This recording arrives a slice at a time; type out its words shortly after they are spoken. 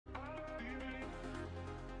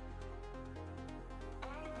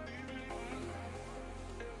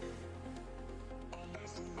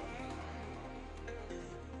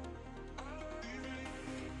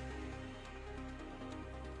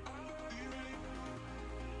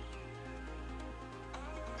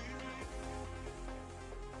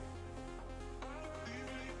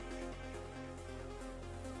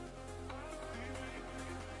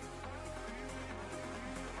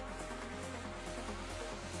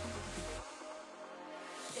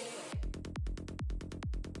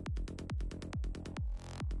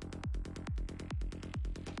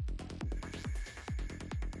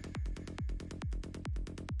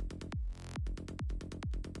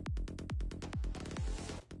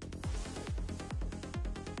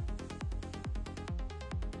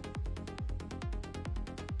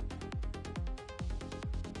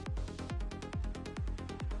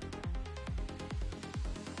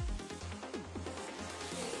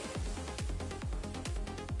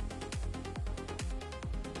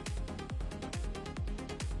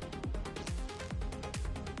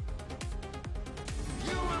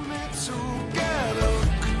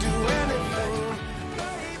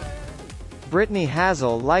Brittany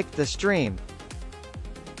Hazel liked the stream.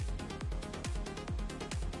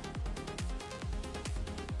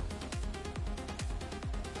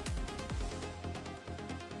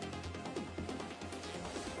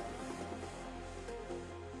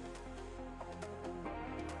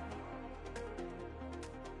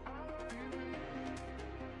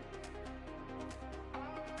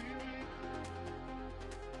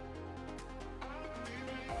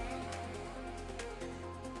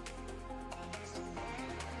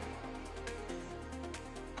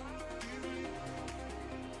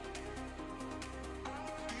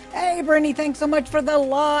 Hey, Brittany, thanks so much for the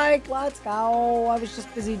like. Let's go. I was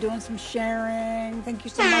just busy doing some sharing. Thank you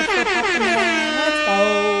so much for popping in. Let's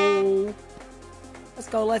go. Let's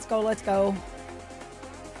go, let's go, let's go.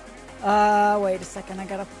 Wait a second. I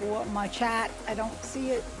gotta pull up my chat. I don't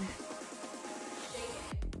see it.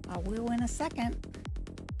 I will in a second.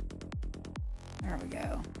 There we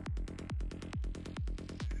go.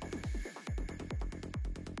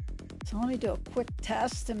 So let me do a quick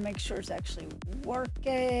test and make sure it's actually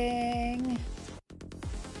working.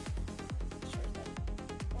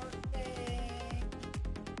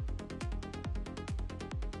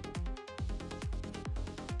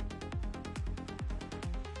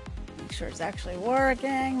 Make sure it's actually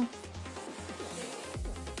working. Make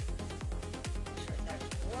sure it's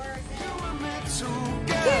actually working.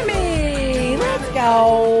 Gimme! Let's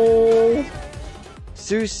go!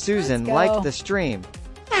 Susan liked the stream.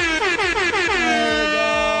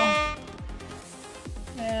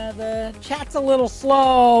 The chat's a little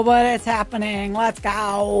slow, but it's happening. Let's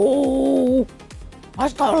go.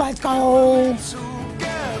 Let's go, let's go.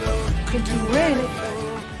 Get you ready,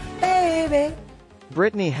 baby.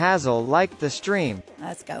 Brittany Hazel liked the stream.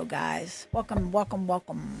 Let's go, guys. Welcome, welcome,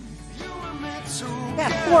 welcome. We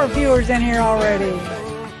got 4 viewers in here already.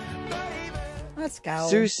 Let's go.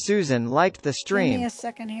 Susan liked the stream. Give me a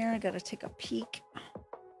second here. I gotta take a peek.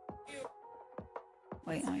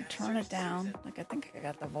 Wait, let me turn it down. Like, I think I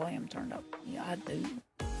got the volume turned up. Yeah, I do.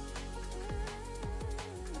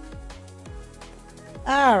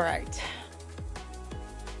 All right.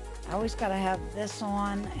 I always got to have this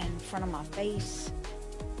on in front of my face.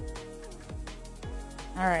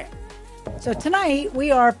 All right. So tonight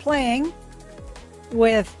we are playing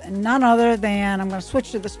with none other than, I'm going to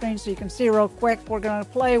switch to the screen so you can see real quick. We're going to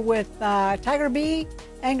play with Tiger Bee,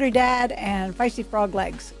 Angry Dad, and Feisty Frog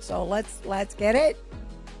Legs. So let's get it.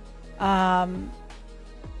 I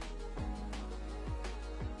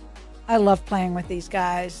love playing with these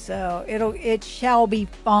guys, so it shall be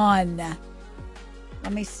fun.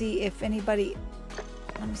 Let me see if any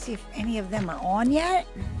of them are on yet.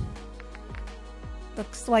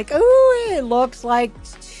 Looks like, ooh, it looks like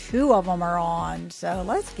 2 of them are on, so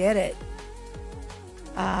let's get it.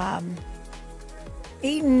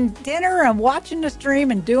 Eating dinner and watching the stream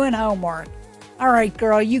and doing homework. All right,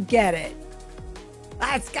 girl, you get it.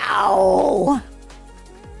 Let's go.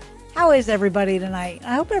 How is everybody tonight?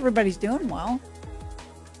 I hope everybody's doing well.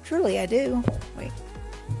 Truly, I do. Wait.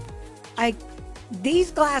 These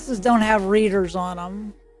glasses don't have readers on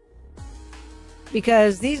them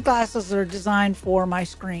because these glasses are designed for my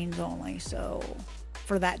screens only, so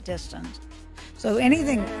for that distance. So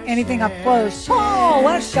anything up close. Paul,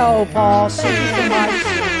 let's go, Paul. Thank you so much.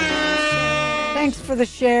 Thanks for the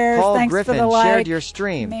shares. Paul Thanks Griffin for the like. shared your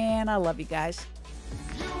stream. Man, I love you guys.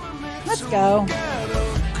 Let's go.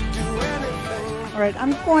 All right,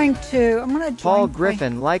 I'm going to join. Paul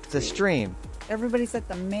Griffin liked the stream. Everybody's at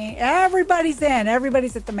the main. Everybody's in.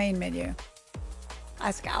 Everybody's at the main menu.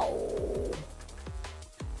 Let's go.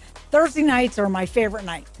 Thursday nights are my favorite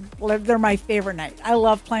night. They're my favorite night. I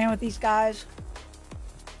love playing with these guys.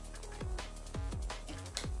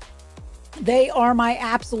 They are my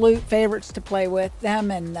absolute favorites to play with. Them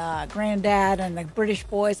and Granddad and the British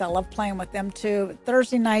boys. I love playing with them too. But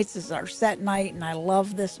Thursday nights is our set night, and I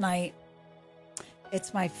love this night.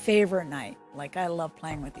 It's my favorite night. Like, I love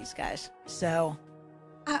playing with these guys. So,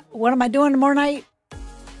 what am I doing tomorrow night?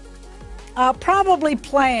 Probably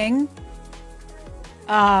playing.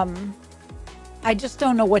 I just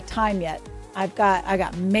don't know what time yet. I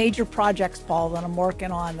got major projects, Paul, that I'm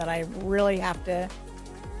working on that I really have to.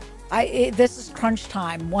 This is crunch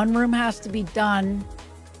time. One room has to be done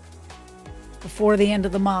before the end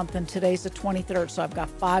of the month, and today's the 23rd, so I've got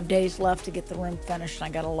 5 days left to get the room finished. And I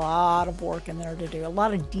got a lot of work in there to do, a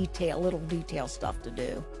lot of little detail stuff to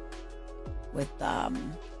do with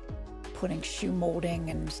putting shoe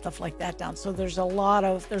molding and stuff like that down. So there's a lot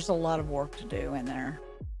of work to do in there.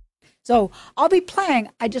 So I'll be playing.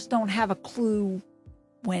 I just don't have a clue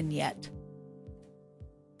when yet.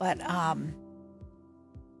 But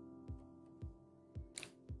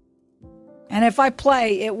And if I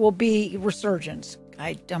play, it will be Resurgence.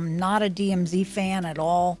 I'm not a DMZ fan at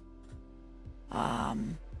all. I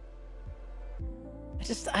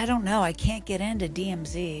don't know. I can't get into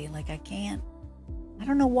DMZ. Like, I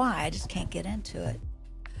don't know why. I just can't get into it.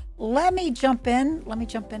 Let me jump in. Let me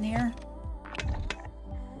jump in here.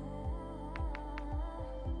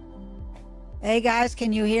 Hey, guys,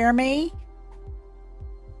 can you hear me?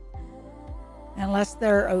 Unless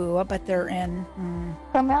they're, oh, I bet they're in.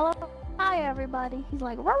 Carmelo, hi everybody. He's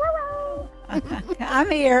like, row, row, row.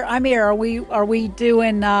 I'm here. Are we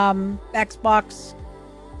doing Xbox?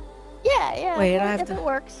 Yeah. Wait, if it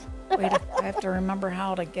works. Wait, I have to remember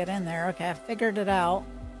how to get in there. Okay, I figured it out.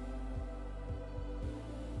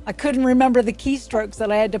 I couldn't remember the keystrokes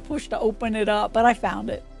that I had to push to open it up, but I found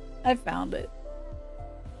it. Let's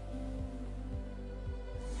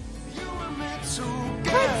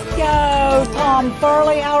go, Tom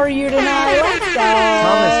Farley. How are you tonight? Let's go.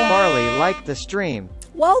 Thomas Farley liked the stream.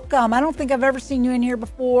 Welcome. I don't think I've ever seen you in here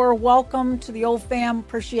before. Welcome to the old fam.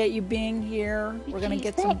 Appreciate you being here. We're gonna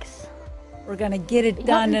get We're gonna get it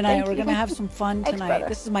done tonight. We're gonna have some fun tonight.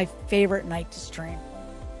 This is my favorite night to stream.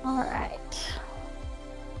 All right.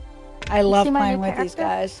 I love playing with these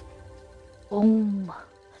guys. Boom.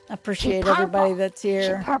 I appreciate everybody that's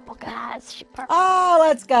here. She's purple, guys. She's purple. Oh,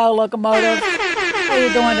 let's go, Locomotive. How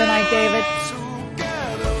you doing tonight, David?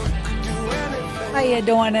 How you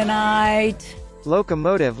doing tonight?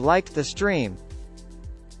 Locomotive liked the stream.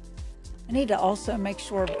 I need to also make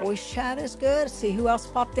sure voice chat is good. See who else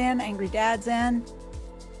popped in. Angry Dad's in.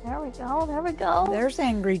 There we go. There's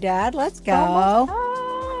Angry Dad. Let's go.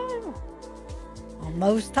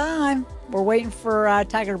 Almost time. We're waiting for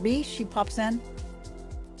Tiger B. She pops in.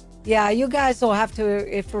 Yeah, you guys will have to,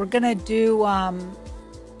 if we're gonna do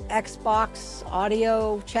Xbox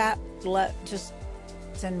audio chat, just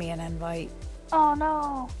send me an invite. Oh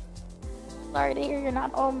no. Sorry to hear you're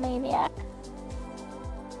not home, Maniac.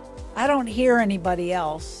 I don't hear anybody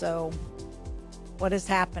else, so what is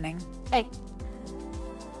happening? Hey.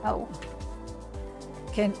 Oh.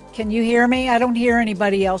 Can you hear me? I don't hear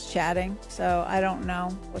anybody else chatting, so I don't know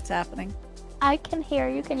what's happening. I can hear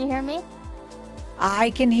you. Can you hear me?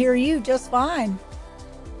 I can hear you just fine.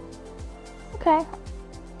 Okay.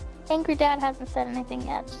 Angry Dad hasn't said anything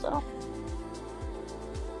yet, so.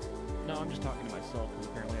 No, I'm just talking to myself, because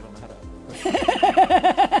apparently I don't know how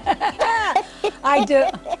to... I do.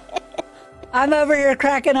 I'm over here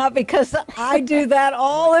cracking up because I do that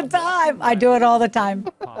all the time. I do it all the time.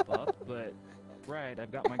 Pop up, but... Right,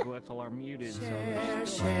 I've got my GoXLR muted, so...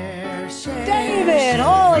 David!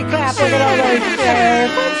 Holy crap, look at all those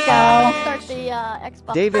shares. Let's go. Start the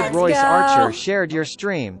Xbox. David Royce Archer shared your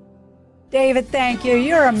stream. David, thank you.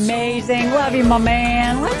 You're amazing. Love you, my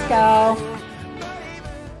man. Let's go.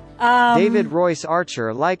 David Royce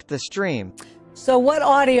Archer liked the stream. So what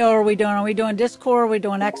audio are we doing? Are we doing Discord? Are we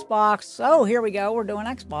doing Xbox? Oh, here we go. We're doing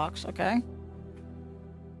Xbox. Okay.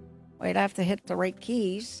 Wait, I have to hit the right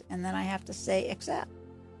keys, and then I have to say accept.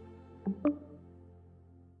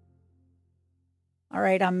 All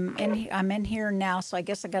right, I'm in here now, so I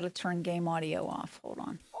guess I got to turn game audio off. Hold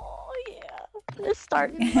on. Oh yeah, it's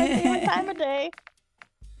starting my favorite time of day.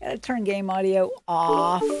 Gotta turn game audio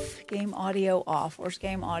off. Game audio off. Where's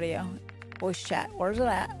game audio? Voice chat. Where's it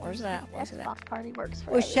at? Where's it at? Where's it at? Xbox party works for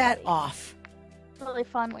Voice chat everybody. off. It's really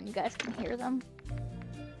fun when you guys can hear them.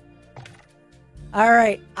 All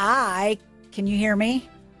right, can you hear me?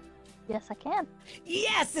 Yes, I can.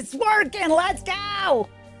 Yes, it's working. Let's go.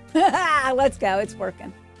 Let's go. It's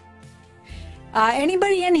working.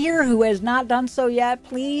 Anybody in here who has not done so yet,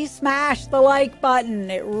 please smash the like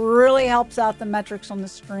button. It really helps out the metrics on the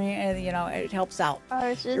screen. You know, it helps out.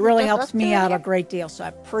 It really helps me out a great deal. So I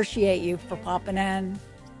appreciate you for popping in.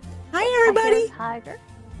 Hi, everybody. Tiger.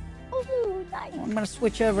 Ooh, nice. I'm going to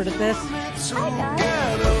switch over to this. Hi, guys.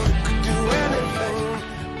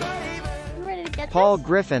 You ready to get Paul this?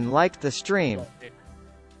 Griffin liked the stream.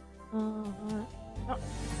 No?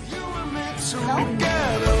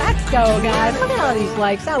 Let's go, guys. Look at all these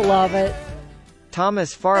likes. I love it.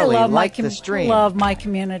 Thomas Farley liked the stream. I love my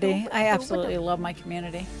community. I absolutely love my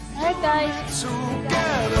community. All right, guys.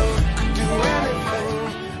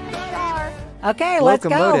 Okay, let's go.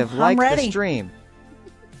 Locomotive I'm liked ready. the stream.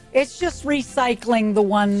 It's just recycling the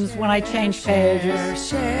ones when I change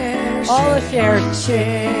pages. All the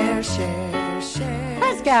shares.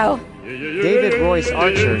 Let's go. David Royce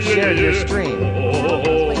Archer shared your stream.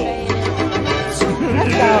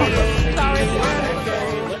 Let's go.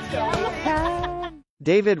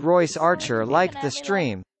 David Royce Archer liked the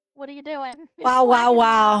stream. What are you doing? Wow, wow,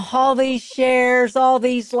 wow. All these shares, all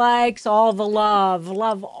these likes, all the love.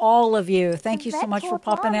 Love all of you. Thank you so much for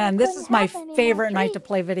popping in. This is my favorite night to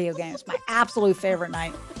play video games. My absolute favorite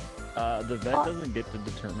night. The vet doesn't get to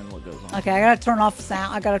determine what goes on. Okay, I gotta turn off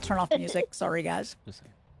sound. I gotta turn off music. Sorry, guys.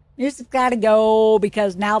 Music's gotta go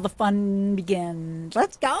because now the fun begins.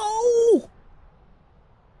 Let's go!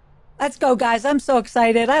 Let's go, guys. I'm so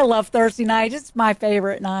excited. I love Thursday night. It's my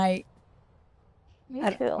favorite night. Me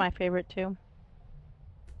too. My favorite too.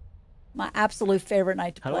 My absolute favorite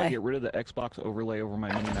night to play. How do I get rid of the Xbox overlay over my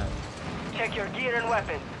mini-map? Check your gear and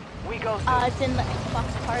weapons. We go It's in the Xbox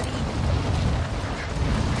party.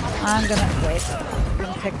 I'm gonna wait. I'm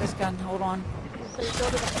gonna pick this gun. Hold on. So you go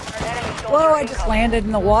to the Whoa! I just landed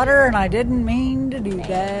in the water, and I didn't mean to do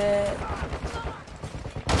that.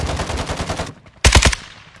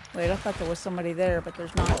 Wait, I thought there was somebody there, but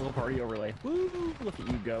there's not. Little party overlay. Woo! Look at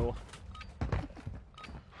you go.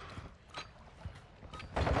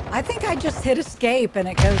 I think I just hit escape, and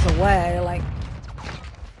it goes away. Like.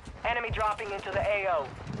 Enemy dropping into the AO.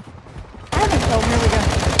 Oh, here we go.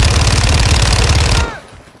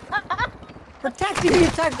 Protecting you,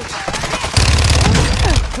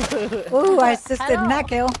 Ooh, I assisted in that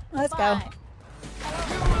kill. Let's go.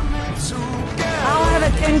 I'll have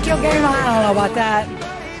a 10-kill game. I don't know about that.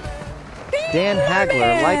 Dan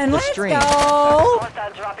Hagler liked the stream. Let's go.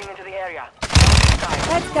 Hostile dropping into the area.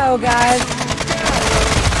 Let's go, guys.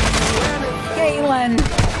 Caitlin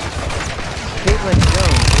Jones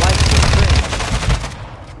liked the stream.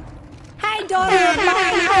 Hi, daughter of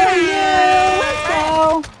mine. How are you? Let's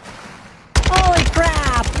go. Holy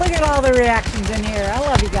crap. Look at all the reactions in here. I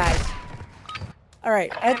love you guys. All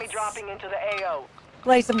right. Enemy dropping into the AO.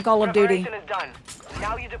 Play some Call of Duty. Preparation is done.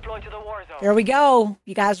 Now you deploy to the war zone. Here we go.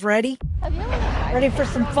 You guys ready? Have you ever Ready for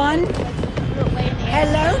some fun? Hello.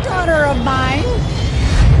 Hello, daughter of mine.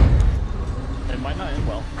 It might not end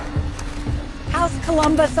well. How's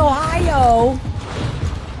Columbus, Ohio?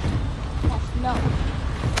 No.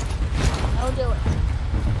 Don't do it.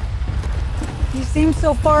 You seem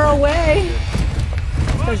so far away.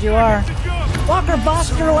 Because you are. Walker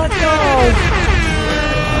Buster, let's go.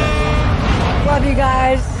 Love you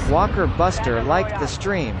guys. Walker Buster liked the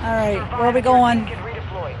stream. All right, where are we going?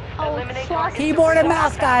 Keyboard and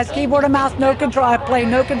mouse, guys. Keyboard and mouse, no control. I play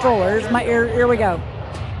no controller. Here's my ear. Here we go.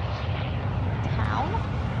 Town?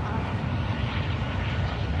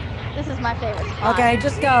 This is my favorite spot. Okay,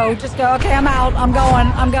 just go. Just go. Okay, I'm out. I'm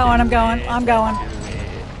going.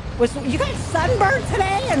 Was you guys sunburned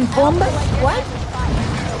today in Columbus? What?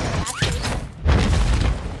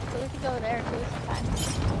 So we could go there too sometime.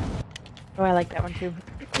 Oh, I like that one too.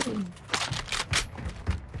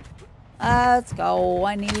 Let's go.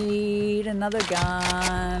 I need another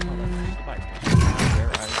gun.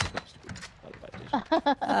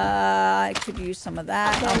 I could use some of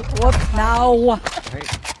that. Oh, whoops, no. Hey,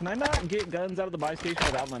 can I not get guns out of the buy station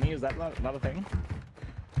without money? Is that not a thing?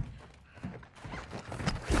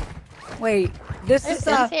 Wait, this is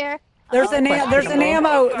here. there's an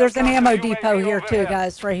ammo depot here too,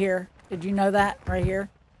 guys, right here. Did you know that? Right here.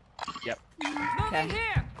 Yep. Okay.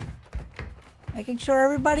 Making sure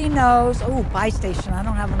everybody knows. Oh, buy station. I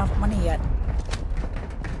don't have enough money yet.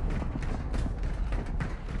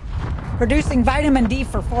 Producing vitamin D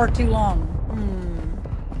for far too long.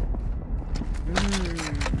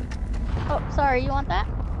 Oh, sorry. You want that?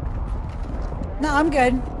 No, I'm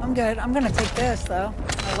good. I'm good. I'm gonna take this though.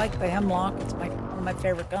 I like the hemlock. It's one of my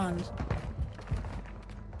favorite guns.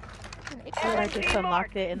 I just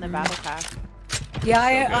unlocked it in the battle pass. Yeah,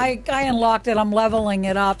 I unlocked it. I'm leveling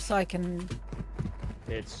it up so I can.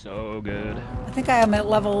 It's so good. I think I am at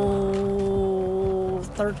level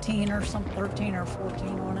 13 or something, 13 or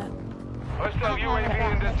 14 on it. Hostile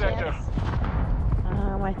UAV in this sector.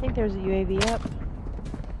 I think there's a UAV up.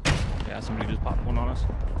 Yeah, somebody just popped one on us.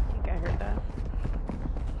 I think I heard that.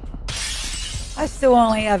 I still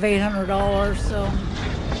only have $800, so. That's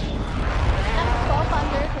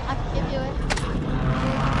 1,200. I can give you it.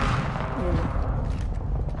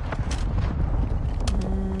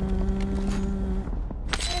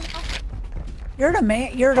 You're the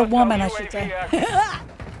man. You're the woman, I should say.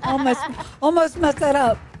 almost messed that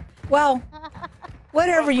up. Well,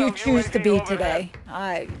 whatever you choose to be today.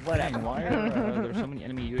 Whatever. Dang, why are there so many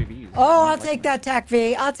enemy UAVs? Oh, I'll take that TAC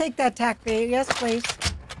V. I'll take that TAC V. Yes, please.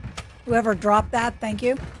 Whoever dropped that, thank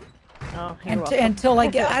you. Oh, you're welcome. Until I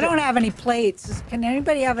get, I don't have any plates. Can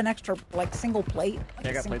anybody have an extra, like, single plate? Like Yeah,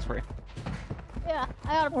 I got plates for you. Yeah, I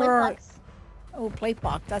got a plate Or- box. Oh, plate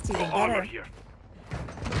box. That's even better.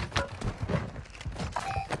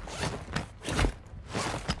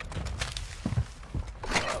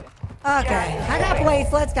 Okay, I got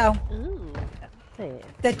plates. Let's go. Ooh, that's it.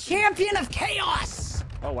 The champion of chaos.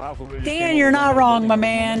 Oh wow. Dan, you're not wrong, my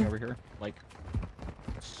man. Over here, like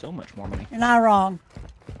so much more money. You're not wrong.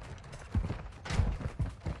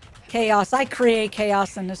 Chaos. I create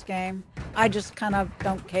chaos in this game. I just kind of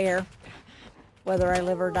don't care whether I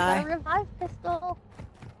live or A die. revive pistol.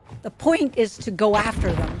 The point is to go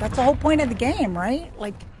after them. That's the whole point of the game, right?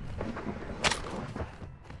 Like,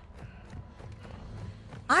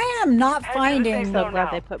 I am not finding. So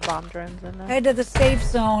glad they put bomb drones in there. Head to the safe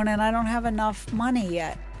zone, and I don't have enough money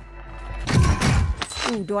yet.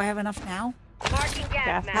 Ooh, do I have enough now?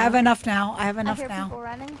 Gas I have enough now. I have I enough hear now. people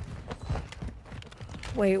running.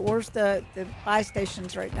 Wait, where's the buy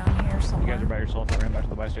station's right down here You guys are somewhere. by yourself. I ran back to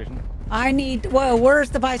the buy station. I need. Whoa, where's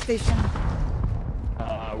the buy station?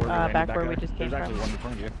 Back where we just came There's from. actually one in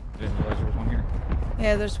front of you. I didn't realize there was one here.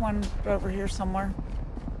 Yeah, there's one over here somewhere.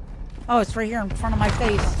 Oh, it's right here in front of my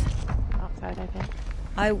face. Outside, I think.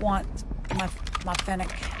 I want my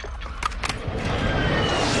fennec.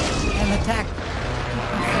 And attack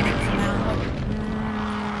my fennec for now.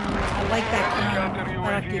 I like that gun.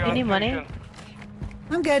 That'll keep You it. need money?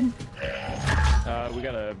 I'm good. We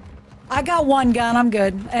got a. I got one gun. I'm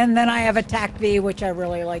good. And then I have attack V, which I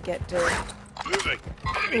really like it too. Moving.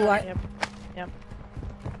 Ooh, Yep. Yep.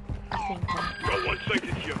 I think so. Got one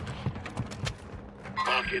sighted here.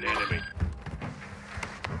 Marking enemy.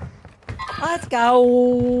 let's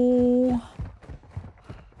go.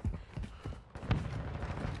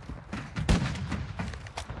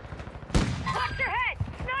 Watch your head!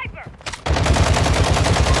 Sniper!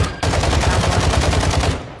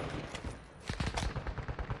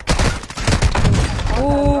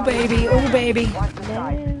 Ooh, baby. Ooh, baby.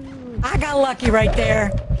 No. I got lucky right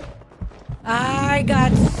there. I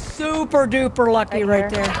got super duper lucky right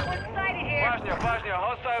there. One-sided here.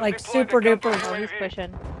 Hostile Like deployed super to counter duper. Oh, he's UAV.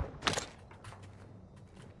 pushing.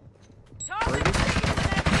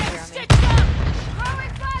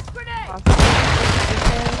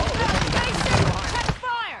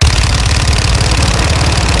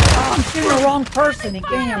 Oh, I'm shooting the wrong person.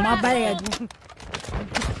 Damn, my bad.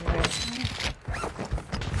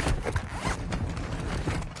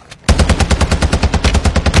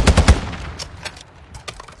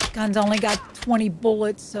 Gun's only got 20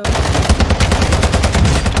 bullets, so.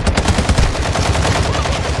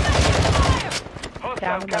 Hostile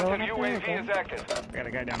Down the counter middle, UAV is active. I got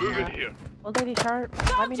a guy down Moving here. here. Well, Lady Chart,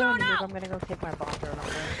 let me know when you move. I'm gonna go take my bomb drone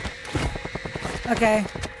over. Okay.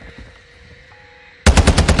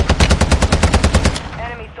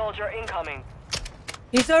 Enemy soldier incoming.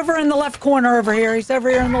 He's over in the left corner over here. He's over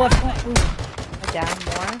here in the left corner. Ooh. Down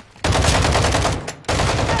more.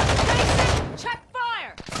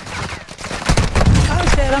 Oh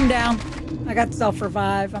shit, I'm down. I got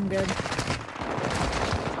self-revive. I'm good.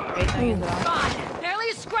 Wait, no, use it all. Barely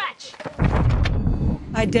a scratch.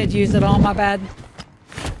 I did use it all, my bad.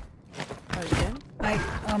 Oh, you did?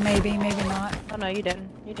 Oh, maybe not. Oh, no, you didn't.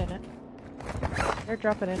 You didn't. They're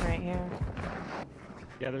dropping in right here.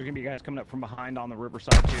 Yeah, there's gonna be guys coming up from behind on the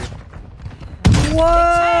riverside too.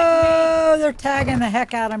 Whoa! They're tagging the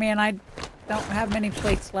heck out of me, and I don't have many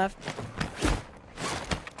plates left.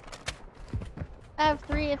 I have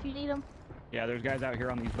 3 if you need them. Yeah, there's guys out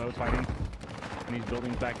here on these boats fighting. In these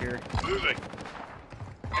buildings back here. Moving.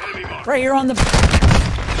 Enemy mark. Right here on the. Dude,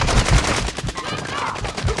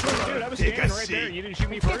 I was Take a standing right there. seat. You didn't shoot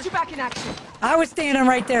me Get first? you back in action. I was standing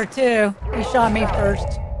right there too. He shot me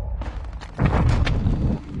first.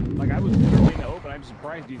 Like, I was literally in the open. I'm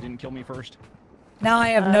surprised you didn't kill me first. Now I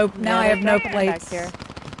have no. Now I have no back plates. here.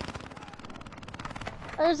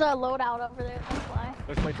 There's a loadout over there, that's why.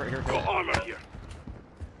 There's plates right here. Got armor here.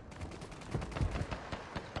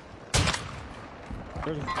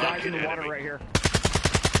 There's guys in the water right here.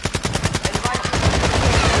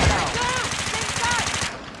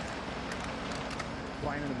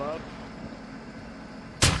 Flying in the boat.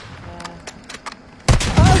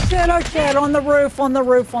 Oh shit! Oh shit! On the roof! On the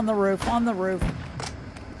roof! On the roof! On the roof!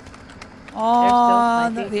 Oh,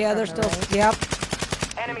 sniping yeah, from they're the still. right. Yep.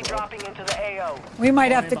 Enemy dropping into the AO. We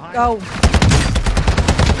might have to go.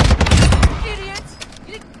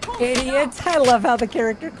 Idiots! I love how the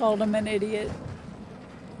character called him an idiot.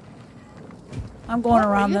 I'm going What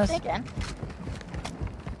were around you this. thinking?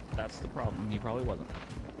 That's the problem. He probably wasn't.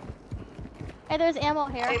 Hey, there's ammo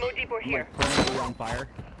here. Ammo depot I'm here. like permanently on fire.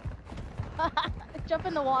 Jump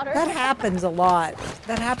in the water. That happens a lot.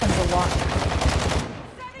 That happens a lot.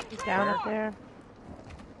 He's down up there.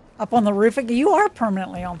 Up on the roof again. You are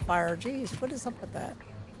permanently on fire. Jeez, what is up with that?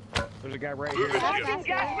 There's a guy right here. That's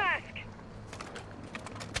Gas mask.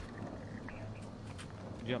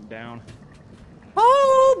 Jump down.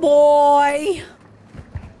 Oh boy.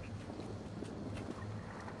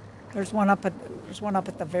 There's one up at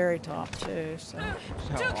the very top too. So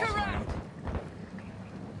Just how awesome I am.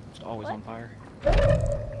 Just always on fire.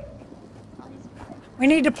 we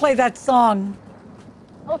need to play that song,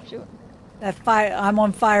 Oh shoot. that I'm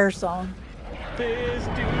on fire song. This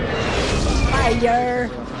dude. Fire.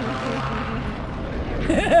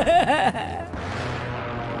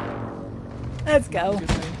 Let's go.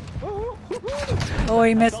 Oh,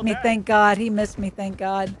 he missed me. Thank God. He missed me. Thank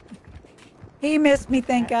God. He missed me.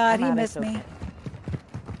 Thank God. He missed me.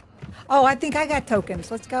 Oh, I think I got tokens.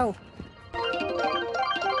 Let's go. What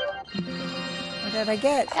did I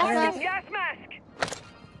get? Gas Gas mask!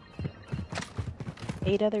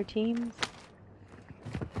 8 other teams.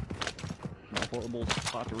 A horrible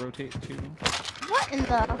spot to rotate to. What in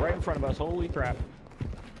the? Right in front of us. Holy crap.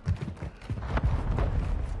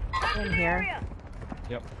 In here.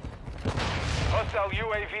 Yep. Hostile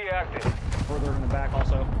UAV active. Further in the back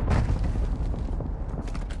also.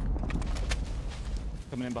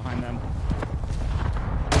 Coming in behind them.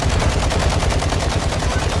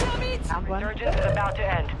 Found one. Resurgence is about to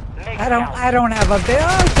end. Make it I count. don't have a bill.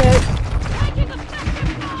 Okay. Taking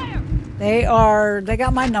effective fire! They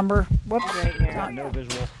got my number. Whoops. Right here. Got no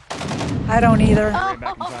visual. I don't either. Right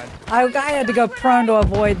back inside. I had to go prone to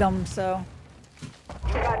avoid them, so.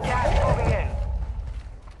 You got gas moving in.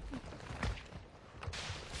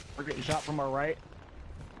 We're getting shot from our right.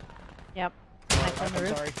 Yep. Next on the I'm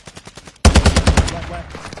roof. sorry.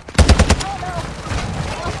 Left.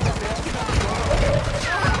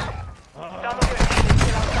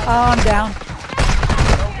 Oh, I'm down. Go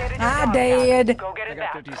get it I yourself, did. guys. Go get I it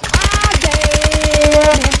got back. 50 seconds.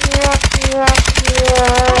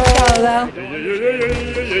 Well done.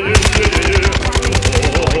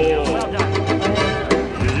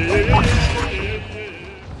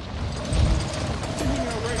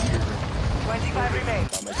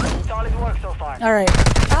 Solid work so far. All right.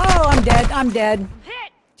 Oh, I'm dead. I'm dead.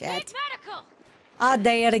 Hit! Jet. Need medical! I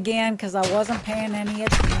dead again because I wasn't paying any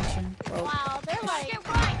attention. Whoa. Wow, they're like. Get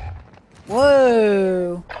right!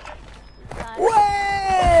 Whoa.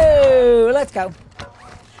 Whoa. Let's go.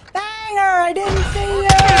 Banger. I didn't see you.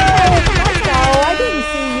 Let's go. I didn't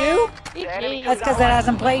see you. GG. That's because it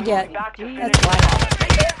hasn't played yet. Back to That's why.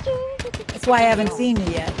 That's why I haven't seen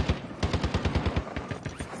you yet.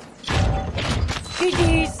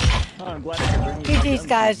 GG's. Oh, I'm glad I could bring you GG's,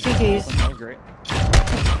 guys. GG's. That was great.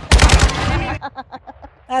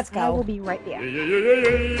 Let's I will go. be right there.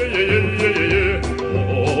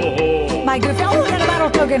 My goofy. Oh, I got a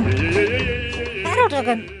battle token. Battle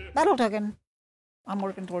token. Battle token. I'm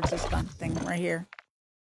working towards this gun thing right here.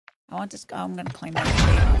 I want this. I'm going to claim that.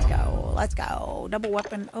 Let's go. Let's go. Double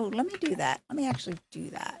weapon. Oh, let me do that. Let me actually do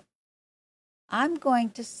that. I'm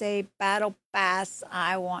going to say battle pass.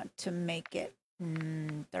 I want to make it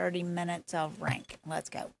 30 minutes of rank. Let's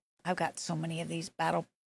go. I've got so many of these battle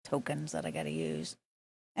tokens that I got to use.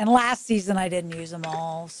 And last season I didn't use them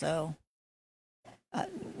all, so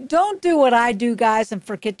don't do what I do, guys, and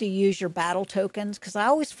forget to use your battle tokens, because I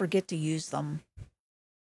always forget to use them.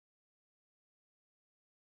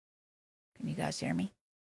 Can you guys hear me?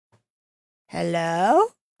 Hello?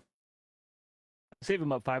 Save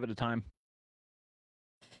them up 5 at a time.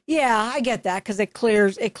 Yeah, I get that, because it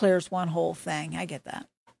clears one whole thing. I get that.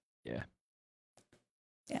 Yeah.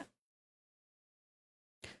 Yeah.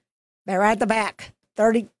 They're right at the back.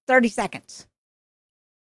 30 seconds.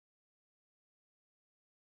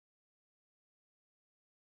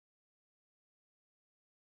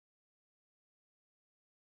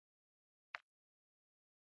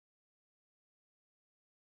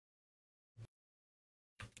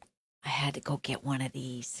 I had to go get one of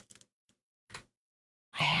these.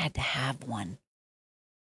 I had to have one.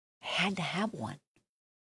 I had to have one.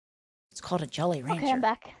 It's called a Jolly Rancher. Okay, I'm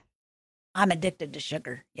back. I'm addicted to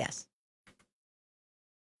sugar. Yes.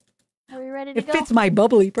 Are we ready to It go? fits my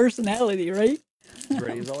bubbly personality, right? As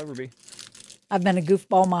ready as I'll ever be. I've been a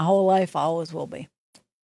goofball my whole life. I always will be.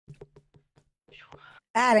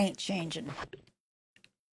 That ain't changing.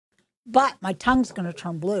 But my tongue's going to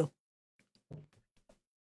turn blue.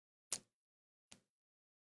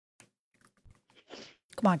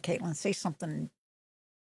 Come on, Caitlin, say something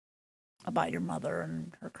about your mother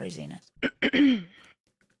and her craziness.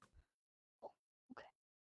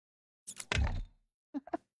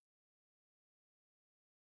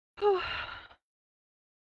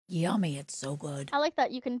 Yummy, it's so good. I like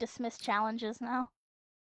that you can dismiss challenges now.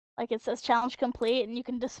 Like it says challenge complete and you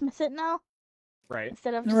can dismiss it now Right.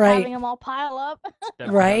 instead of just Right. having them all pile up. Instead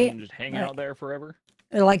of Right. having them just hang Right. out there forever.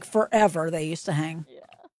 Like forever, they used to hang. Yeah.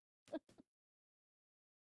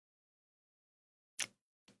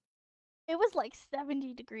 It was like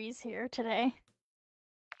 70 degrees here today.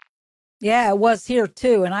 Yeah, it was here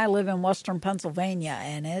too, and I live in Western Pennsylvania,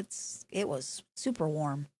 and it was super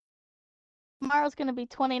warm. Tomorrow's gonna be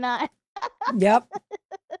 29. Yep.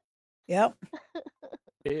 Yep.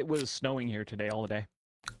 It was snowing here today all day.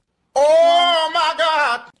 Oh my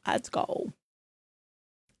God! Let's go.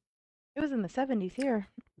 It was in the 70s here.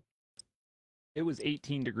 It was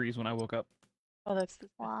 18 degrees when I woke up. Oh, that's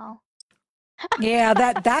Wow. Yeah,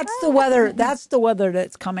 that's the weather. That's the weather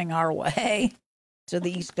that's coming our way to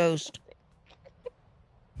the East Coast.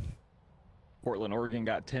 Portland, Oregon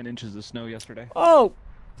got 10 inches of snow yesterday. Oh,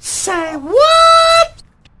 Say what?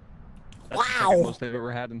 That's the second most they've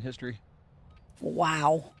ever had in history.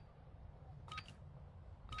 wow.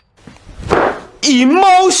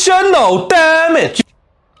 Emotional damage.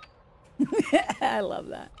 I love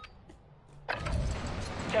that.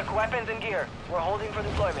 Check weapons and gear. We're holding for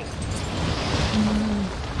deployment.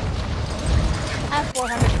 I have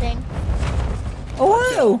 400 ping. Oh,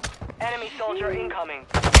 whoa. Enemy soldier incoming.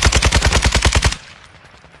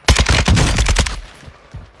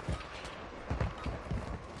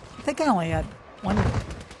 I think I only had one. I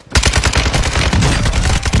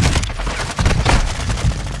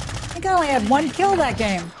think I only had one kill that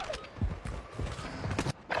game.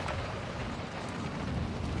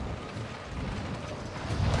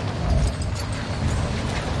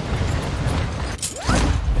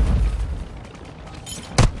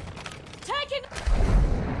 Taking.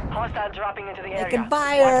 Hostile dropping into the area. Taking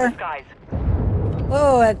fire. Watch the skies.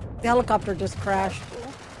 Oh, a helicopter just crashed.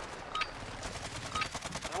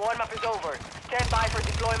 Warm-up is over. Stand by for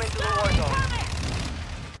deployment to the war zone.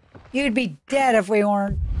 You'd be dead if we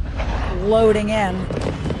weren't loading in.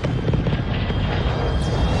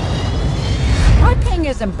 My ping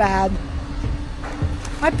isn't bad.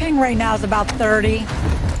 My ping right now is about 30.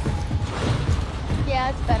 Yeah,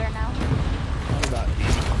 it's better now. Not about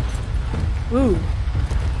 80. Ooh.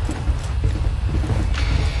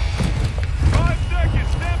 5 seconds.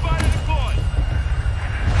 Stand by to deploy.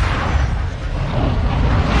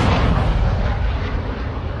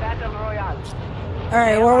 Battle Royale. All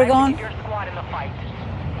right, where are we going? Your squad in the fight.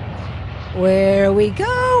 Where are we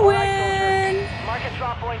going? Mark a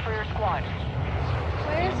drop point for your squad.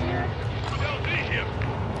 Where is your? They'll be here.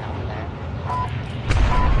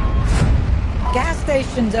 Gas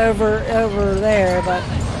station's over there, but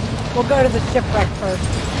we'll go to the shipwreck first.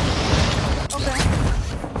 Okay.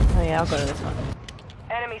 Oh yeah, I'll go to this one.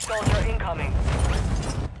 Enemy soldier incoming.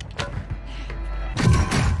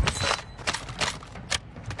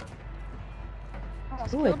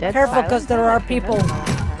 Almost Ooh, a killed dead Careful, silence. 'cause there are people.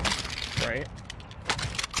 Right?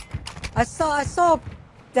 I saw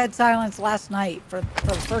Dead Silence last night for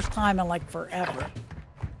the first time in like forever.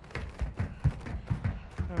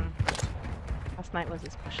 Last night was a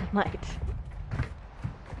special night.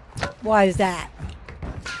 Why is that?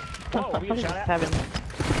 Whoa, we I was got just shot at. having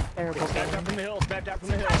terrible Backed up games. from the hills, backed up from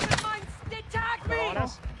the hills. They tagged They're me. on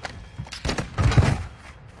us.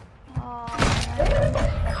 Oh,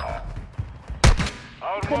 man.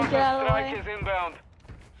 Our Couldn't get out of the way. is inbound.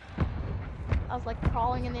 I was like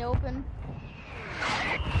crawling in the open.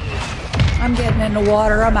 I'm getting in the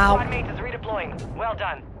water. I'm Squad out. mate is redeploying. Well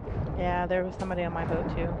done. Yeah, there was somebody on my boat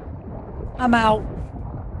too. I'm out.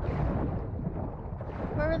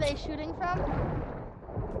 Where were they shooting from?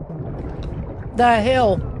 The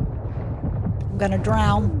hill. I'm gonna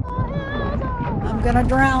drown. I'm gonna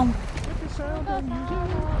drown.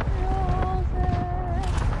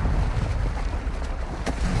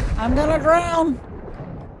 I'm gonna drown.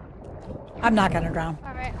 I'm not gonna drown.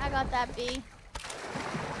 Alright, I got that B.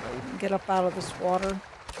 Get up out of this water.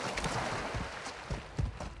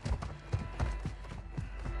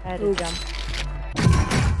 I had to Ooh. jump.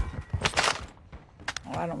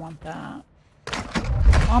 Oh, I don't want that.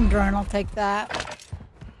 I'm drone. I'll take that.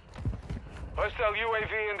 Hostile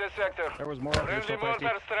UAV in this sector. There was more of this, Friendly so feisty.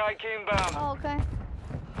 mortar strike inbound. Oh, okay.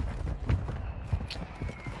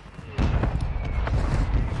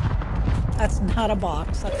 That's not a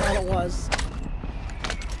box. I thought it was.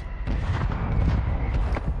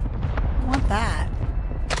 I want that.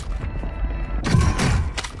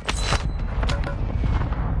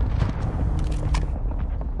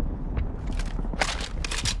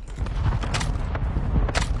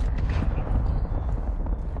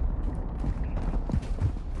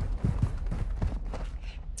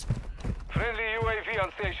 Friendly UAV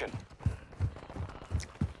on station.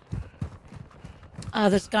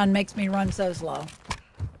 This gun makes me run so slow.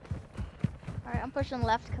 Alright, I'm pushing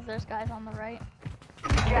left because there's guys on the right.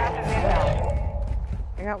 Gas is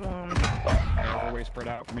inbound. I got one. We're way spread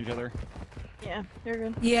out from each other. Yeah, you're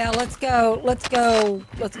good. Yeah, let's go. Let's go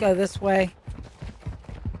this way.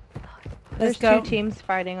 There's Let's go. 2 teams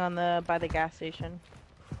fighting on the by the gas station.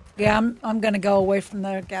 Yeah, I'm gonna go away from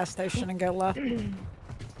the gas station and go left. You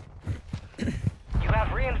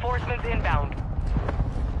have reinforcements inbound.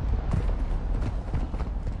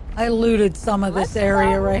 I looted some of this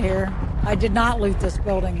area right here. I did not loot this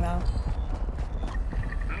building though.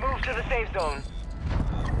 Move to the safe zone.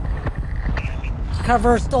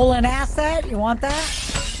 Cover a stolen asset. You want that?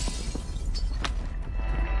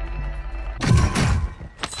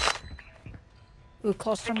 Ooh,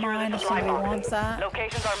 cluster Secure mine the if supply somebody box. wants that.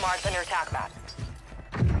 Locations are marked on your attack map.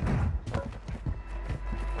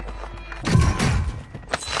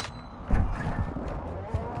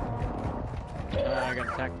 I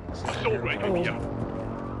got attacked.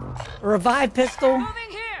 Revive pistol.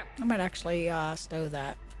 Moving here. I might actually stow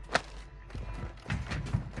that.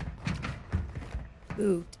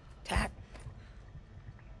 Ooh, tac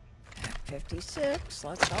 56.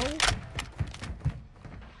 Let's go.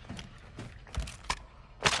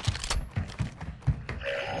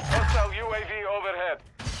 Hostile UAV overhead.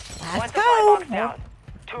 Let's One supply go. box down.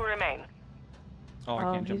 2 remain. Oh, I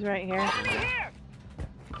Oh, can't he's jump. right here.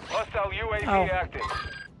 Hostile UAV Oh. active.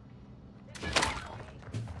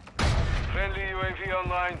 Friendly UAV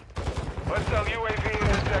online. Hostile UAV in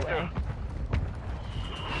the sector.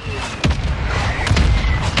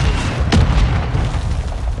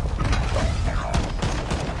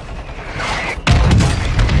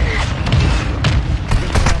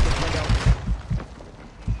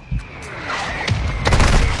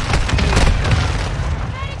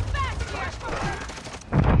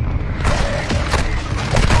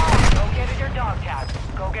 Located your dog tag.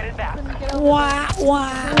 Go get it back. Couldn't get over Wah, wah,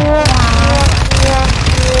 I'm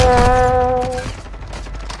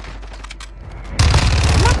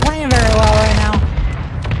not playing very well right now.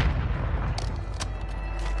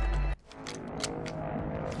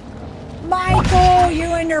 Michael, you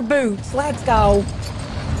and your boots. Let's go.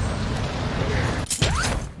 2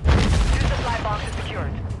 supply boxes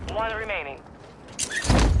secured. 1 remaining.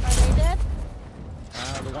 Are they dead?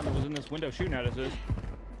 The one that was in this window shooting at us is.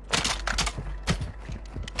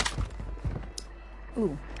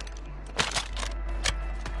 Ooh.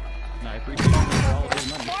 No, I appreciate it for all of his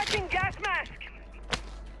money. Marking gas mask.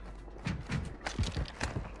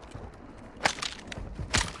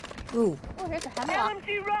 Ooh. Oh, here's a hemlock.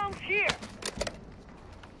 LMG rounds here.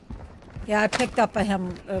 Yeah, I picked up a All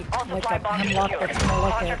like supply a boxes hemlock secured. that's more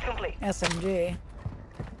like Contract a complete. SMG.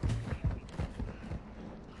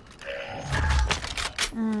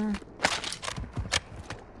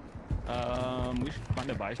 We should find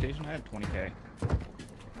a buy station. I have 20k.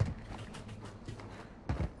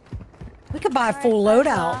 We could buy a Alright, full I've,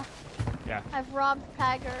 loadout. Yeah. I've robbed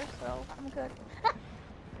Tiger, so I'm good.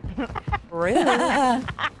 Rude. Rude.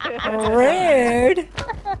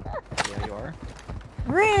 Yeah, you are.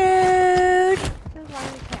 Rude. As long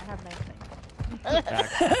as you can't have nice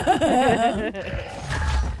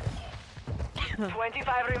things.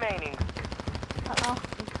 25 remaining. Uh-oh.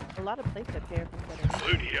 A lot of plates up here.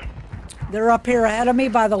 Loot here. They're up here ahead of me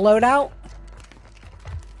by the loadout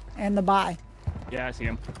and the buy. Yeah, I see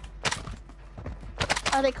him.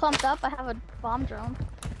 Are they clumped up? I have a bomb drone.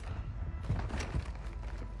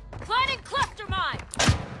 Planting cluster mine.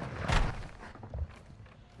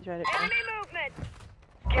 He's right up Enemy movement.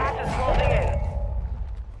 Gas is closing in.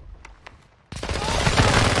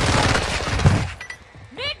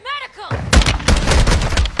 Need medical.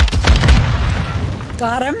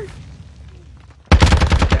 Got him?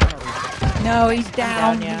 No, he's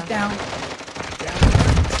down. down, yeah. He's down.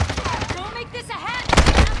 Don't make this a hat.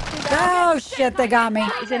 Oh shit, they got me.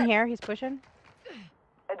 He's in here. He's pushing.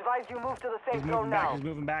 Advise you move to the safe He's zone moving back. now. He's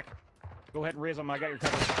moving back. Go ahead and raise him. I got your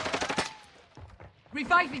cover.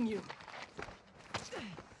 Reviving you.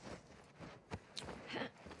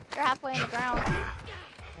 You're halfway in the ground.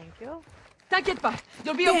 Thank you. Taketba.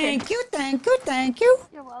 You'll be okay. Thank you, thank you, thank you.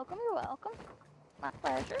 You're welcome, you're welcome. My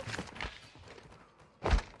pleasure.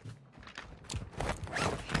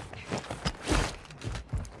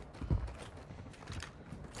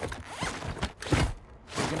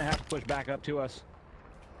 He's gonna have to push back up to us.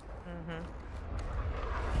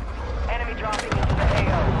 Enemy dropping into the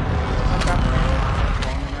AO.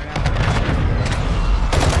 Falling in right now.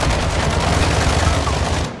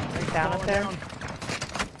 He's down up there.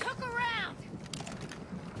 Cook around.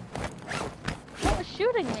 What was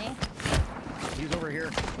shooting me? He's over here.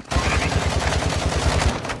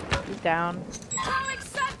 He's down. Throwing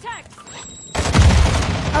subtext.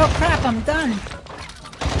 Oh crap, I'm done.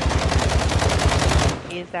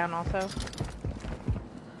 He is down also.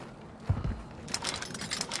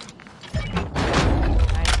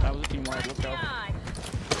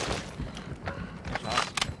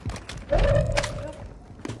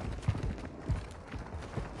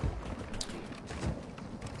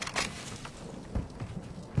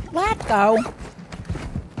 that though.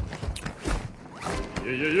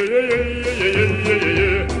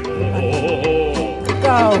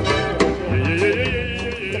 Go.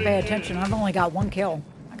 To pay attention. I've only got 1 kill.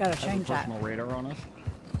 I gotta change that. Personal radar on us.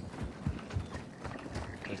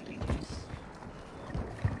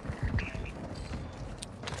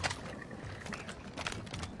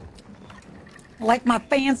 Like my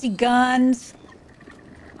fancy guns.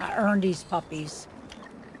 I earned these puppies.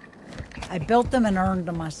 I built them and earned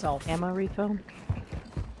them myself. Ammo refill.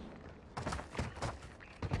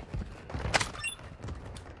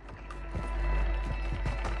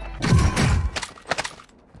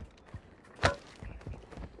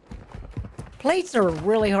 Plates are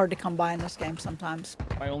really hard to come by in this game sometimes.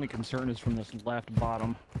 My only concern is from this left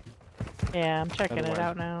bottom. Yeah, I'm checking it Otherwise-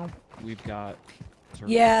 out now. We've got.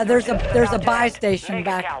 Yeah, there's a buy station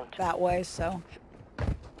back that way, so.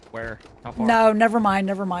 Where? How far? No, never mind,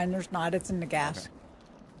 never mind. There's not. It's in the gas.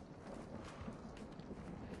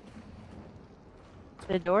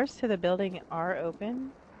 The doors to the building are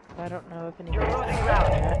open. So I don't know if You're anybody's losing out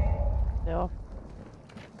ground. yet. Still.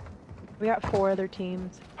 We got 4 other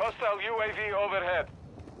teams. Hostile UAV overhead.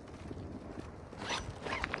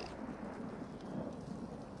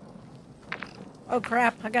 Oh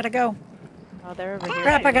crap! I gotta go. Oh, they're over here.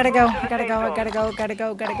 Crap! I gotta go. I gotta go. I gotta go. Gotta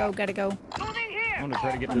go. Gotta go. Gotta go. I'm gonna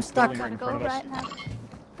try to get I'm this stuck. building right in Go front of us. right now.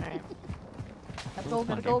 Alright.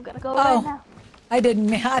 Gotta go right Oh, now. I didn't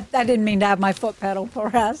mean to have my foot pedal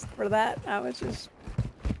pressed for that. I was just.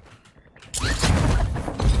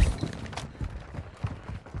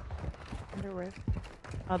 Wonder where-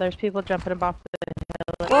 Oh, there's people jumping above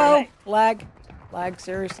the hill. Whoa! Lag. Lag.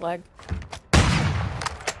 Serious lag.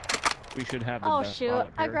 We should have the Oh best shoot! spot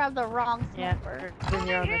up I here. grabbed the wrong Yeah, sniper. they're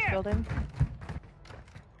here on this building.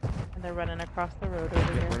 And they're running across the road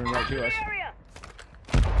over here. Running right to us.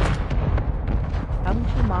 Come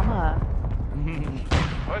to mama.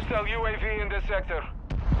 Hostile UAV in this sector.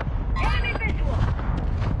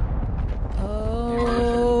 Oh.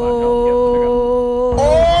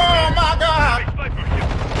 Oh my God!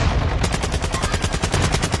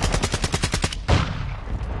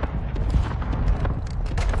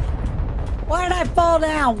 Why did I fall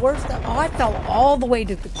down? Where's the? Oh, I fell all the way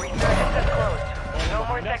to the. Resurgence is closed. No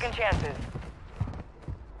more second chances.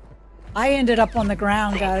 I ended up on the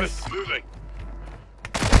ground, guys.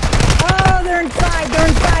 Oh, they're inside. They're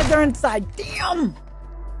inside. They're inside. Damn.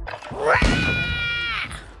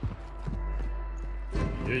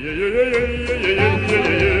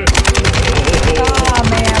 Oh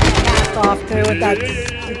man, I passed off too with that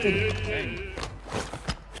stupid.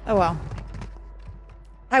 Oh well.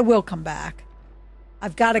 I will come back.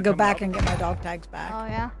 I've got to go back and get my dog tags back. Oh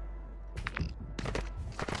yeah.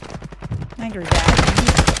 Angry dad.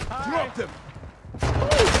 Drop them!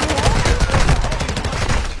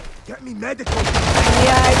 Get me medical!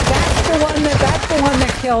 Yeah, that's the one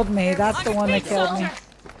that killed me. That's the one that killed me.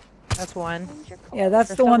 That's one. Yeah, that's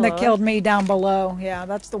They're the one still that below killed us? me down below. Yeah,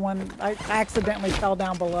 that's the one. I accidentally fell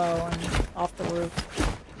down below and off the roof.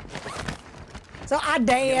 So I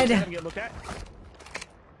Gotta died. get looked at.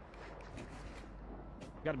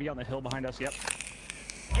 Gotta be on the hill behind us. Yep.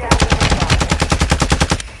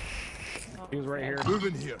 He was right here.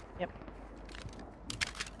 Moving here. Yep.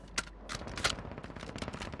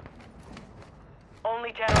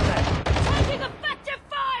 Only 10 left. Taking effective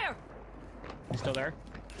fire! He's still there.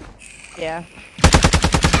 Yeah.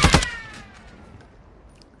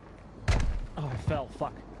 Oh, I fell.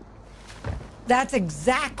 Fuck. That's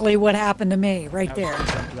exactly what happened to me right there.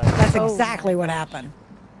 That's That's exactly what happened.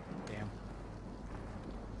 damn.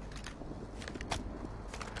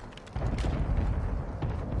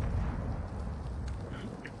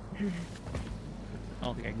 I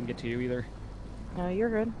don't think I can get to you either. No, you're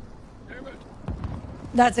good.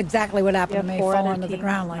 That's exactly what happened You to have me, 4 falling other to the teams,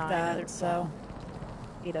 ground like 9 other that. So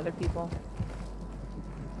 8 other people.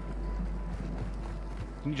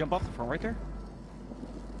 Can you jump off the front right there?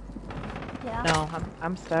 Yeah. No,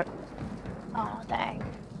 I'm stuck. Oh dang.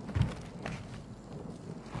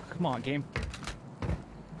 Come on, game.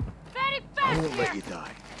 Very I fast won't here! let you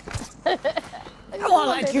die. I won't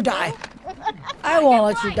let you die. I won't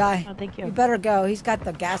let you die. Oh, thank you. You better go. He's got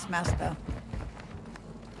the gas mask though.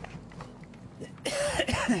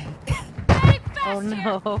 Very fast Oh here!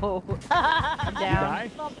 no. I'm You down.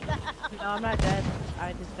 die? No, I'm not dead.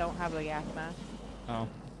 I just don't have a gas mask. Oh.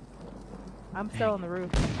 I'm still on the roof.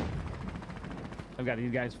 I've got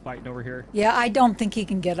these guys fighting over here. Yeah, I don't think he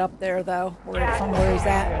can get up there though, from where he's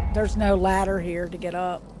at. There's no ladder here to get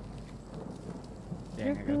up. Dang,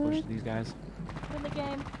 I gotta push these guys. In the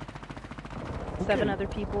game. 7 other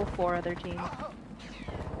people, 4 other teams.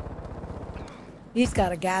 He's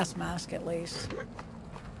got a gas mask at least.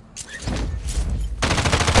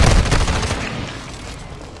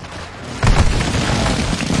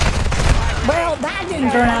 Well, that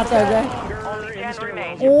didn't turn out so good. Only 10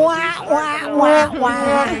 remain. Wah, wah, wah,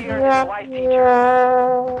 wah. White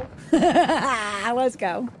feature. Let's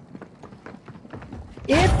go.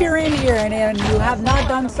 If you're in here and you have not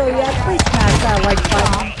done so yet, please smash that like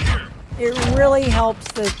button. It really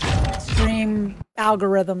helps the stream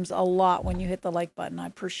algorithms a lot when you hit the like button. I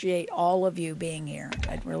appreciate all of you being here.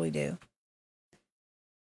 I really do.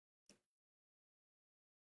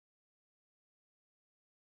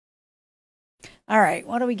 All right,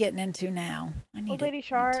 what are we getting into now? I Well, need Lady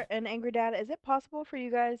Char and Angry Dad, is it possible for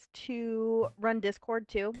you guys to run Discord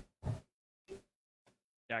too?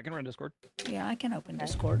 Yeah, I can run Discord. Yeah, I can open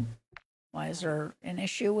Discord. Why is there an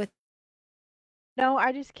issue with? No,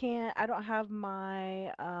 I just can't. I don't have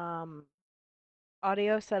my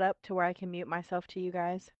audio set up to where I can mute myself to you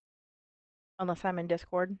guys. Unless I'm in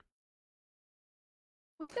Discord.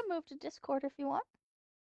 We can move to Discord if you want.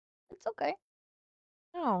 It's okay.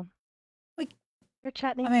 No. Wait. Your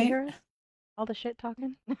chat needs I mean- to hear us? All the shit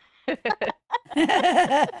talking? Yeah,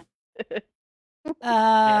 it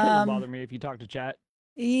doesn't bother me if you talk to chat.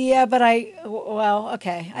 Yeah, but well,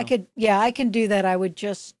 okay. I could, yeah, I can do that. I would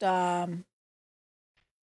just, how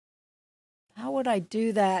would I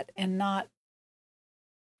do that and not,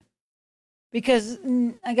 because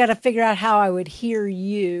I got to figure out how I would hear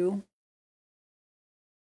you.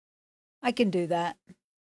 I can do that.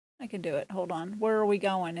 I can do it. Hold on. Where are we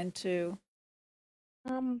going into?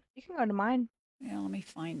 You can go to mine. Yeah, let me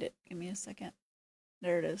find it. Give me a second.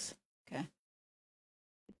 There it is. Okay.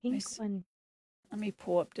 The pink s- one. Let me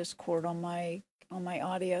pull up Discord on my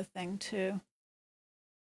audio thing too.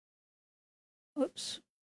 Oops.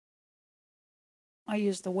 I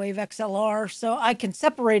use the Wave XLR, so I can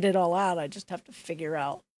separate it all out. I just have to figure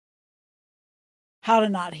out how to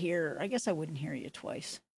not hear. I guess I wouldn't hear you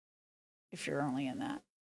twice if you're only in that.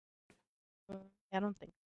 I don't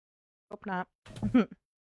think. Hope not. All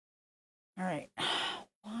right.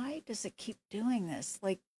 Why does it keep doing this?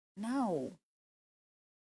 Like, no.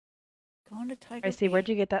 Going to Tiger I see. Bay. Where'd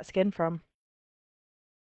you get that skin from?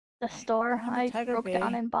 The store. Going to I Tiger broke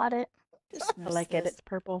down Bay. and bought it. I Dismiss like it. this. It's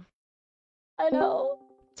purple. I know.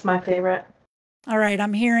 It's my favorite. All right,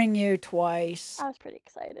 I'm hearing you twice. I was pretty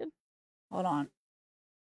excited. Hold on.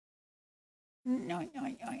 No,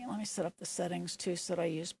 let me set up the settings too so that I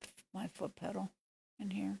use my foot pedal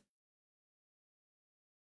in here.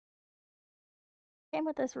 Came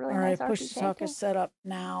with this really All right, nice push RP to talk cable. is set up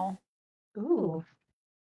now. Ooh.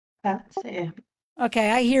 Fancy.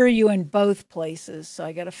 Okay, I hear you in both places, so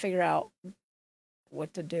I got to figure out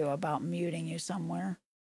what to do about muting you somewhere.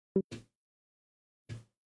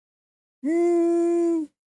 Where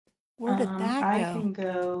did that go? I can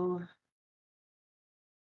go.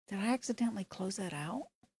 Did I accidentally close that out?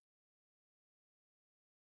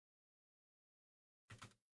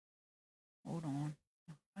 Hold on.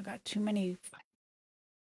 I got too many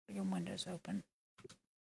freaking windows open.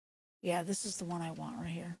 Yeah, this is the one I want right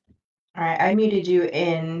here. All right, I muted you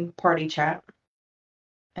in party chat,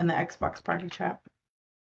 in the Xbox party chat.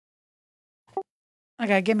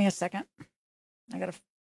 Okay, give me a second. I gotta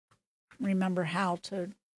remember how to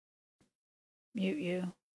mute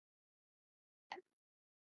you.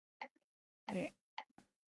 Okay.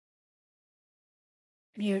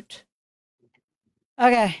 Mute.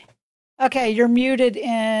 Okay. Okay, you're muted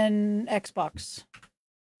in Xbox.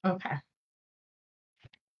 Okay.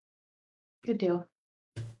 Good deal.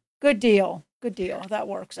 Good deal. Good deal. That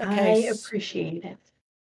works. Okay. I appreciate it.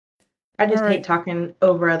 I just All right. hate talking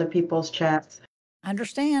over other people's chats. I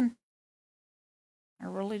understand. I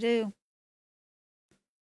really do.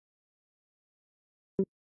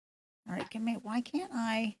 All right, why can't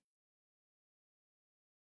I?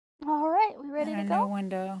 All right, we ready In to a go? new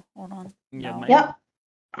window. Hold on. Yeah, No. mine-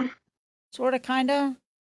 Yep. Sorta, kinda.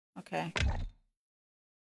 Okay.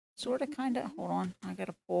 Sorta, kinda. Hold on. I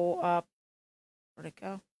gotta pull up. Where'd it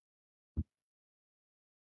go?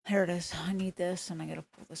 There it is. I need this, and I gotta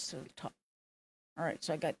pull this to the top. All right,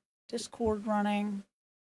 so I got Discord running.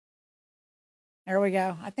 There we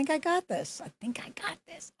go. I think I got this.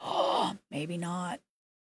 Oh, maybe not.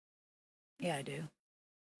 Yeah, I do.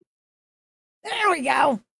 There we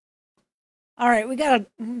go. All right,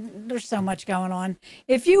 there's so much going on.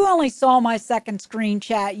 If you only saw my second screen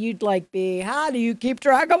chat, you'd how do you keep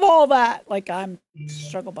track of all that? Like, I'm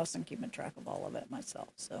struggle busting keeping track of all of it myself,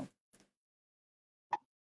 so.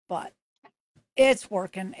 But it's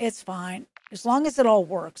working. It's fine. As long as it all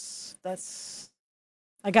works.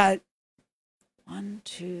 I got 1,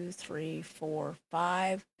 2, 3, 4,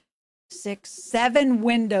 5, 6, 7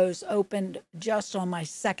 windows opened just on my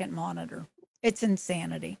second monitor. It's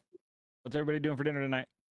insanity. What's everybody doing for dinner tonight?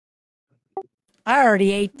 I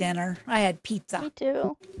already ate dinner. I had pizza. Me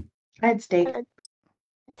too. I had steak.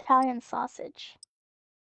 Italian sausage.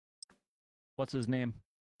 What's his name?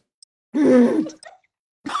 Oh,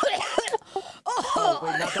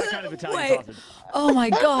 wait, not that kind of Italian wait. sausage. Oh my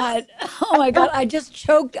God. Oh my God. I just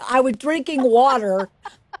choked. I was drinking water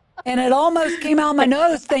and it almost came out my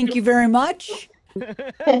nose. Thank you very much.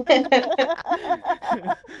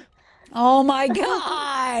 Oh my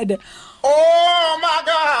God. Oh my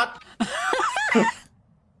God.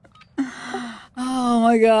 Oh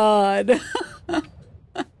my God.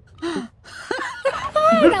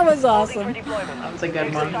 That was awesome. That was a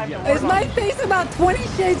good one. Is my face about 20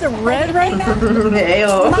 shades of red right now?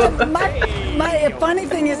 My funny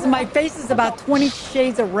thing is my face is about 20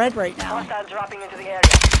 shades of red right now. Hostiles dropping into the area.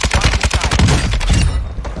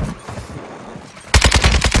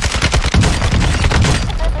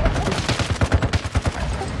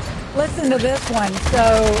 Listen to this one.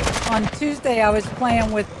 So on Tuesday I was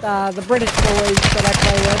playing with the British boys that I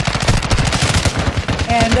play with.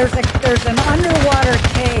 And there's an underwater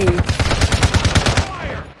cave.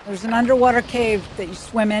 There's an underwater cave that you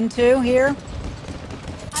swim into here.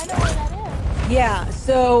 I know where that is. Yeah,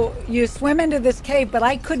 so you swim into this cave, but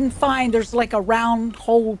I couldn't find, there's like a round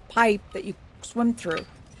hole pipe that you swim through.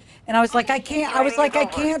 And I was like, I can't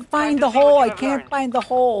find the hole. I can't find the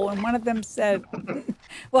hole. And one of them said,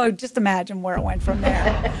 well, just imagine where it went from there.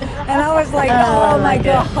 And I was like, oh my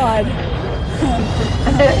God.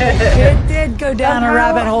 It did go down a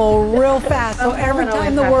rabbit hole real fast. So every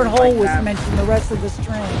time the word hole was mentioned, the rest of the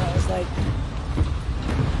string, I was like,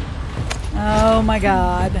 oh my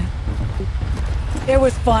God. It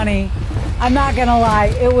was funny. I'm not gonna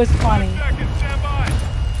lie, it was funny.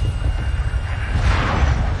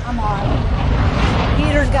 Come on.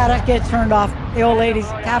 Heater's gotta get turned off. The old lady's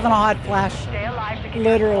having a hot flash.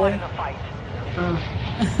 Literally.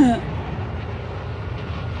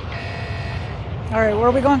 All right, where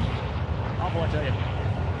are we going? I'll tell you.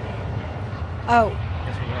 Oh.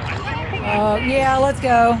 Yeah, let's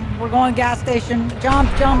go. We're going gas station.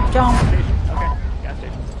 Jump, jump, jump. Okay, gas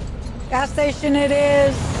station. Gas station it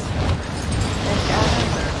is. Gas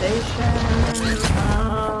station.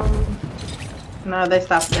 No, they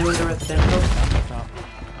stopped in the residential.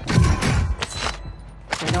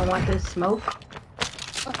 They don't want this smoke.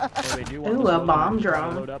 They do want Ooh, a bomb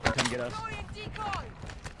drone. Load up and come get us.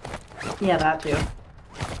 Yeah, that too.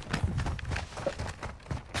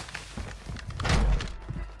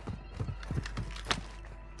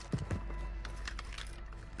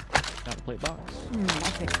 Got a plate box.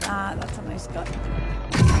 I'll take that. That's a nice gun.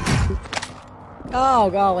 Oh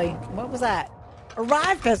golly, what was that? A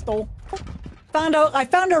revive pistol. I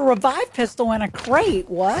found a revive pistol in a crate.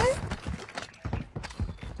 What?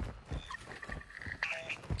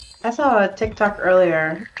 I saw a TikTok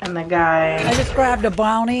earlier, and the guy I just grabbed a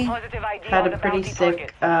bounty. had a pretty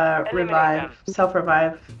sick revive,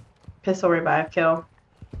 self-revive, pistol revive kill,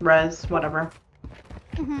 res, whatever.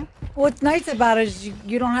 What's nice about it is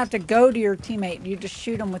you don't have to go to your teammate. You just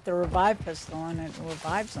shoot them with the revive pistol and it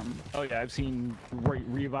revives them. Oh yeah, I've seen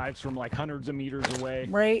revives from like hundreds of meters away.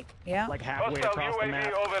 Right, yeah. Like halfway across the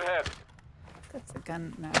map. Overhead. That's a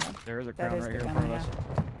gun. No, There is a that crown is right the here in gun front I of us. have.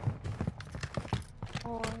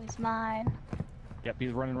 Oh, it's mine. Yep,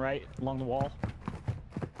 he's running right along the wall.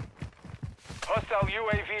 Hostile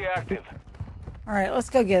UAV active. All right, let's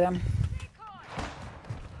go get him.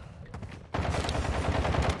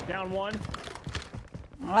 Down one.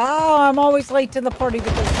 Oh, I'm always late to the party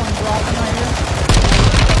with this one dropping right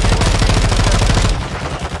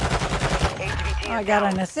here. I got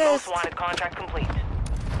an assist. Wanted contract complete.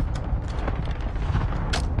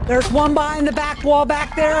 There's one behind the back wall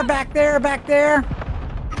back there, back there, back there.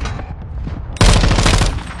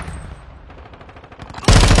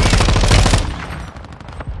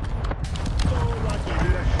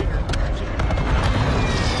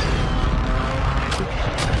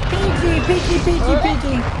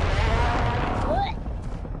 PG.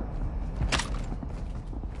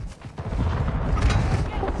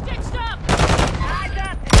 Stitched up!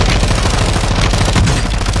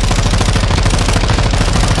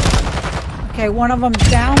 Okay, one of them's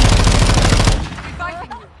down.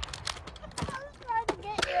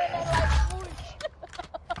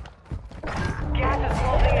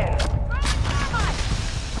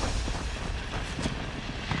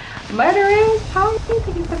 Murdering Polly,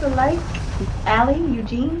 thank you for the like. Allie,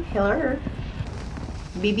 Eugene, Hiller,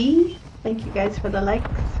 BB, thank you guys for the likes.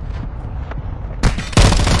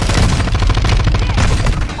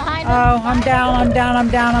 Behind behind us. Oh, I'm down, I'm down, I'm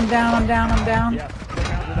down, I'm down, I'm down, I'm down. Yeah,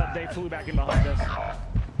 look out, they flew back in behind us.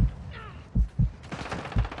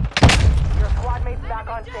 Your squad mates back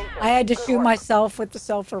on station. I had to Good shoot work. myself with the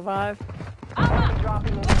self-revive.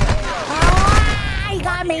 Dropping into the AO. Ah, he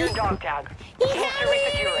got me. Your dog tag. He Teams got to me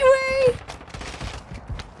resecure it. anyway.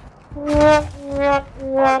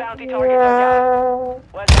 All bounty targets are down.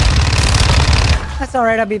 Well done. That's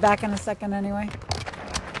alright, I'll be back in a second anyway.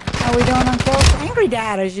 How we doing on kills? Angry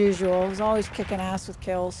Dad, as usual. He's always kicking ass with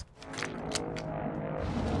kills.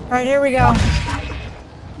 Alright, here we go.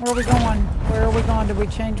 Where are we going? Where are we going? Did we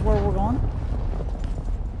change where we're going?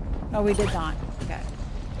 No, we did not. Okay.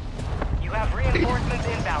 You have reinforcements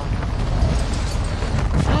inbound.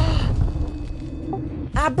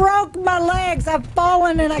 I broke my legs. I've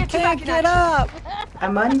fallen and I can't get up.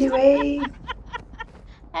 I'm on the way.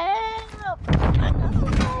 Help!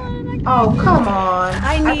 Oh, come on.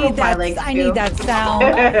 I need broke my that. legs I too. need that sound.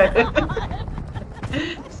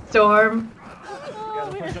 Storm. Oh,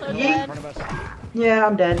 we are so In dead. front of us. Yeah,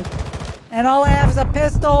 I'm dead. And all I have is a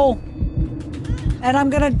pistol. And I'm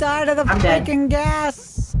gonna die to the I'm dead. freaking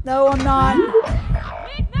gas. No, I'm not.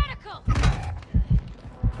 Need medical.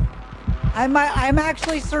 I'm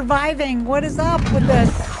actually surviving. What is up with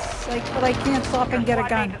this? Like, but I can't stop and get a Squad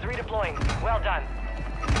gun. mate is redeploying. Well done.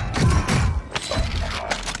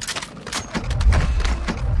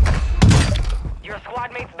 Your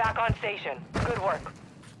squad mates back on station. Good work.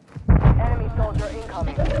 Enemy soldier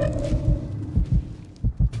incoming.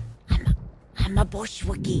 I'm a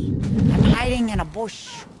bushwookie. I'm hiding in a bush.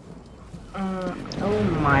 Oh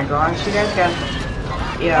my gosh, you guys got...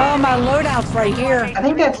 Yeah. Oh, my loadout's right here. I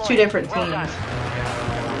think that's two different Well done. teams.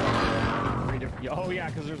 Oh yeah,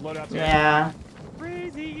 because there's loadouts here. Yeah.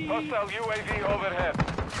 Crazy. Hostile UAV overhead.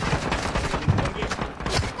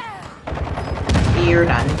 You're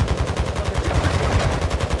done.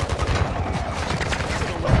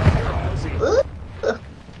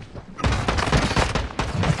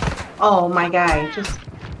 Oh my guy, just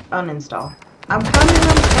uninstall. I'm coming,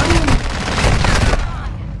 I'm coming.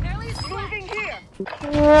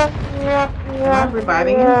 Am I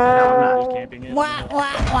reviving him? No, I'm not. Just camping in. Wah,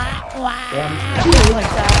 wah, wah, wah. Yeah. Like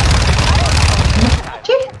that.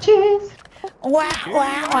 Cheers. Wah,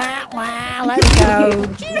 wah, wah, wah. Let's go.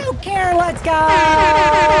 You don't care. Let's go.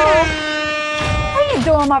 How you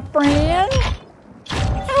doing, my friend?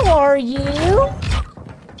 How are you?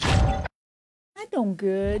 I'm doing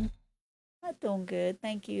good. I'm doing good.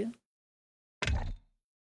 Thank you.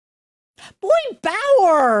 Boy,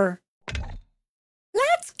 Bauer.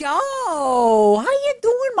 Let's go. How you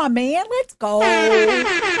doing, my man? Let's go.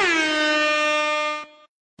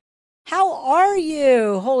 How are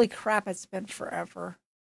you? Holy crap, it's been forever.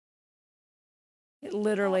 It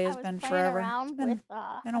literally has been forever. Around It's been, with,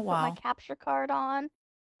 been a put while. my capture card on,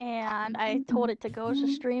 and I told it to go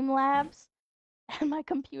to Streamlabs, and my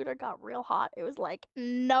computer got real hot. It was like,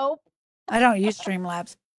 nope. I don't use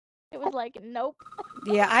Streamlabs. It was like, nope.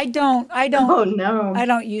 Yeah, I don't Oh no. I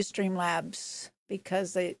don't use Streamlabs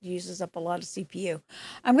because it uses up a lot of CPU.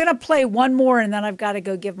 I'm gonna play one more and then I've got to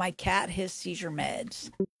go give my cat his seizure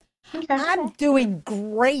meds. Okay. I'm doing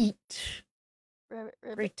great. Ribbit.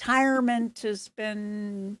 Retirement has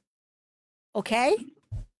been okay.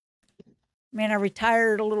 I mean, I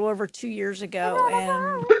retired a little over 2 years ago,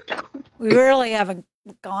 and we really haven't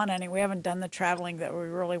gone anywhere. We haven't done the traveling that we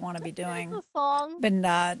really want to be doing. There's a song Been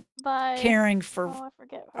by caring for I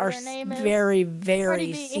forget what our her name is. very, very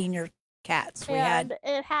Cardi B. senior cats. We And had,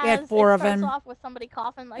 it has, had 4 it of starts them, off with somebody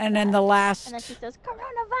coughing like and that, then the last and then she says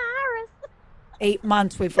coronavirus. 8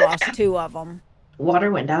 months we've lost 2 of them, Water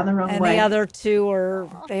went down the wrong and way. the other 2 are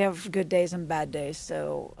they have good days and bad days.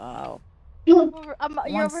 So You're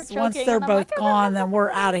once joking, they're and I'm both like, gone, then we're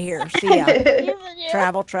out of here. See ya. Even you.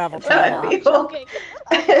 Travel, travel, Uh, travel. I'm joking.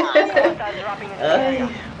 Hostiles dropping into the area.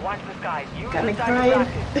 Watch the skies. Use Kinda the side crying. to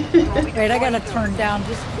practice. Wait, I gotta turn down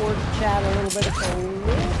Discord chat a little bit. It's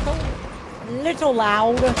a little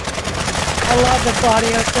loud. I love this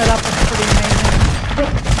audio setup. It's pretty amazing.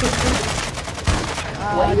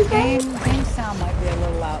 Game sound might be a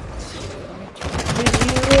little loud. Did you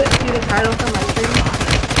see the title from my stream?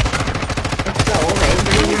 It's so old.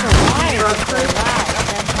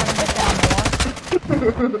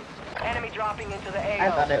 Enemy dropping into the AO. I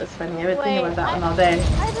thought it was funny. I've been thinking about that one all day.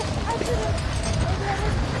 I didn't.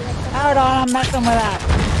 Hold on, I'm messing with that.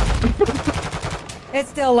 It's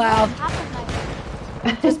still loud.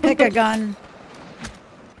 Just pick a gun.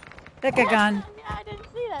 Pick a gun. I didn't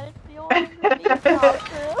see that. It's the old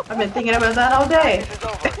crew. I've been thinking about that all day. This is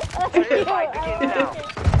over. Third fight begins now.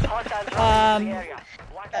 Hostiles dropping into the area.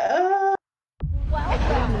 Watch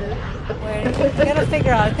Welcome. Wait, I gotta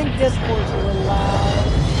figure out. I think Discord's a little loud.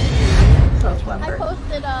 So I clever.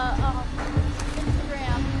 posted a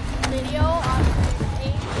Instagram video on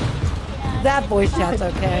page 8. And That it's voice about chat's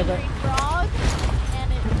okay, but. Angry Frog,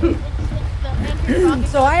 and it's the Angry Frog.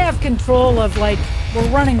 So I have control of, like, we're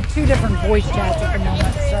running 2 different voice chats at the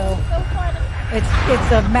moment, so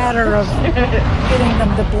it's a matter of getting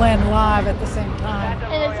them to blend live at the same time.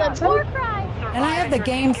 And it's a war cry. And I have the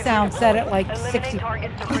game sound set at like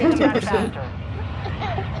 60%.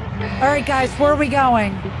 All right, guys, where are we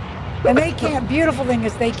going? And they can't, beautiful thing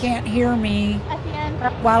is they can't hear me At the end.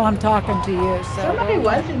 while I'm talking to you, so. Somebody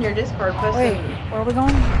was in your Discord posting, Wait, where are we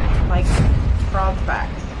going? like, frog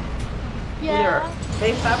facts. Yeah. Either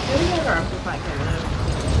they stopped doing it or I'm just not getting it.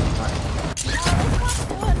 They stopped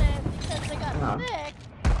doing it because they got Oh. sick.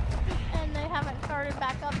 And they haven't started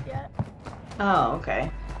back up yet. Oh, okay.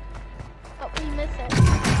 But we miss it.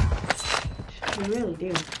 We really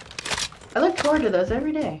do. I look forward to those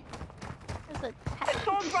every day. It's a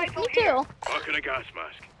me too. Fucking a gas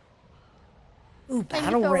mask. Ooh, Make you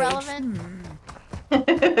battle feel rage. relevant.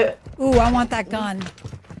 Ooh, I want that gun.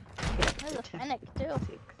 There's a Fennec too.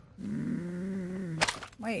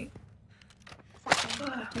 Wait.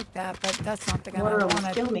 I'll take that, but that's not the gun Water I almost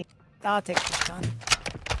wanted. killed me. I'll take this gun.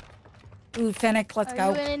 Ooh, Fennec, let's Are go.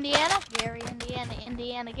 you in Indiana? Gary, Indiana,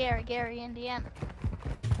 Indiana, Gary, Indiana.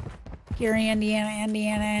 Gary, Indiana,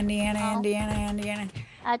 Oh. Indiana.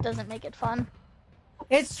 That doesn't make it fun.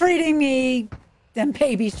 It's treating me them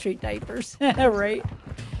baby street diapers, right?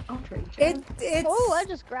 It's Oh, I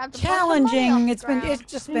just grabbed a bunch of money challenging. off the It's been ground.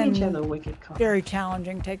 just We need to have been the wicked cop. very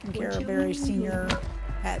challenging taking care of very senior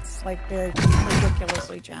pets, like very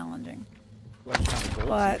ridiculously challenging.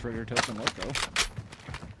 But Trigger token, let's go.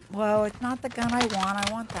 well, it's not the gun I want.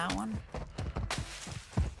 I want that one.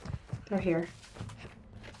 They're here.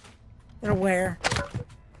 They're where?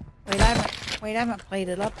 Wait, I haven't played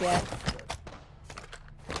it up yet.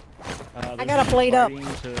 I gotta blade up.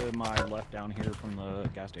 To my left down here from the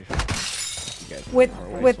gas station. You guys With are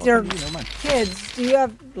always with your welcome. Never mind. kids, do you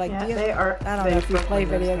have like? Yeah, do you they are. I don't know if you play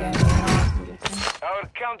video games or not. Our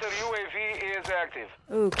counter UAV is active.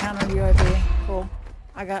 Ooh, counter UAV, cool.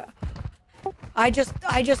 I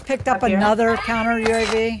just picked up Up here? another counter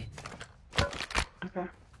UAV. Okay.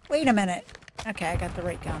 Wait a minute. Okay, I got the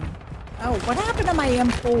right gun. Oh, what happened to my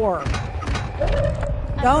M4?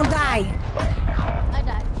 Don't die. I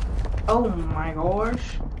died. Oh my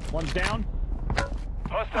gosh. One's down.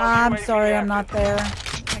 I'm sorry, I'm not there.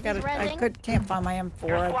 I rezzing? can't find my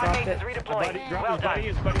M4. I dropped it. Buddy, drop Well his done. buddy.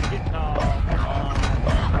 His buddy's getting.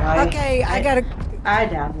 Oh, Okay, I gotta. I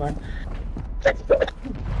downed one.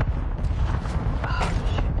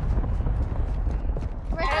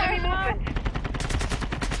 Right there.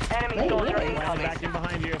 Enemy Hey, soldier yeah. incoming. back in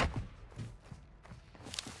behind you.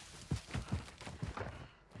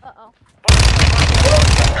 Uh-oh.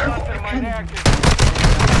 Mastermind active.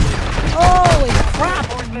 Holy crap!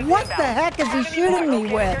 What the heck is he shooting me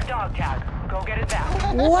Get with? your dog tag. Go get it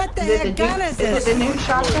back. What the Is heck it the gun new, is this? it the new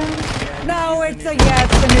shotgun? No, it's the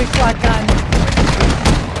new shotgun.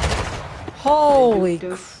 Holy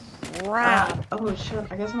crap! Oh shit!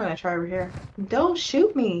 I guess I'm gonna try over here. Don't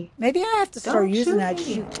shoot me. Maybe I have to start Don't using shoot that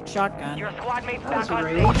me. shotgun. Your squad mate's That was back on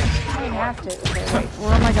rude. station. I have to. Okay, wait.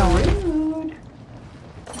 Where am I going? Rude.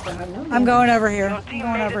 I'm going over here. Your I'm team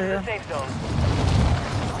going made it over to the here. safe zone.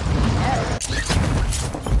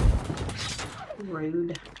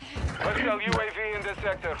 Rude. Hostile UAV in this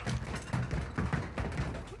sector.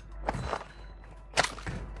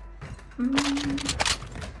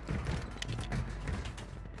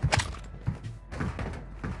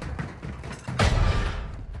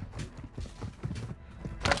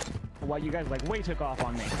 Why you guys like way took off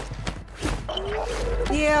on me?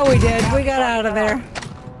 Yeah, we did. We got out of there.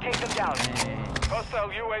 Take them down. Hostile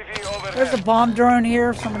UAV overhead. There's a bomb drone here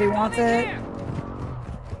if somebody wants it.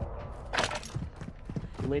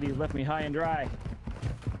 You ladies left me high and dry.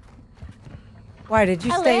 Why did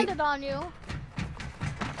you I stay? landed on you.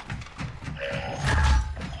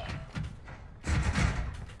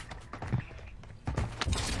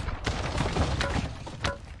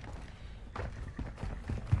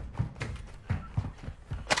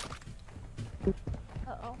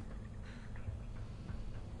 Uh-oh.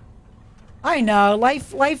 I know.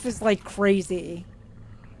 Life is like crazy.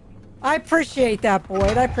 I appreciate that,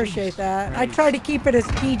 Boyd. I appreciate that. I try to keep it as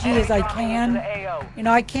PG as I can. You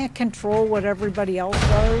know, I can't control what everybody else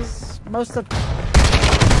does. Most of...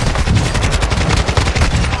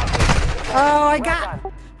 Oh,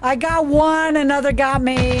 I got one. Another got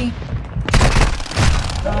me.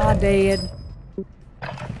 Ah, dead.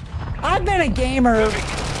 I've been a gamer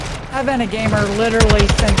literally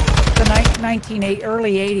since the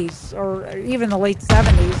early 80s or even the late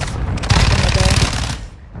 70s back in the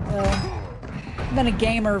day. I've been a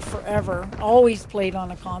gamer forever. Always played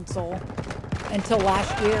on a console until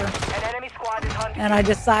last year. An enemy squad is hunting. And I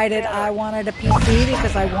decided I wanted a PC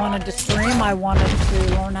because I wanted to stream. I wanted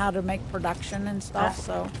to learn how to make production and stuff.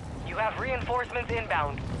 So You have reinforcements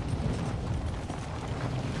inbound.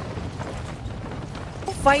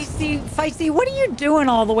 Feisty, what are you doing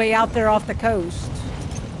all the way out there off the coast?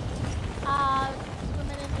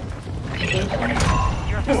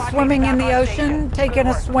 Swimming in the ocean, taking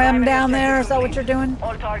a swim down there. Is that what you're doing?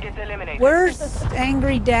 All targets eliminated. Where's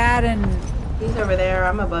Angry Dad and? He's over there.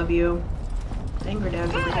 I'm above you. Angry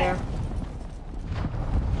Dad's over there.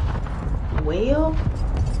 Whale?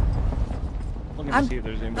 I'm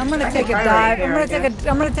gonna take a dive. I'm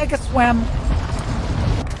gonna take a swim.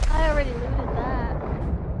 I already looted that.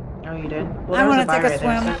 Oh, you did? Well, I want to take a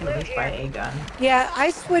swim. So I can at least buy a gun. Yeah, I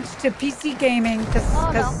switched to PC gaming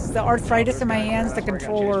because the arthritis in my hands, the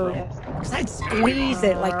controller. Because I'd squeeze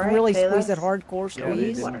it, like really squeeze it, hardcore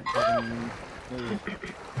squeeze.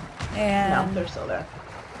 And no, they're still there.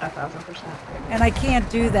 1,000%. And I can't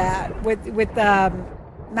do that with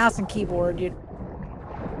mouse and keyboard.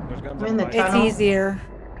 I'm in the it's tunnel. easier.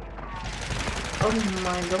 Oh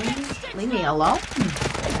my goodness. Leave me alone.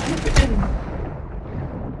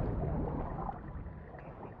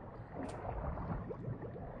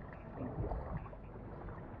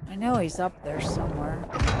 I know he's up there somewhere.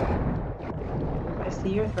 I see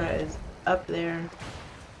your threat is up there.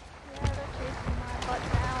 Yeah, they're chasing my butt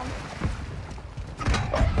down.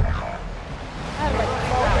 I have like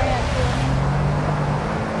 12 grand too.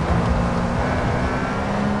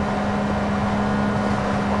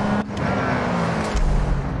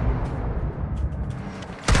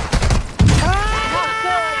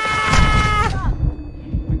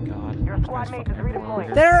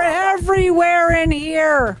 They're everywhere in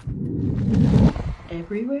here.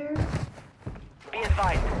 Everywhere? Be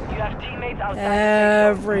advised, you have teammates outside.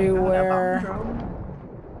 Everywhere.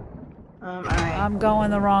 Alright. I'm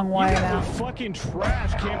going the wrong way now. Fucking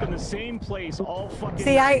trash camp in the same place all fucking.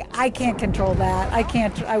 See, I can't control that. I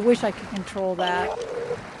can't. I wish I could control that.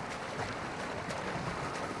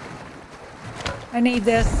 I need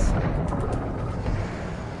this.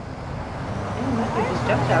 Just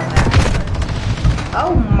jumped down there.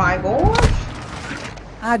 Oh my gosh!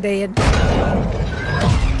 I did.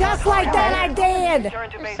 Just like that, I did.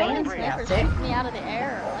 Sand snipers shoot me out of the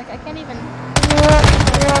air. Like I can't even. But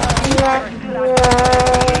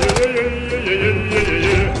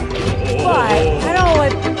I don't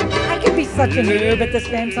let. I can be such a noob at this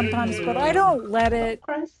game sometimes, but I don't let it.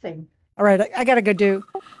 All right, I gotta go do.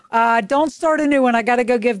 Don't start a new one. I gotta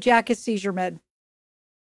go give Jack his seizure med.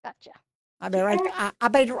 Gotcha. I'll be right.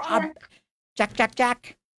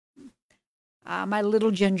 Jack. My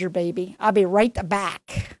little ginger baby. I'll be right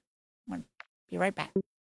back. Be right back.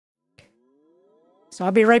 So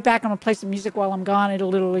I'll be right back. I'm gonna play some music while I'm gone. It'll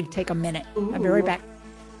literally take a minute. I'll be right back.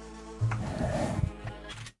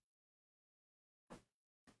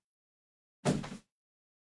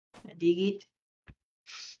 Dig it.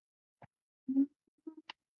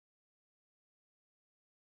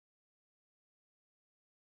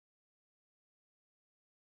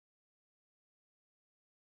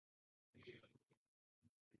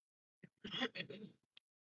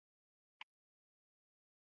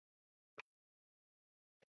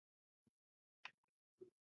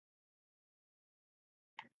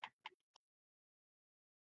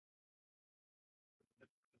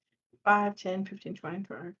 Five, 10, 15, 20,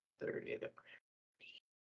 30.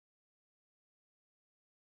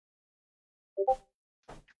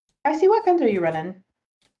 I see. What guns are you running?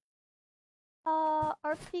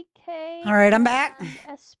 RPK. All right, I'm back.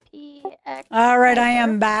 SPX. All right, I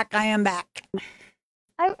am back. I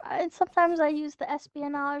sometimes I use the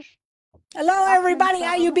espionage. Hello, everybody.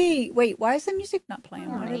 How you be? Wait, why is the music not playing?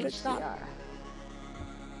 Why did it stop?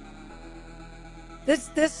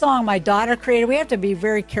 This song my daughter created. We have to be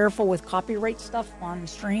very careful with copyright stuff on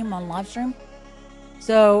stream, on live stream.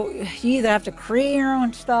 So you either have to create your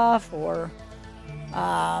own stuff, or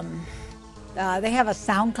they have a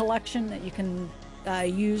sound collection that you can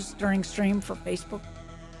use during stream for Facebook.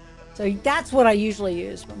 So that's what I usually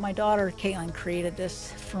use. But my daughter Caitlin created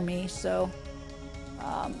this for me, so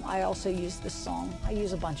I also use this song. I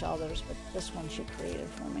use a bunch of others, but this one she created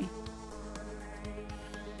for me.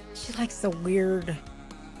 She likes the weird,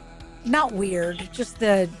 not weird, just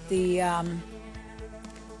the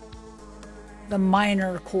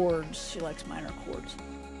minor chords. She likes minor chords,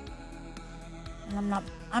 and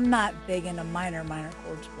I'm not big into minor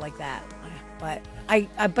chords like that. But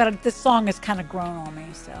but this song has kind of grown on me.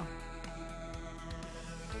 So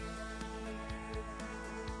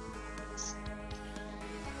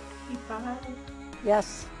EP5.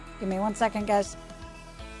 Yes. Give me 1 second, guys.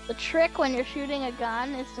 The trick when you're shooting a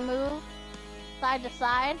gun is to move side to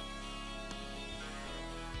side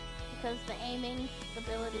because the aiming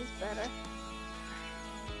stability is better.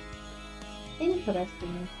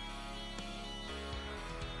 Interesting.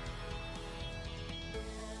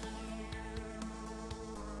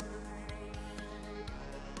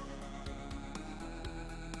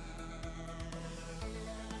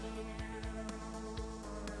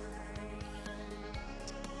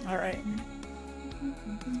 All right.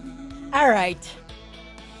 All right.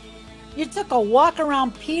 You took a walk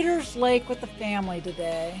around Peters Lake with the family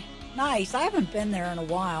today. Nice. I haven't been there in a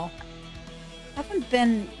while. I haven't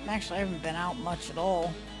been out much at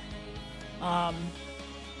all.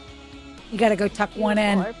 You gotta go tuck one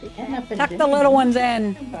in. Tuck the little ones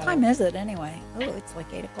in. What time is it anyway? Oh, it's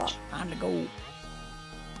like 8 o'clock. Time to go.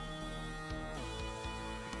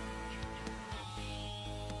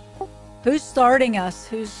 Who's starting us?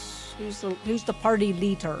 Who's the party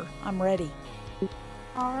leader? I'm ready.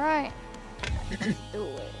 All right. Let's do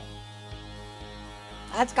it.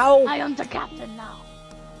 Let's go. I am the captain now.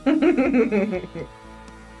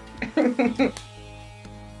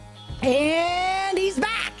 And he's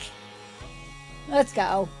back. Let's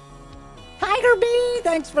go. Tiger B,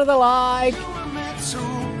 thanks for the like.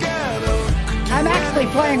 I'm actually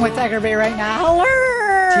playing with Tiger B right now. Hello.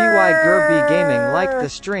 TY Gerby Gaming liked the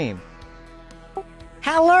stream.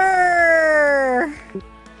 Hello.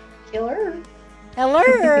 Killer. Hello.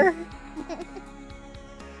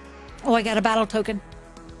 Oh, I got a battle token.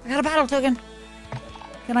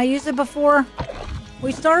 Can I use it before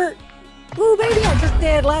we start? Ooh, baby, I just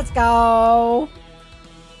did. Let's go.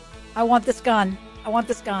 I want this gun. A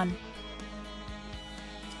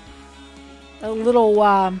little,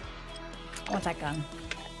 I want that gun.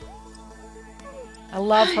 I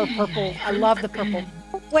love her purple. I love the purple.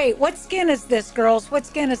 Wait, what skin is this, girls? What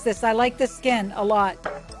skin is this? I like this skin a lot.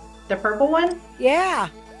 The purple one? Yeah.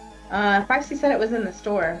 Foxy said it was in the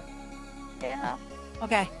store. Yeah.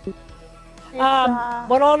 Okay.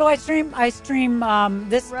 What all do I stream? I stream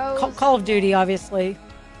this Call of Duty, obviously.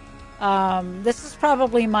 This is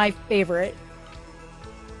probably my favorite.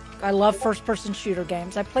 I love first-person shooter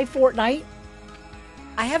games. I play Fortnite.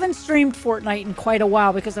 I haven't streamed Fortnite in quite a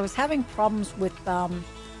while because I was having problems with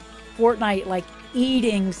Fortnite, like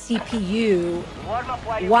eating CPU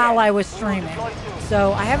while I was streaming.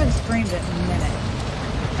 So I haven't streamed it in a minute.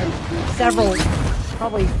 Several,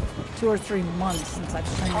 probably 2 or 3 months since I've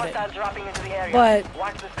streamed it. But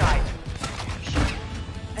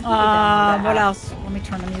what else? Let me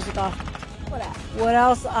turn the music off. What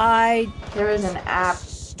else? There is an app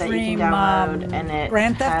that you can download, and it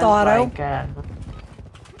Grand Theft has Auto. like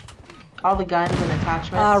all the guns and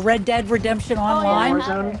attachments. Red Dead Redemption Online.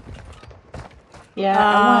 Warzone.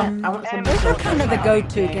 Yeah, I want some. Those are kind of the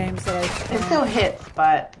go-to games that I stream. It still hits,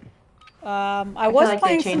 but I was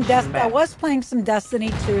playing some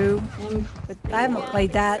Destiny 2, but I haven't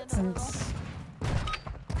played that since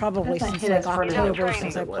probably since like October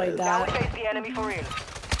since I played that.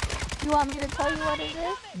 You want me to tell you what it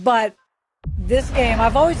is? But this game,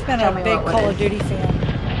 I've always been a big Call of Duty fan,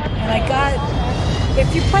 and I got.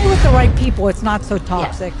 If you play with the right people, it's not so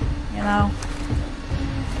toxic, you know.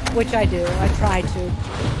 Which I do. I try to.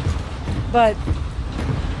 But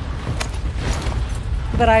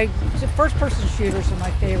first-person shooters are my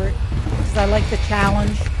favorite because I like the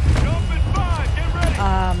challenge.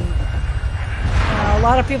 A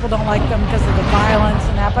lot of people don't like them because of the violence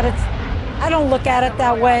and that, but I don't look at it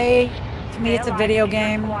that way. To me, it's a video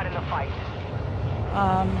game.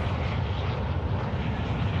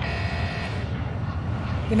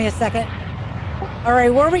 Give me a second. All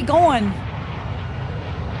right, where are we going?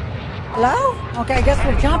 Hello? Okay, I guess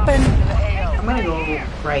we're jumping. I'm gonna go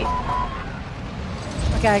right.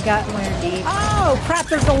 Okay, I got one. Oh, crap,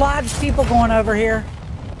 there's a lot of people going over here.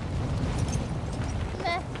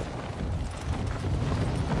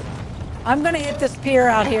 I'm gonna hit this pier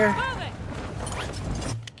out here.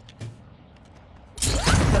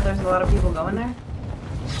 So there's a lot of people going there?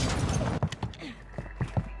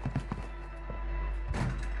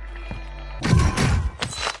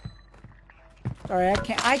 Sorry,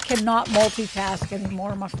 I cannot multitask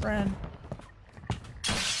anymore, my friend.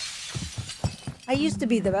 I used to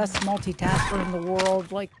be the best multitasker in the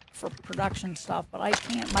world, like for production stuff, but I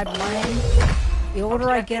can't. My brain, the older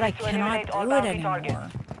I get, I cannot do it anymore.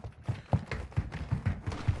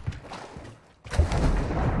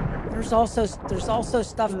 There's also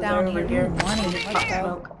stuff down here. Money. Let's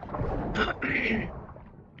go.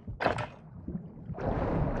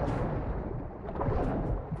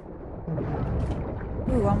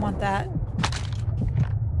 Ooh, I want that.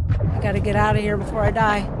 Gotta get out of here before I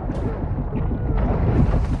die.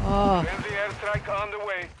 Oh. Friendly airstrike on the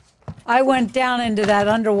way. I went down into that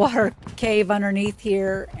underwater cave underneath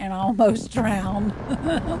here and almost drowned.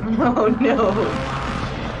 Oh no.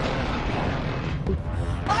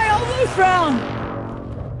 I almost drowned!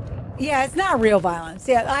 Yeah, it's not real violence.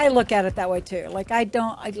 Yeah, I look at it that way too. Like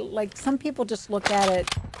like some people just look at it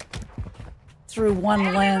through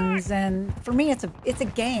one lens, and for me it's a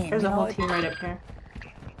game. There's a whole team right up here.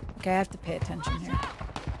 Okay, I have to pay attention here.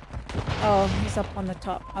 Oh, he's up on the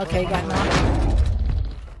top. Okay, he got knocked.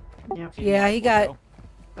 Yep. Yeah, he got...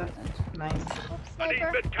 That's nice. I need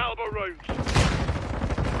mid-caliber rounds.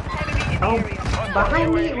 Oh,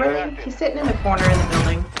 behind me, really? He's sitting in the corner in the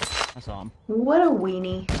building. I saw him. What a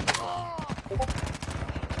weenie.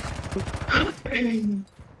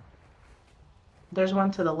 There's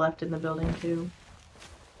one to the left in the building, too.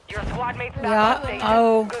 Your squad mates back Yeah, on station.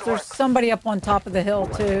 oh, Good there's work. somebody up on top of the hill,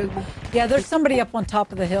 too. Yeah, there's somebody up on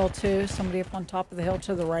top of the hill, too. Somebody up on top of the hill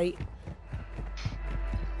to the right.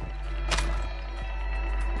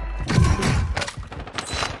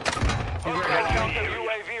 Counter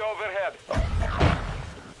UAV overhead.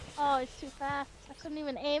 Oh, it's too fast. I couldn't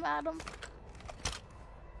even aim at him.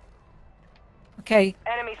 Okay,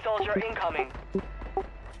 Enemy soldier incoming.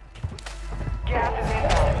 Gas is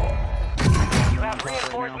inbound. You have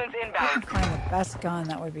reinforcements inbound. find the best gun.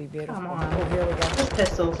 That would be beautiful. Come on. Oh, here we go. These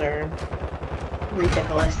pistols are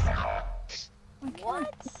ridiculous.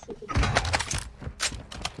 What?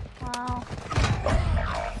 Wow.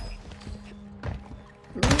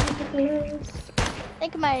 Ridiculous. I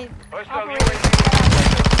think my Hostile operator. UAV.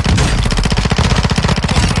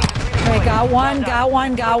 Okay, got one, got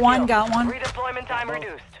one, got one, got one. Redeployment time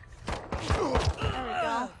reduced. There we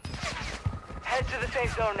go. Head to the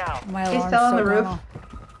safe zone now. My He's alarm's still on the so roof. low.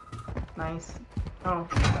 Nice. Oh.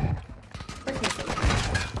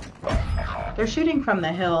 They're shooting from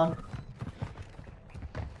the hill.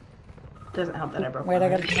 Doesn't help that I broke Wait, my I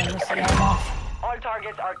gotta leg. turn this alarm off. All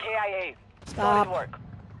targets are KIA. Stop. Solid work.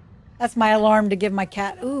 That's my alarm to give my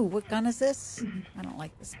cat. Ooh, what gun is this? I don't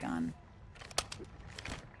like this gun.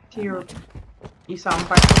 To your, you saw him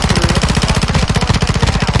fight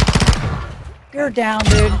through. You're down,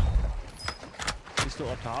 dude. He's still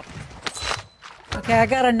up top. Okay, I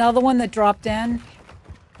got another one that dropped in.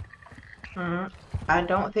 I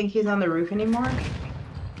don't think he's on the roof anymore.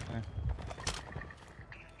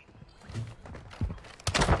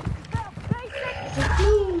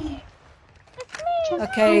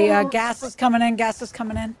 Okay, gas is coming in, gas is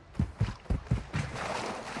coming in.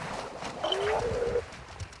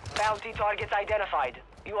 Bounty targets identified.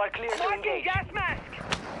 You are clear to engage. Gas mask.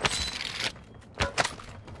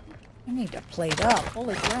 I need to plate up.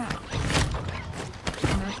 Holy crap.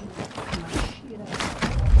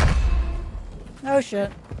 Oh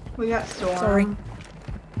shit. We got Storm. Sorry.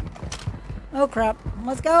 Oh crap.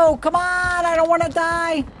 Let's go. Come on. I don't want to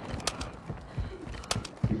die.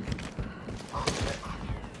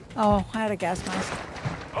 Oh, I had a gas mask.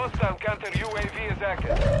 Hostile counter UAV is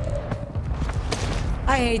active.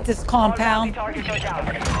 I hate this All bounty compound. targets are down.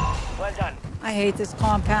 Well done. I hate this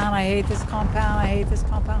compound. I hate this compound. I hate this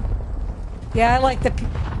compound. Yeah, I like the.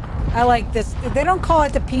 I like this. They don't call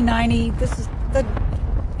it the P90. This is the.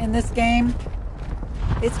 In this game,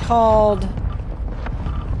 it's called.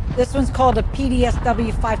 This one's called a PDSW I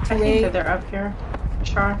think 528. that they're up here.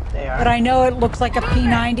 Sure, they are. But I know it looks like a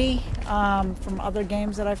P90 from other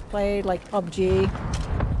games that I've played, like PUBG.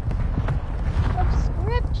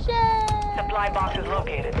 Subscription! Supply box is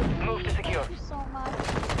located. Move to secure. Thank you so much.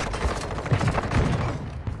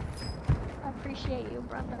 I appreciate you,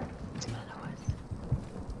 brother.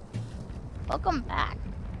 Welcome back.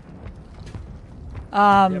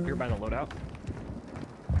 Yep, you're by the loadout.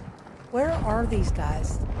 Where are these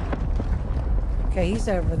guys? Okay, he's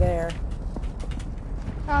over there.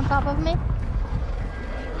 They're on top of me.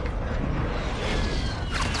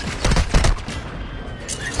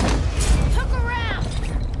 Took a round.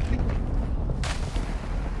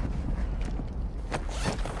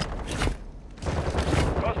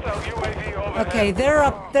 Hostile UAV overhead. Okay, they're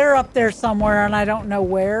up there somewhere, and I don't know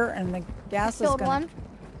where. And the gas is Killed gonna. one.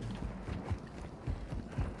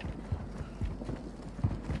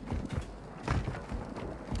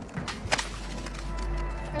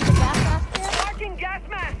 There's a gas mask here. Marking gas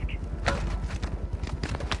mask.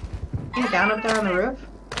 He's down up there on the roof?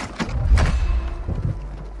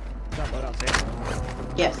 That loadout safe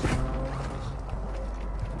Yes.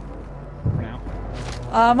 for now.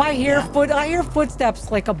 I hear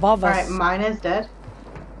footsteps like above us. Alright, mine is dead.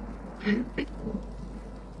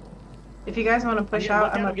 If you guys want to push Get out,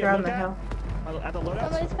 looked I'm at, up get here on looked the at. hill. At the loadout?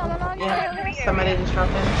 Somebody's coming on you. Yeah, somebody just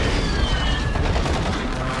dropped in.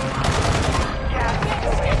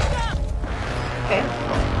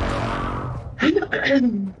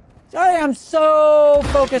 Sorry, I'm so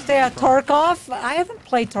focused. Yeah, Tarkov. I haven't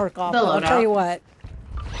played Tarkov. The I'll tell loadout. you what.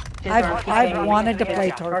 I've wanted to play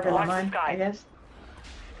harder than Tarkov. mine, I guess.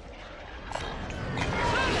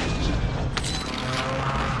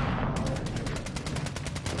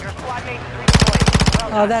 Your squad mate is redeploying. Well Oh,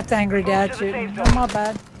 done. that's Angry Dad Move to the safe shooting. zone. Oh, my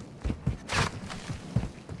bad.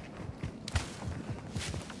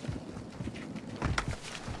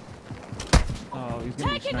 Oh, he's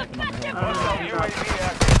gonna be sniping on the hill. Hostile UAV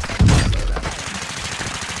active.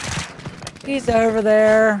 He's over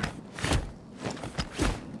there.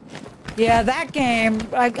 Yeah, that game,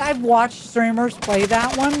 I've watched streamers play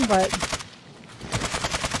that one, but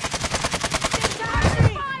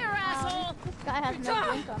Fire, asshole! This guy has no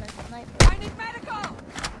blink on his sniper. I need medical!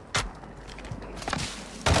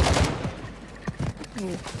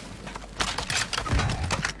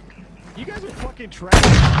 You guys are fucking trash.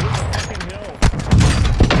 Fucking hill.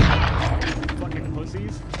 Fucking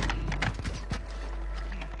pussies.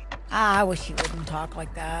 I wish you wouldn't talk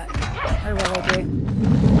like that. I really do.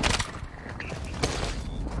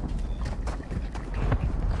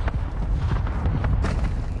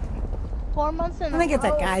 4 months in I think a it's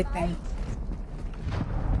a row, guy right? thing.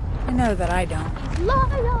 I know that I don't. He's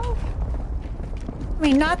loyal. I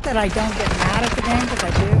mean, not that I don't get mad at the game, because I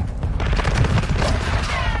do.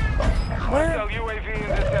 Where? Hostile UAV in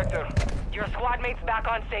the sector. Your squad mate's back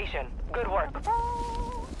on station. Good work.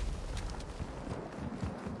 Well,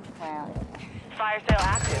 Fire sale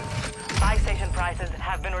active. Buy station prices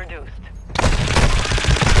have been reduced.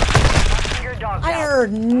 Your dog I out.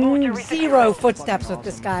 heard Move to reach zero the footsteps with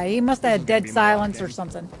this guy. He must have had dead silence or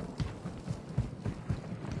something.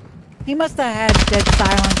 He must have had dead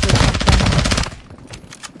silence or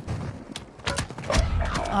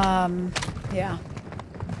something. Yeah.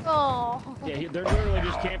 oh. Yeah, they're literally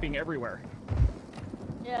just camping everywhere.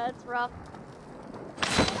 Yeah, it's rough.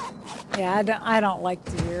 Yeah, I don't like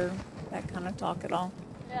to hear that kind of talk at all.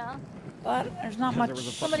 Yeah. But there's not Because much. there was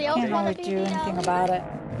a Somebody I else can't wanna really be do the anything leader? about it.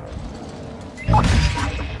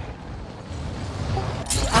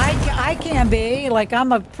 I can be. Like,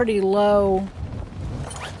 I'm a pretty low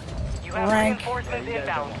You have rank. reinforcements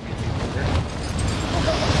inbound.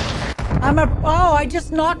 Oh, I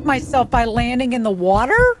just knocked myself by landing in the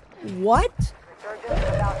water? What?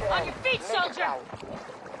 Resurgence about to On end. your feet, Make it soldier! count.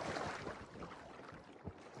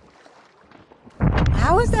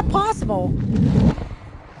 How is that possible?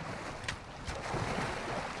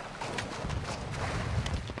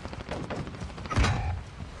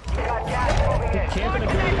 You got gas moving in. Camping a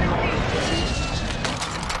building.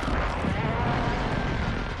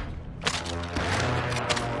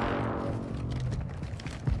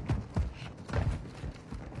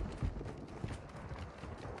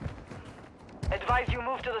 Advise you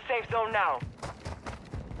move to the safe zone now.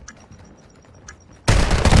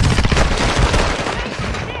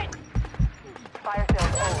 Fire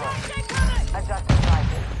sales over. Adjusting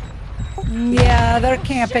prices. Yeah, they're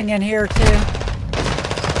camping in here too.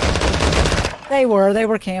 They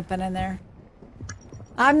were camping in there.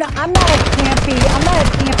 I'm not a campy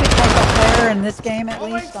type of player in this game, at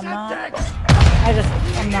least. I'm not.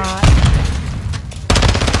 I'm not.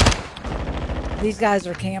 These guys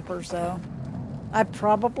are campers, though.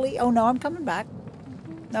 Oh no, I'm coming back.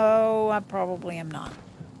 No, I probably am not.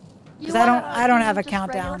 Because I don't have a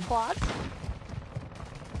countdown.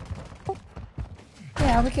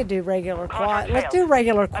 Yeah, we could do regular quad. Let's do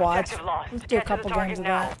regular quads. Objective lost. Let's do a Get to the couple target games of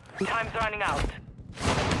now. that. Time's running out.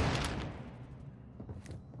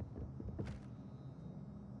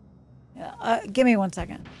 Yeah, give me 1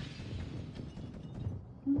 second.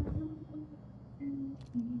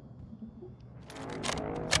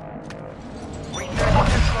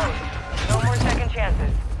 Resurgence is closed. No more second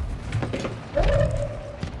chances.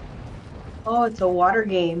 Oh, it's a water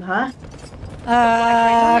game, huh?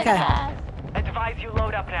 Okay. Advise you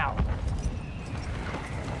load up now.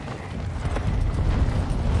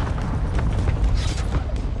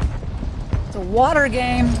 It's a water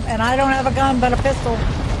game, and I don't have a gun but a pistol.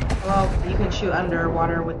 Well, you can shoot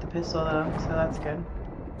underwater with the pistol, though, so that's good.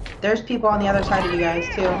 There's people on the other side of you guys,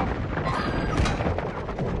 too.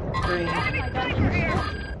 Green.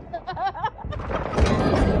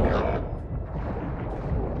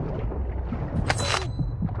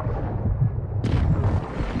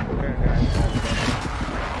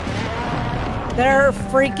 They're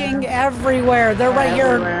freaking everywhere. They're right here.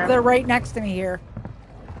 Everywhere. They're right next to me here.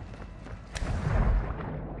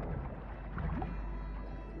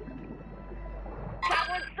 Got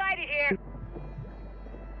one sighted here.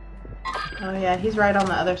 Oh, yeah, he's right on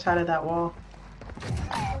the other side of that wall.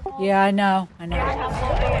 Yeah, I know. I I know. have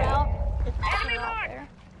loaded out. It's out there.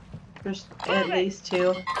 There's at least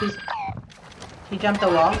two. He jumped the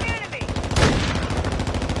wall.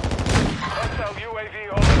 Hostile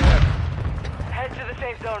UAV overhead. Head to the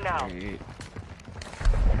safe zone now. Great.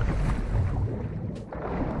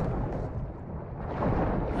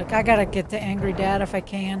 Like, I gotta get to Angry Dad if I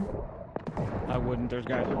can. I wouldn't. There's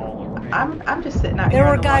guys all over me. I'm just sitting out here. There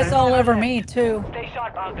were on the guys water. all over me, too. Stay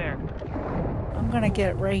sharp out there. I'm gonna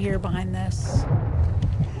get right here behind this.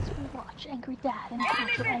 As we watch Angry Dad in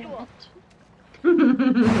future element.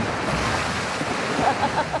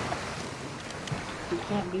 You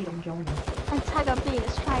can't beat him, Johnny. And Tiger B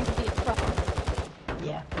is trying to be a pro.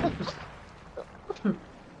 Yeah.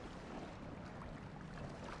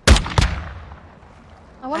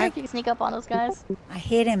 I wonder if you can sneak up on those guys. I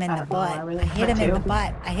hit him in the butt. I hit him in the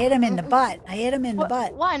butt. I hit him in the butt. I hit him in the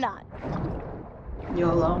butt. Why not?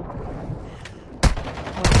 YOLO. What's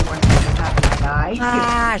the worst that can happen? Die.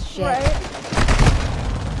 Ah, shit. Right?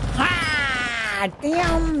 Ah,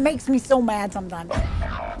 damn. Makes me so mad sometimes.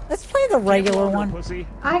 Let's play the regular one. Pussy.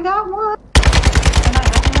 I got one.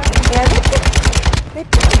 Yeah, they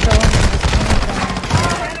put the going in this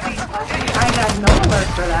I got no alert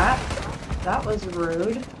for that. That was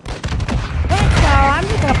rude. Heck no, I'm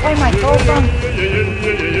just gonna play my Cobra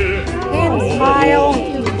and smile.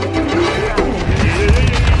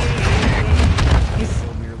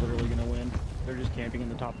 We're literally gonna win. They're just camping in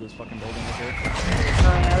the top of this fucking building right here.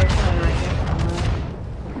 Oh yeah, there's one right here.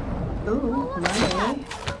 Ooh, money.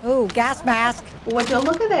 Ooh, gas mask. Would you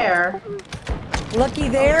look at there? Looky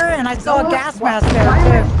there, and I saw a gas mask Why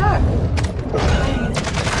there am I too.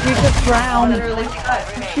 She just drowned. Literally stuck.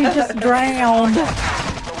 She just drowned.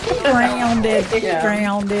 Drowned. Yeah.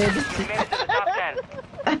 Drowned. Made it to the top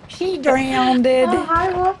 10. She drowned. Oh, hi,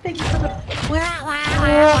 well, thank you for the...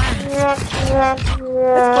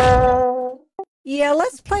 Yeah,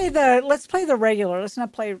 let's play the regular. Let's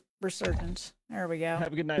not play Resurgence. There we go.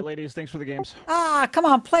 Have a good night, ladies. Thanks for the games. Ah, come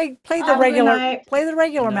on, play the Have a good regular. night. Play the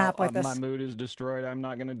regular No, map with my us. mood is destroyed. I'm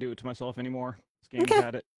not gonna do it to myself anymore. This game's Okay.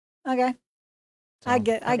 had it. Okay. I So,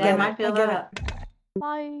 get I it. might feel I get that. it.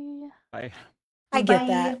 Bye. bye. I get Bye.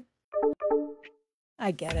 that.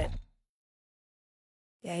 I get it.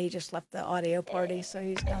 Yeah, he just left the audio party, so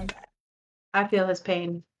he's done. I feel his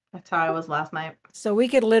pain. That's how I was last night. So we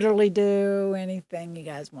could literally do anything you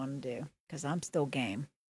guys want to do, because I'm still game.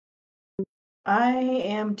 I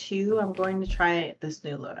am too. I'm going to try this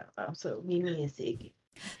new loadout though, so give me a second.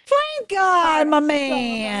 Thank God, my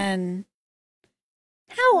man.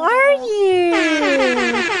 How are you?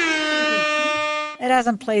 It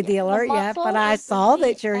hasn't played the alert yet, but I saw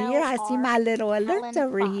that you're here. I see my little alerts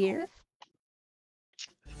over here.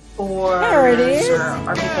 For There it is.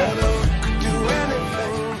 RPK.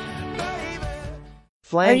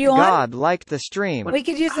 Flank you on? God liked the stream. We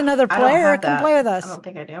could use another I don't player. have Come that. play with I us. don't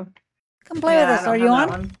think I do. Come play with us. Are you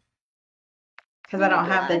on? Because I don't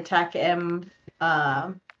have the Tech M.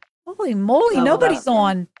 Holy moly, Oh, nobody's that-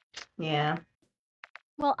 on. Yeah.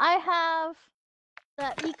 Well, I have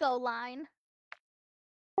the eco line.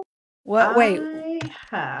 What? Wait, I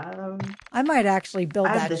have. I might actually build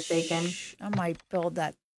I have that. the shaken. I might build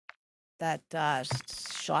that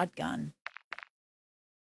shotgun.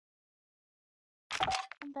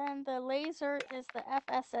 And then the laser is the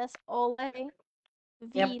FSS Olay V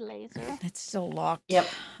Yep. laser. It's still locked. Yep.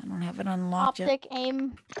 I don't have it unlocked yet. Optic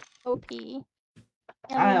aim OP.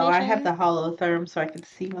 Oh, I have Ammunition. the holotherm so I can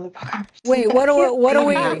see motherfuckers. Wait, what are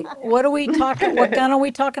we Angry. what are we talking? What gun are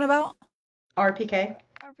we talking about? RPK.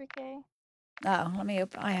 RPK. Oh, let me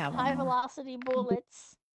open. I have High one. more. velocity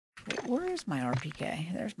bullets. Where is my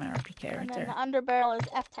RPK? There's my RPK right And then there. the underbarrel is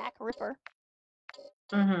F-Tac Ripper.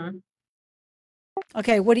 Mm-hmm.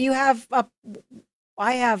 Okay, what do you have up?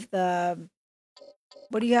 I have the.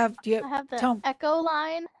 What do you have? Do you I have the tell- Echo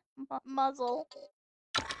line muzzle.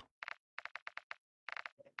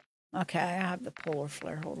 Okay, I have the polar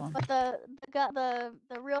flare. Hold on. But the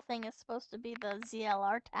real thing is supposed to be the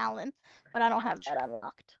ZLR Talon, but I don't have that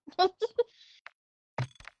unlocked. Hold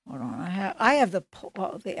on. I have the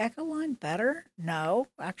the Echo line better. No,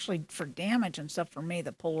 actually, for damage and stuff for me,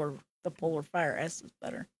 the polar fire S is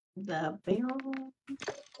better. The barrel.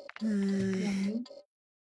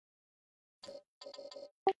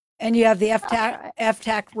 And you have the Alright.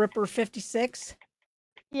 F-Tac Ripper 56.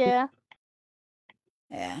 Yeah.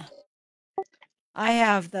 Yeah. I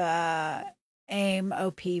have the AIM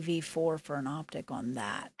OPV4 for an optic on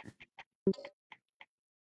that.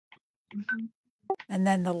 And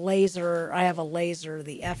then the laser, I have a laser,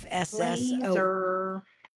 the Laser.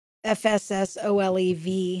 FSS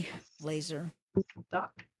OLEV laser.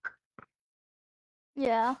 Duck.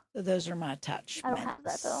 Yeah. So those are my attachments. I don't have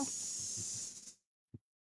that, though.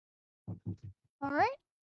 Alright.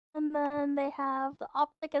 And then they have the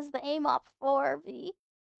optic as the aim op 4V.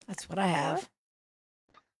 That's what I have.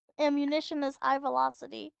 Ammunition is high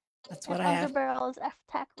velocity. That's what and I have. underbarrel is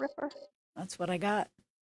F-Tac Ripper. That's what I got.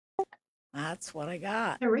 That's what I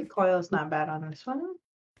got. The recoil is not bad on this one.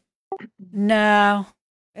 No.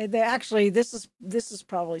 Actually, this is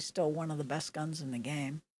probably still one of the best guns in the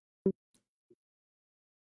game.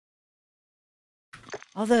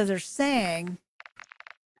 Although they're saying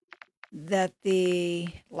that the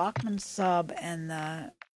Lockman sub and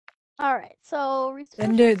the Alright, so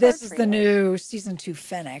this is the new season 2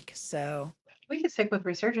 Fennec, so we can stick with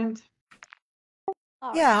Resurgence.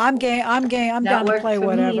 yeah, I'm game. I'm down to play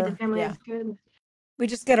whatever. The family Yeah. is good. We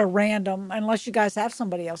just get a random, unless you guys have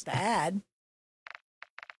somebody else to add.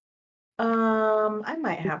 I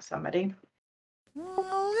might have somebody.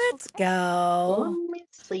 Well, let's go. Let me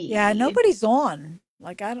see. Yeah, nobody's on.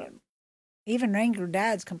 Like I don't. Even Ranger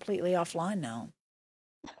Dad's completely offline now.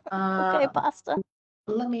 Okay, pasta.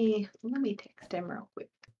 Let me text him real quick.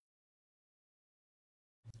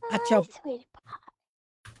 Achoo. Sweetie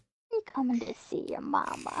pie. You coming to see your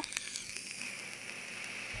mama?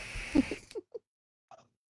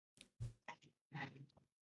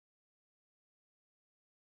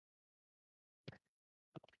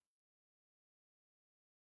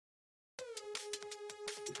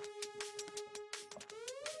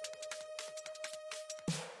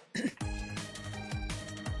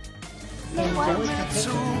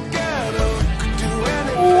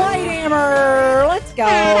 White Hammer, let's go.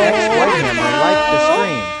 White Hammer, like the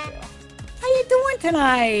stream. How you doing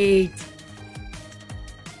tonight?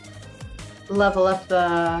 Level up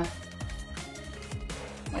the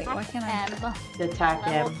Wait, why can't I? the attack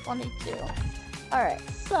Level him. 22. Alright,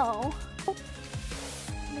 so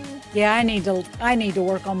Yeah, I need to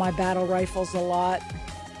work on my battle rifles a lot.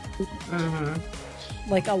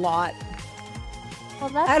 Like a lot. well,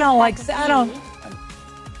 that's I don't like. attack I don't. B.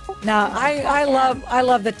 No, I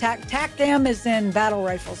love the tac them is in battle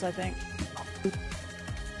rifles. I think.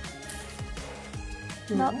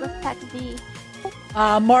 Not the attack B.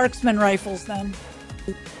 Marksman rifles then.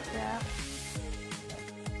 Yeah.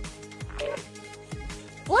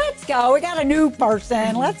 Let's go. We got a new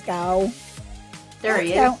person. Let's go. There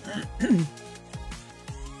he Let's is. go.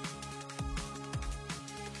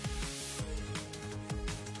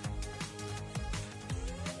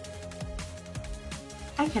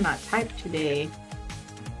 I cannot type today.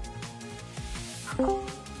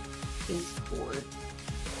 Discord.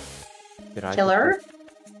 Did I Killer?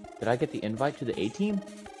 Did I get the invite to the A team?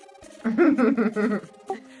 You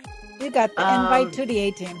got the invite to the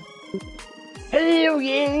A team. Hell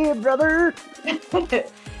yeah, brother!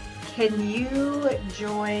 Can you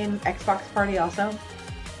join Xbox Party also?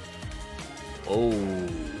 Oh,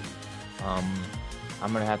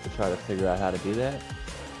 I'm gonna have to try to figure out how to do that.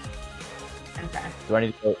 Okay. Do I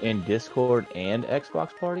need to go in Discord and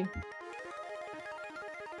Xbox Party?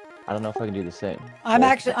 I don't know if I can do the same. I'm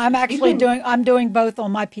actually doing both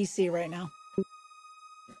on my PC right now.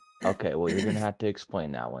 Okay, well you're gonna have to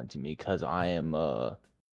explain that one to me because I am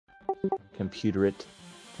computer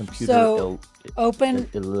So, open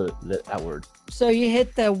that word. So you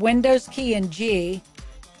hit the Windows key and G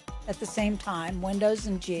at the same time, Windows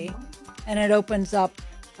and G, and it opens up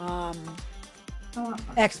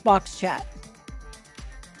Xbox chat.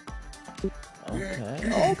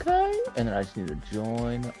 Okay. And then I just need to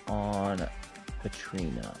join on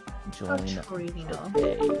Katrina. Join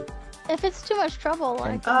today. If it's too much trouble,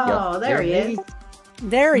 like. Oh, there he is.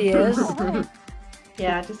 There he is.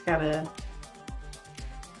 Yeah, I just gotta.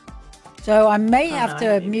 So I may have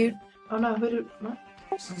to mute. Oh no, what?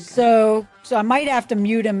 So I might have to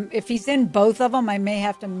mute him if he's in both of them. I may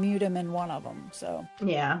have to mute him in one of them. So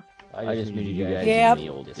yeah, I just muted you guys Yep. in the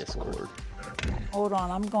old Discord. Hold on,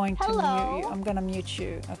 I'm going to Hello. mute you. I'm going to mute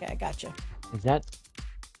you. Okay, I got you. Is that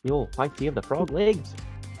the old fight of the frog legs?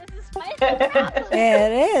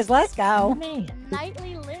 It is. Let's go.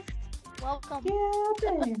 Nightly list. Welcome. Yeah,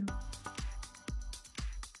 damn.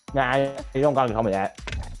 Nah, you don't gotta call me that.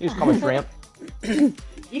 You just call me Shrimp. You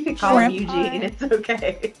can call him Shrimp. Eugene. It's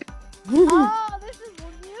okay. Oh, this is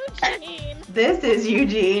Eugene. This is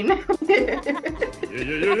Eugene.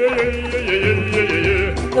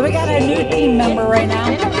 So we got a new team member right now.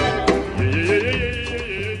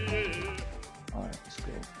 Alright, let's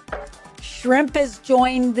go. Shrimp has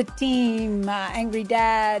joined the team. Angry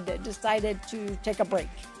Dad decided to take a break.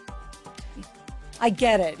 I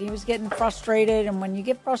get it. He was getting frustrated, and when you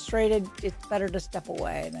get frustrated, it's better to step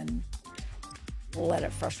away than let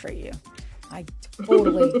it frustrate you. I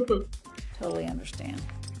totally understand.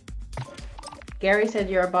 Gary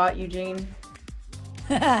said you're a bot, Eugene.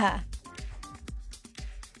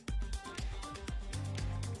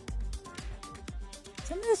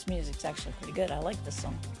 music's actually pretty good. I like this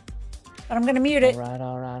song. But I'm gonna mute it.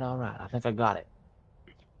 Alright. I think I got it.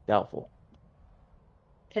 Doubtful.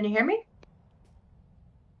 Can you hear me?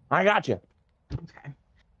 I got you. Okay.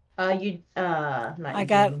 Not I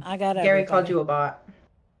got Gary called you a bot.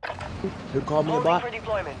 Who called me a bot?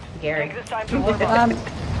 Gary.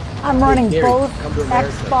 I'm running Gary, both come to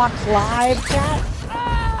America. Xbox Live chat,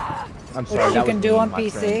 I'm sorry. which you that can was do me, on my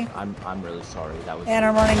PC, friend. I'm really sorry. That was and me.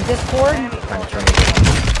 I'm running Discord. Trying to turn it on.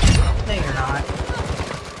 No, you're not.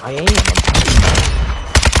 I am.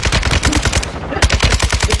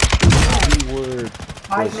 Keyword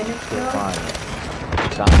 5 minutes ago?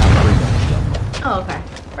 Oh, okay.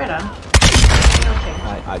 Right on.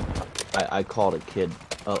 I called a kid,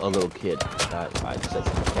 a little kid. I said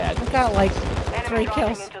some cat. I got like 3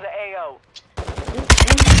 kills.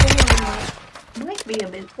 Might be a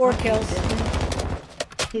bit. 4 kills.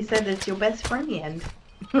 He said it's your best friend.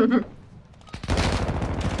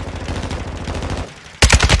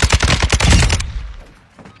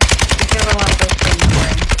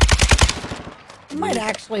 I might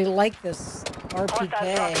actually like this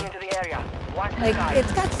RPK. Like,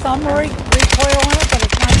 it's got some recoil on it, but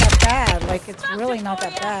it's not that bad. Like, it's really not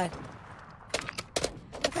that bad.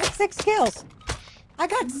 I got 6 kills. I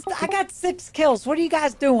got 6 kills. What are you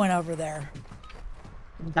guys doing over there?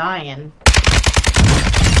 Dying.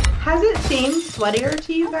 Has it seemed sweatier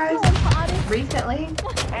to you guys recently?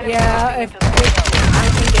 Yeah, I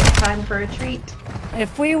think it's time for a treat.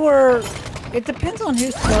 if we were... It depends on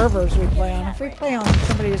whose servers we play on. If we play on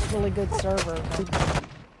somebody who's really good server, then...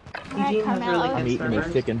 Eugene has really I'm good eating a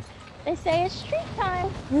servers. chicken. They say it's street time.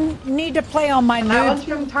 Need to play on my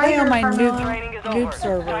noob, play on my noob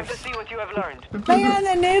servers. Play on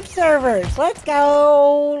the noob servers. Let's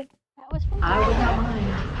go. I would not mind.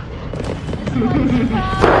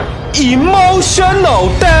 Emotional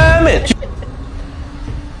damage.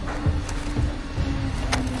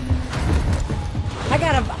 I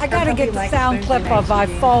gotta get the sound clip of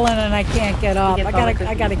I've fallen and I can't get up. I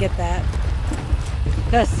gotta get that.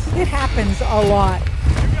 Cause it happens a lot.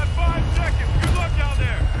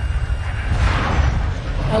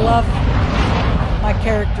 I love my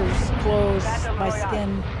character's clothes, my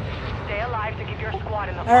skin. Stay alive to keep your squad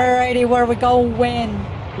in the fight. Alrighty, where we go win.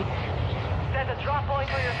 Set a drop point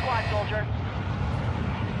for your squad, soldier.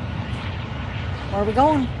 Where are we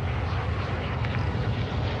going?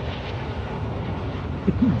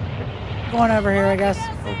 Going over here, I guess.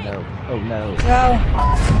 Oh no. Go.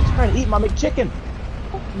 I'm trying to eat my McChicken.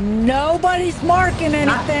 Nobody's marking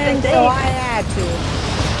anything, so I had to.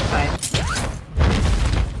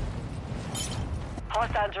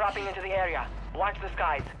 Hostile dropping into the area. Watch the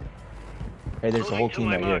skies. Hey, there's a whole team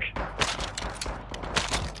right here.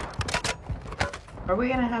 Are we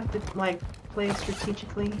gonna have to, like, play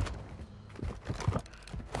strategically?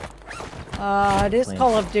 It is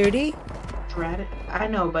Call of Duty. Drat it. I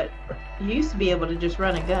know, but you used to be able to just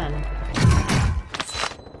run a gun.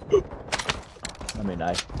 I mean,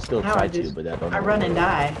 I still Now try to, but that don't. I run and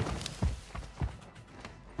die.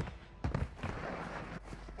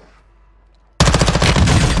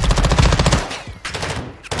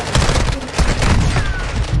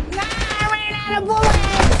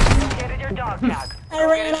 I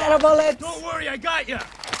ran out of bullets. Don't worry, I got ya.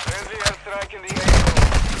 Friendly airstrike in the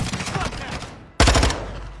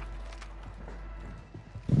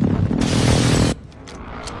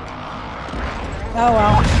Oh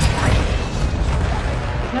well.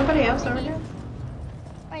 Nobody else over there?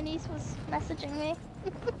 My niece was messaging me.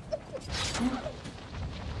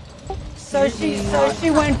 So she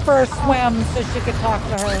went for a swim so she could talk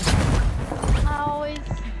to her. I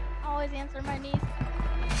always answer my niece.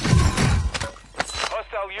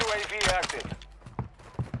 Hostile UAV active.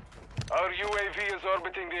 Our UAV is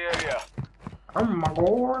orbiting the area. Oh my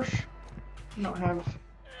gosh. I don't have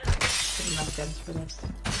good enough guns for this.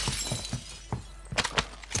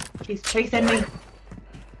 She's chasing me.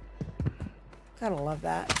 Gotta love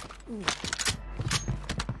that. Ooh.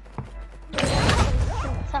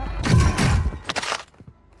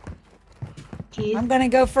 Jeez. I'm gonna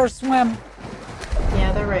go for a swim.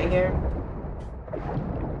 Yeah, they're right here.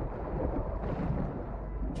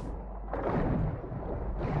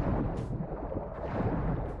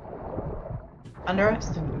 Under us?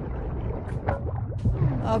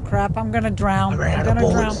 Oh crap, I'm gonna drown. I ran I'm out of gonna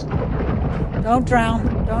bullets. drown. Don't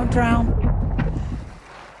drown. Don't drown.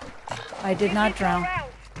 I did not drown. I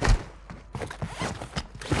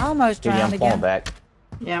almost Dude, I'm drowned falling again. back.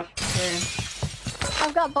 Yep. There.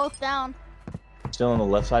 I've got both down. Still on the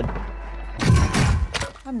left side.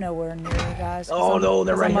 I'm nowhere near you guys. Oh, no,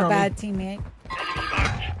 they're right I'm here a on me. bad teammate.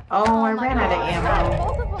 Oh, I my ran out of God. ammo.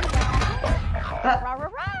 Both of them down. Rah, rah,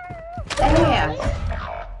 rah. ass.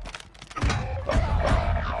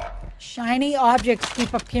 Shiny objects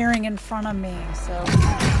keep appearing in front of me, so.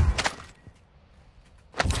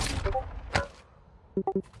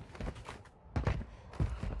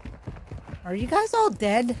 Are you guys all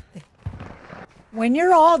dead? When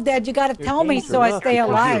you're all dead, you gotta tell me so I stay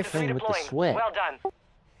alive. With the sweat. Well done.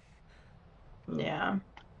 Yeah.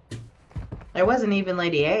 It wasn't even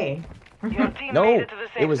Lady A. Your team No, made it to the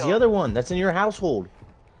safe it was zone. the other one. That's in your household.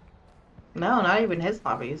 No, not even his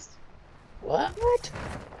lobbies. What?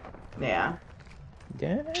 Yeah.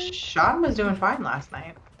 Yeah. Sean was doing fine last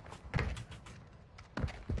night.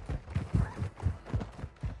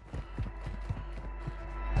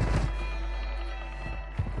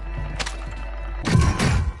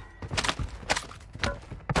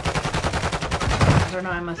 I don't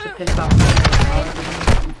know, I must have pissed off.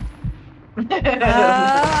 24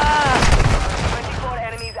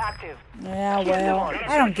 enemies active. Yeah, well,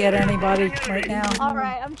 I don't get anybody right now.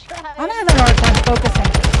 Alright, I'm trying. I'm having a hard time focusing.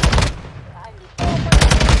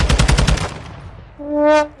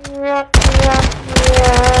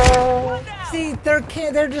 See,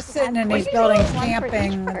 they're just sitting in these buildings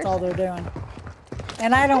camping. That's all they're doing.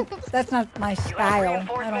 And I don't. That's not my style.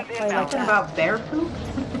 I don't play like Talking that. about bear poop?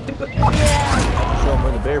 Show them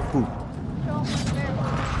where the bear poop.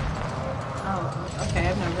 Oh, okay,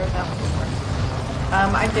 I've never heard that one before.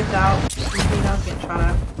 I dipped out. I was getting shot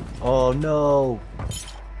at. Oh no.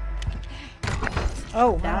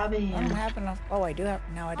 Oh, no, I Dabbing. don't have enough. Oh, I do have.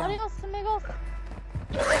 No, I don't. Adios, amigos.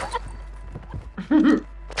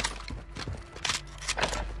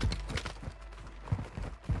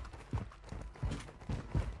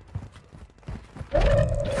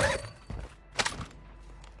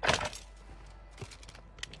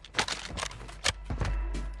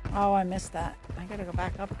 Oh, I missed that. I gotta go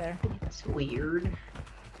back up there. It's weird.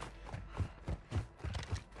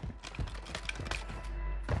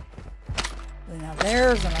 Now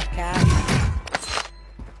there's enough cash.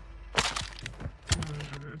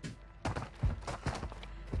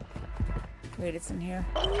 Wait, it's in here.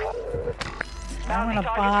 I'm gonna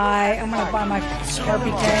buy my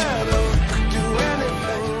RPK.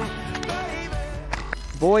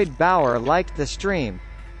 Boyd Bauer liked the stream.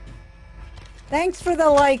 Thanks for the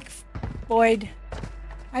like, Boyd.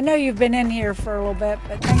 I know you've been in here for a little bit,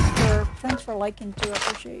 but thanks for liking too. I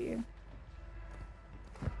appreciate you.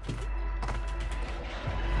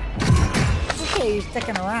 Appreciate you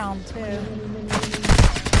sticking around too.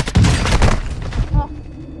 Oh,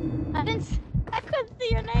 I couldn't see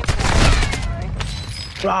your name.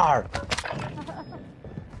 Rawr.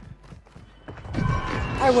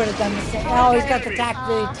 I would have done the same. Oh, he's got the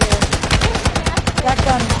TAC-V too.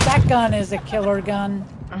 That gun is a killer gun.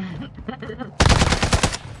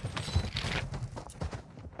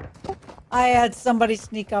 I had somebody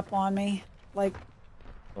sneak up on me, like.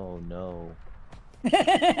 Oh no.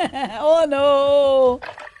 Oh no!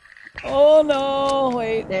 Oh no!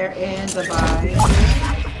 Wait. There is a buy.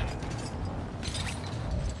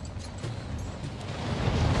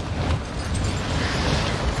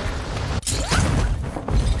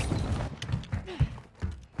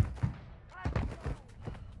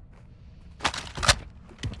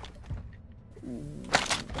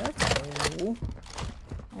 That's cool.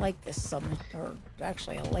 I like this or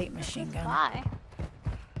actually a light machine gun. Why?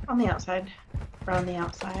 On the outside. Around the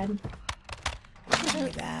outside. Do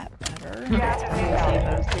that better.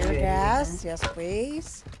 Gas. Tear gas, yes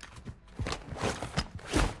please.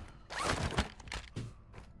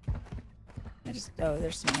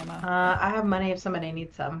 There's some ammo. I have money if somebody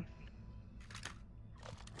needs some.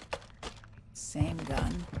 Same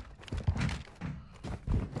gun.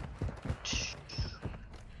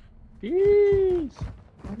 Jeez.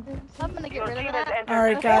 I'm gonna get rid of that.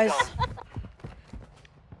 Alright guys.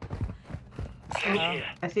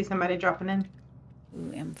 I see somebody dropping in.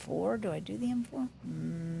 Ooh, M4. Do I do the M4?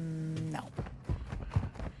 No.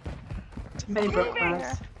 Somebody broke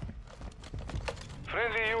glass.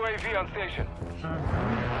 Friendly UAV on station.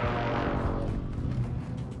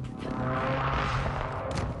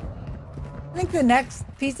 I think the next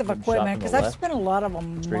piece of equipment, because I've left. spent a lot of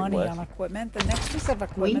money west. on equipment, the next piece of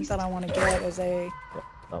equipment that I want to get is a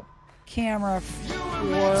camera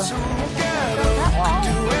for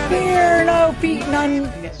Fear No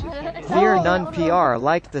None. Fear None PR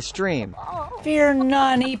liked the stream. Fear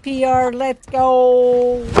None EPR. Let's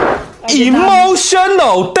go.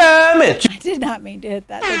 Emotional damage. I did not mean to hit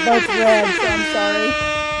that. They're both red, so I'm sorry.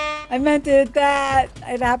 I meant to hit that.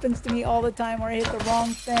 It happens to me all the time where I hit the wrong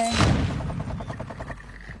thing.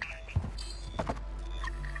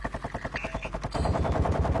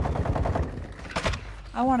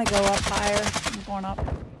 I want to go up higher. I'm going up.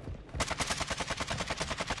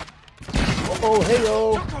 Oh, hey,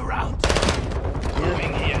 oh.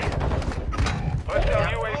 Moving here.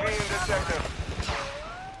 Hostile UAV in this sector.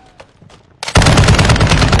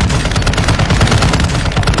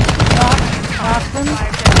 Austin.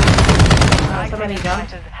 Somebody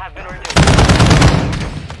jumped. Have been reduced.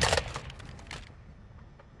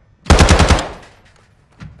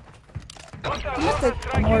 What's the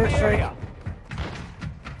mortar strike?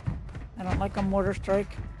 I don't like a mortar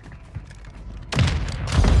strike.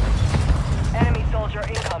 Enemy soldier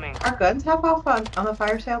incoming. Our guns have off on the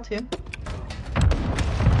fire sale too.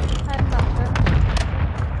 I'm not sure.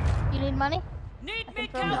 You need money? Need I can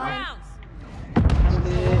mid throw count mine. rounds. A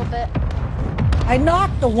little bit. I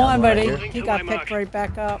knocked the one, but right he got picked right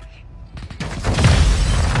back up.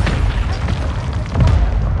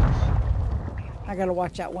 I gotta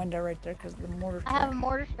watch that window right there because the mortar I have a strike.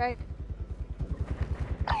 mortar strike.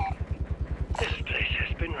 This place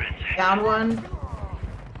has been ransacked. Down one.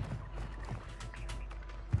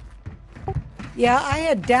 Yeah, I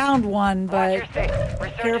had downed one, but Roger, six.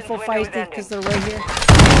 Resurgence careful, window is feisty, ending. because they're right here.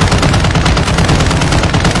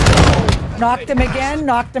 Knocked him again,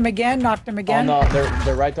 knocked him again, knocked him again. Oh, no,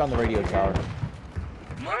 they're right there on the radio tower.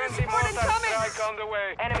 Friendly mortar strike on the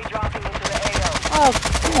way. Enemy dropping into the AO. Oh,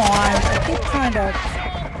 come on. I keep trying to...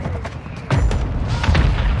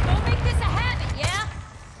 Don't make this a habit, yeah?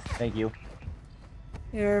 Thank you.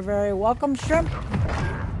 You're very welcome, Shrimp.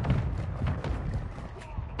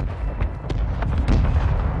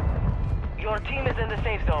 Your team is in the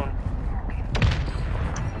safe zone.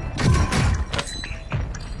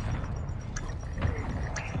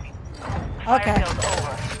 Okay. Fire sales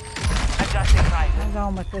over. Adjusting prices. I'm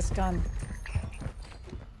going with this gun.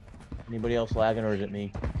 Anybody else lagging, or is it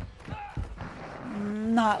me?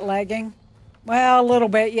 Not lagging. Well, a little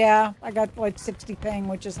bit, yeah. I got like 60 ping,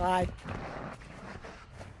 which is high.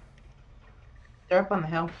 They're up on the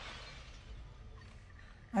hill.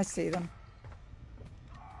 I see them.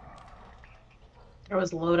 There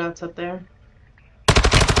was loadouts up there.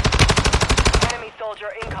 Enemy soldier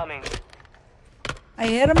incoming. I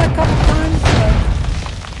hit him a couple times, but...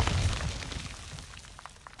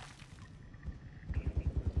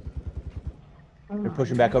 They're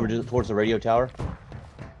pushing back over towards the radio tower.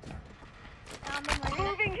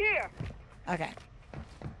 Moving here. Okay.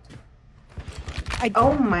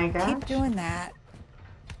 Oh my god. Keep doing that.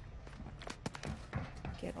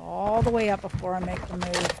 Get all the way up before I make the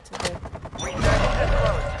move to the... Resurgence is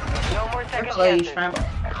closed. No more second Close, chances. Shrimp.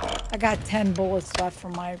 I got 10 bullets left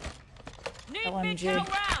from my Need mid LMG. count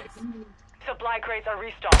rounds. Supply crates are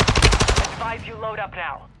restocked. Advise you load up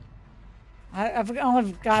now. I've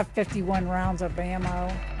only got 51 rounds of ammo. I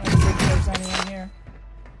don't think there's any in here.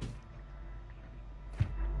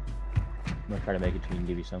 I'm gonna try to make it to you and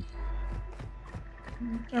give you some.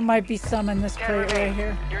 There might be some in this 10 crate right remain.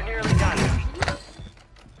 here. You're nearly done.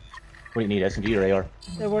 What do you need, SMG or AR?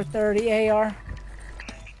 There were 30 AR.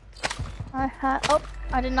 Oh,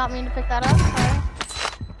 I did not mean to pick that up. Sorry.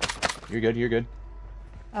 You're good, you're good.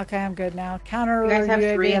 Okay, I'm good now. Counter You guys have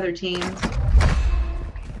UAV. 3 other teams.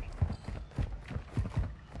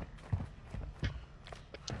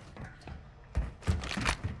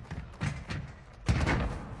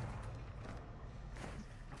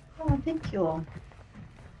 Oh, thank you.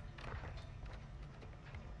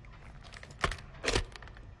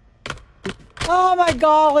 Oh my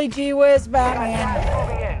golly gee whiz, Batman.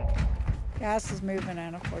 Moving in. Gas is moving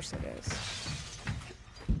in, of course it is.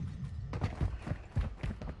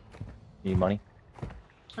 Need money?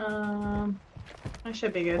 I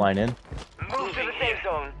should be good. Line in. Move to the safe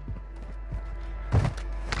zone.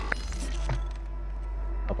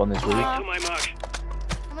 Up on this roof. To my mark.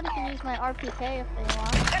 Somebody can use my RPK if they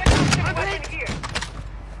want. Weapon here.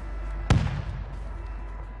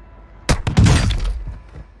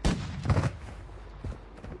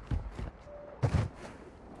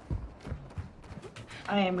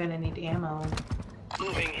 I am gonna need ammo.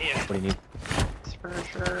 Moving here. What do you need? It's for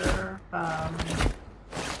sure. AR.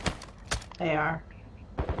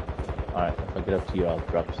 Alright, if I get up to you, I'll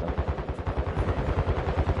drop you some.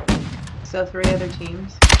 So 3 other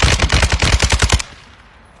teams.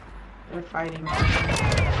 They're fighting.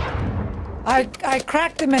 I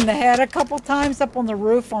cracked him in the head a couple times up on the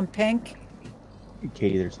roof on pink.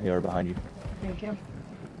 Katie, there's AR behind you. Thank you.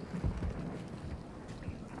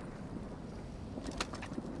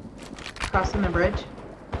 Crossing the bridge.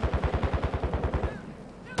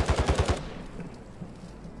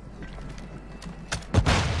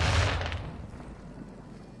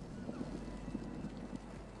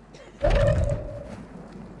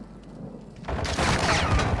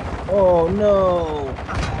 Oh no!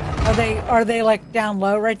 Are they like down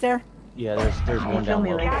low right there? Yeah, there's one Kill down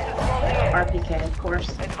me low. later. Gas is closing in. RPK, of course.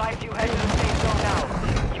 Advise you head to the safe zone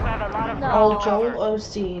now. You have a lot of No. Oh, ground to Joel cover.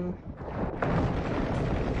 Osteen.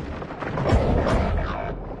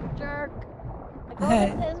 Jerk. I go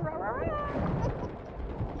with this. Rah, rah, rah.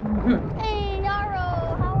 Hey,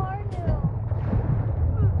 Yarrow, how are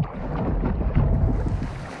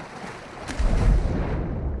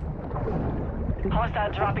you?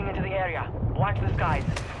 Hostile dropping into the area. Watch the skies.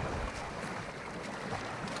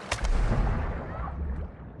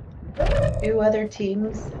 Two other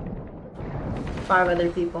teams. 5 other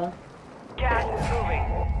people. Gas is moving.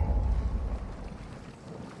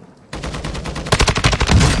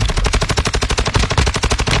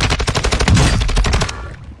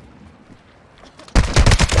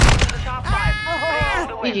 To the top 5. Stay out of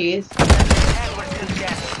the way. GG's. And with this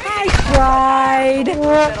gas. I tried.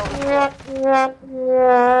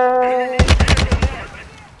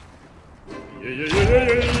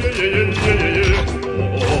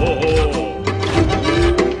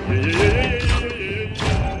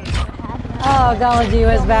 Oh, golly gee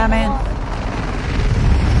whiz, Batman.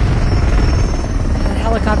 And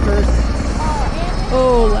helicopters.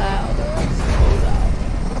 Oh, loud.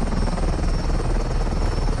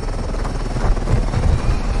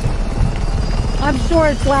 I'm sure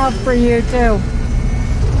it's loud for you too.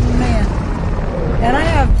 Man. And I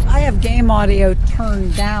have game audio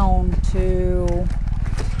turned down to,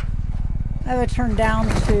 I have it turned down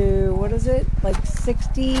to, what is it? Like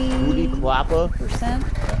 60%?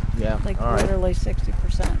 Yeah. Like all right. literally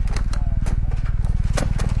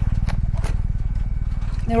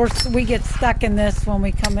 60%. We get stuck in this when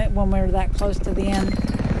we come in, when we're that close to the end.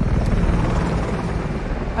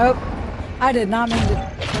 Oh, I did not mean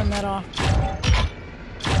to turn that off.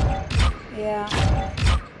 Yeah.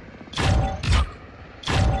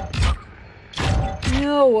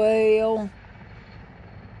 No way.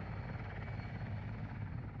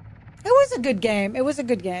 It was a good game. It was a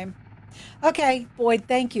good game. Okay, Boyd,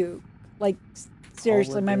 thank you. Like,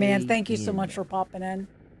 seriously, my man, thank you so much for popping in.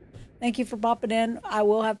 Thank you for popping in. I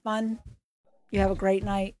will have fun. You have a great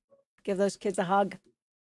night. Give those kids a hug.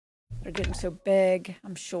 They're getting so big.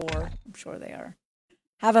 I'm sure. I'm sure they are.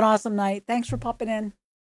 Have an awesome night. Thanks for popping in.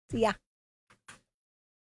 See ya.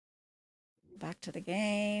 Back to the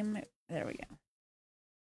game. There we go.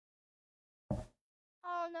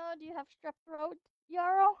 Oh no, do you have strep throat,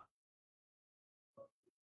 Yarrow?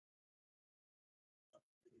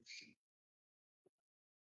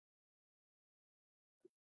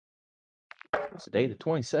 What's the day? The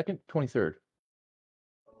 22nd? 23rd?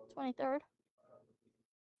 23rd.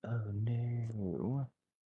 Oh no.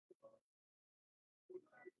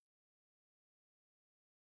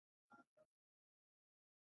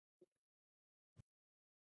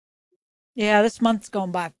 Yeah, this month's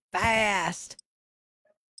going by fast.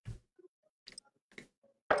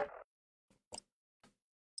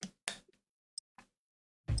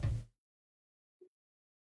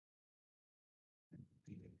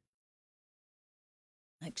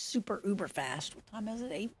 Like super uber fast. What time is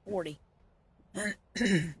it? 8:40.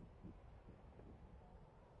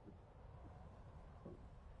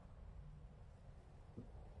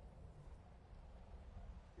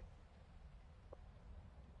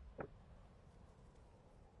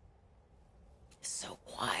 So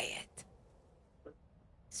quiet.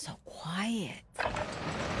 So quiet.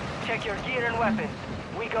 Check your gear and weapons.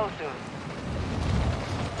 We go soon.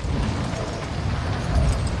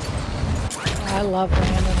 I love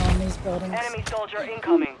landing on these buildings. Enemy soldier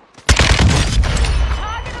incoming.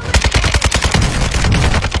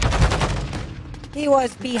 He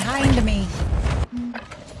was behind me.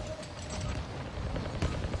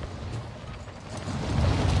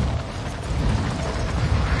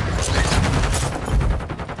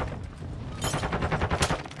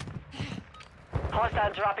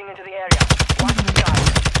 Hostile dropping into the area. Watch the sky.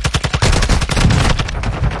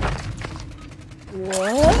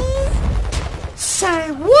 What?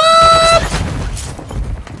 Say what?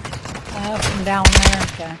 From down there.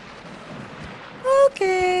 Okay.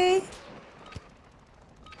 Okay.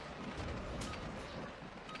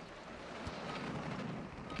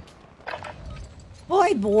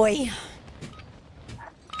 Boy.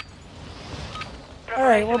 All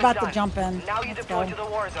right, we're about to jump in. Now you deploy to the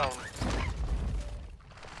war zone.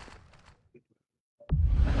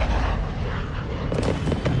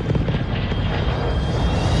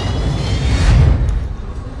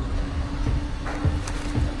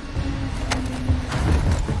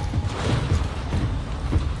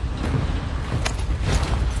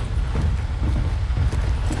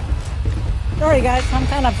 Sorry guys, I'm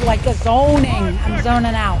kind of like zoning. I'm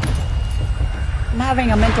zoning out. I'm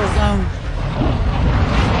having a mental zone.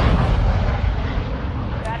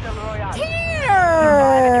 Battle Royale.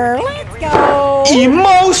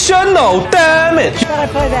 Emotional damage. Thought I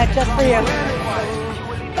played that just for you.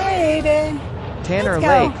 Baby. Tanner Let's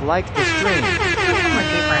go. Lake liked the stream.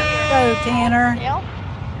 Go, Tanner.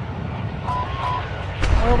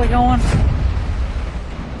 Where are we going?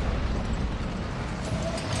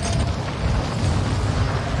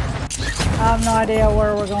 I have no idea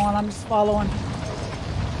where we're going. I'm just following.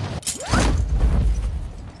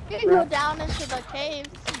 You can go down into the caves.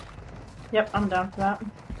 Yep, I'm down for that.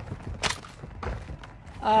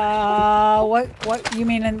 What you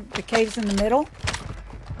mean in the caves in the middle?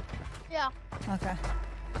 Yeah. Okay.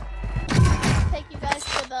 Take you guys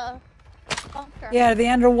to the bunker. Yeah, the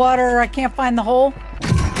underwater. I can't find the hole.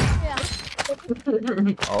 Yeah.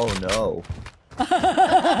 Oh no.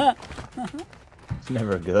 It's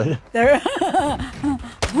never good. There.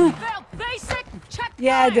 Basic check.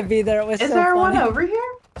 Yeah, I had to be there. It was Is so there funny. one over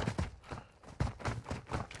here?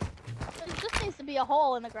 There just needs to be a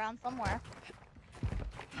hole in the ground somewhere.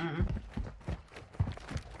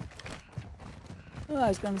 Oh, I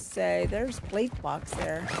was gonna say, there's plate box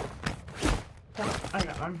there. I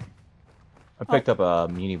got one. I picked up a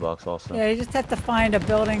muni box also. Yeah, you just have to find a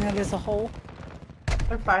building that is a hole.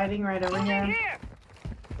 They're fighting right over here.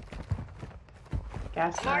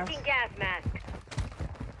 Gas mask. Marking gas mask.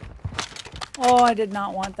 Oh, I did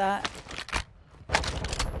not want that.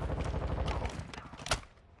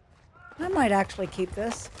 I might actually keep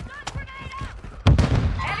this.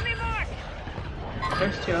 Enemy mark.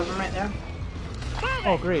 There's two of them right there.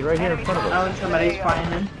 Oh great, right here in front of us. Oh, and somebody's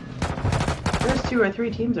flying in. There's 2 or 3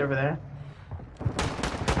 teams over there.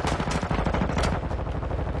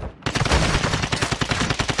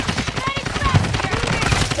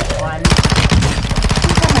 One.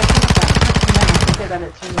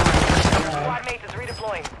 Squad mate is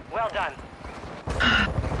redeploying. Well done.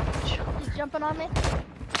 He's jumping on me.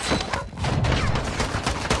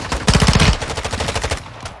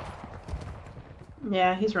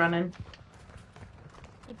 Yeah, he's running.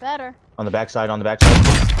 You better. On the backside, on the backside.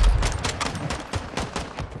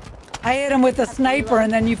 I hit him with a sniper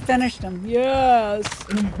and then you finished him. Yes.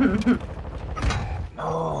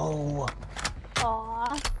 No.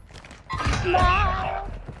 Aww. Smile.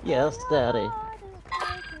 Yes, Daddy.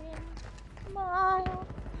 Smile.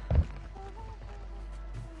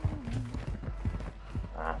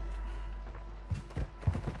 Ah.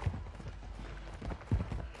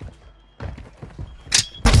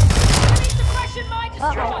 Suppression mine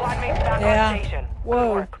destroyed. Squad mates back on Yeah. station. Good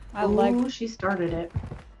Whoa. work. I like. Ooh, she started it.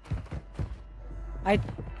 I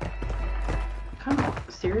Come on,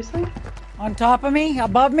 seriously? on top of me,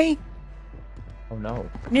 above me, Oh no.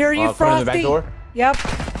 near you, Front of the Frosty. back door? Yep.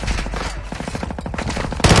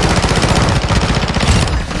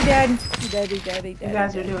 He dead. He dead. He dead. He dead. You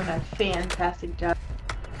guys are doing a fantastic job.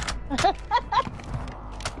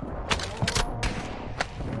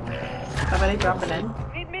 Somebody dropping in.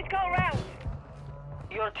 Need mid-call round.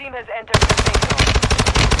 Your team has entered the safe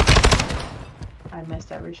zone. I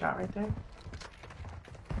missed every shot right there.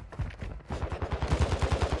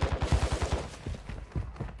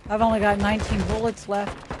 I've only got 19 bullets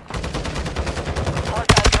left.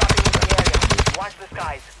 Hostile dropping into the area. Watch the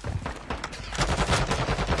skies.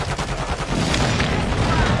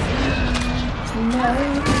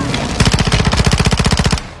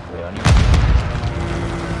 Wait on you.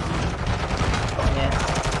 Yes.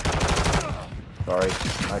 Sorry,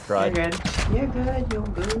 I tried. You're good. You're good. You're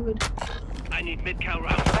good. I need mid-cal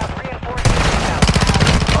round. Have reinforcements inbound.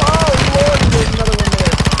 Oh lord, there's another one there.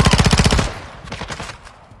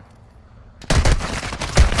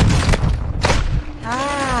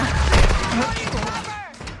 Ah!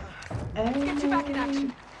 Get you back in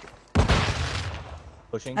action.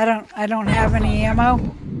 Pushing. I don't have any ammo.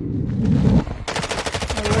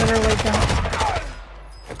 I literally don't.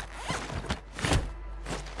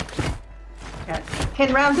 Got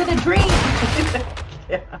 10 rounds in a dream.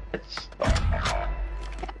 Your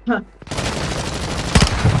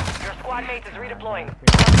squad mate is redeploying.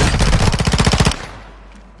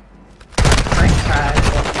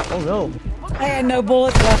 Oh no. I had no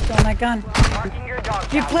bullets left on that gun. Marking your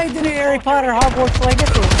dog. You played the new Harry Potter Hogwarts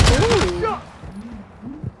Legacy. Ooh.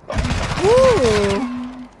 Ooh.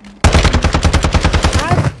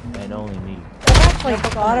 And only me. I've actually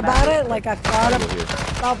thought about it. Like I thought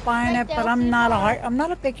about buying it, but I'm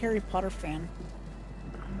not a big Harry Potter fan.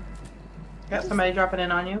 Got somebody dropping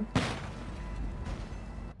in on you.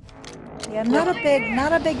 Yeah, not a big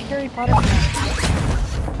Harry Potter fan.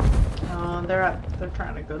 Oh, they're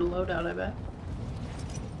trying to go to loadout, I bet.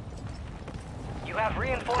 You have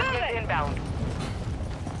reinforcements inbound.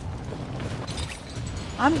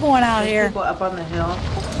 I'm going out There's here. people up on the hill.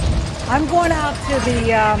 I'm going out to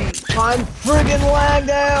the, I'm friggin' lagged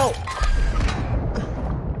out!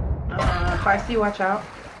 If I see, watch out.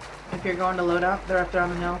 If you're going to load up, they're up there on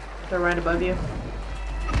the hill. They're right above you.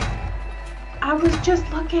 I was just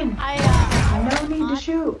looking. No need to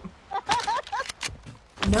shoot.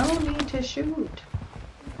 No need to shoot.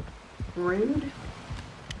 Rude.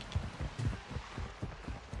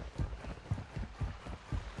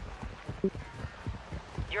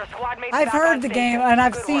 Your squad mates I've back heard on the station. game and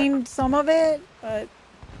I've Good seen work. some of it, but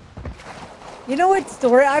you know what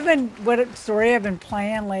story I've been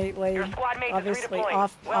playing lately? Your squad mate is Obviously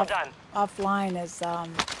redeploying. Well done. offline is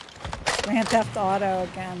Grand Theft Auto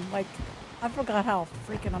again. Like I forgot how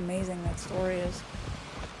freaking amazing that story is.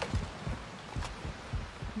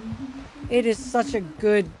 It is such a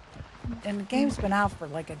good, and the game's been out for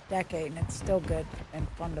like a decade and it's still good and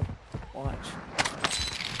fun to watch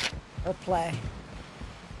or play.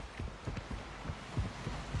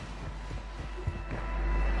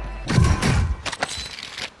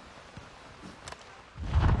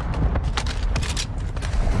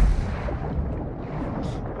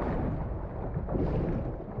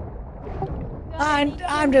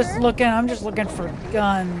 I'm just looking for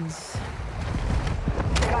guns.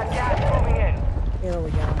 Got gas moving in. Here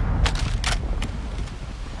we go.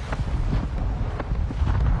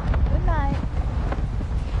 Good night.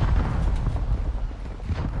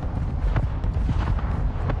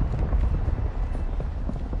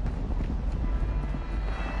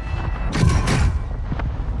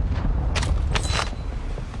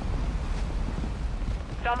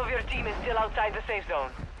 Some of your team is still outside the safe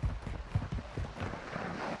zone.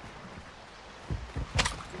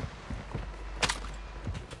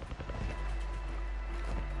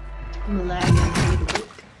 I'm lagging.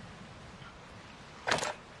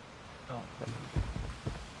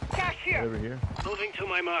 Cash here. Over here. Moving to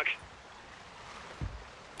my mark.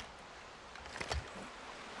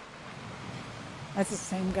 That's the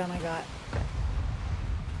same gun I got.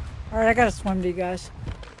 Alright, I gotta swim to you guys.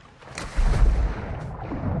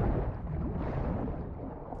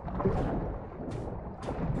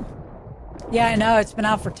 Yeah, I know. It's been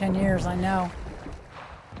out for 10 years. I know.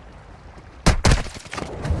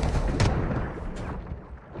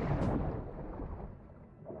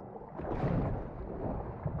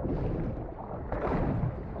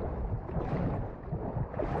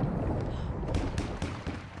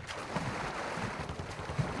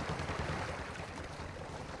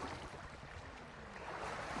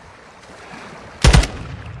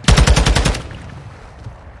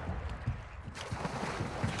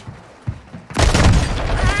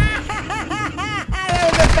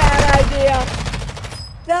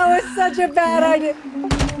 Such a bad idea.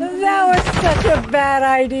 That was such a bad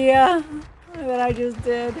idea that I just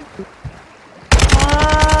did.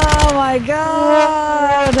 Oh my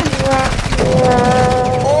god!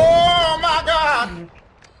 Oh my god!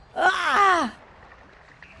 Ah!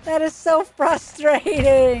 That is so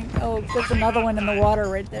frustrating. Oh, there's another one in the water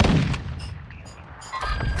right there.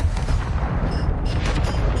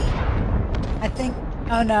 I think.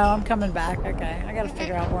 Oh no, I'm coming back. Okay, I gotta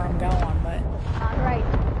figure out where I'm going, but. All right.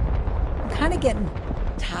 Kind of getting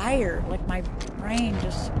tired, like my brain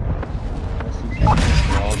just.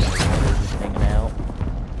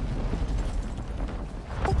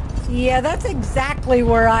 Yeah, that's exactly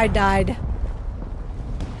where I died.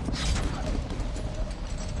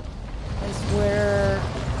 Is where.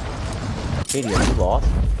 Katie, are you lost?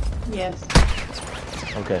 Yes.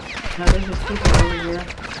 Okay. No, there's just people over here.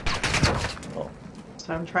 Oh.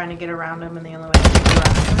 So I'm trying to get around them, and the only way to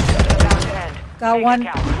get around them. Got one.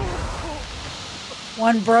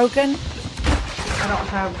 One broken. I don't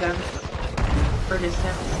have guns for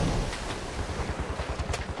distance.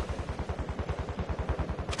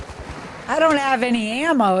 I don't have any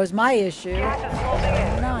ammo is my issue.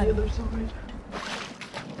 None. There's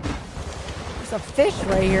a fish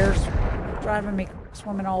right here driving me,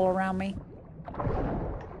 swimming all around me.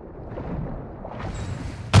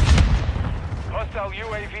 Hostile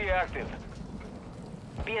UAV active.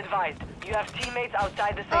 Be advised, you have teammates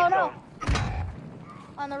outside the safe Oh no! zone.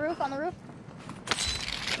 On the roof, on the roof.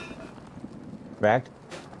 Racked?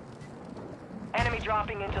 Enemy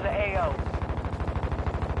dropping into the AO.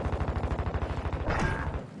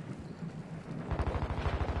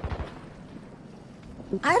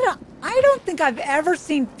 I don't think I've ever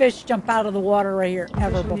seen fish jump out of the water right here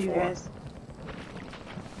ever before.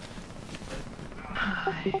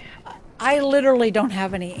 I literally don't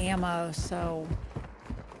have any ammo, so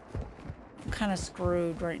I'm kind of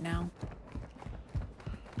screwed right now.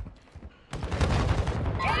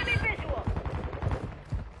 Enemy visual.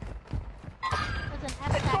 There's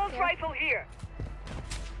an Assault here. rifle here.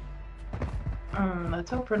 Let's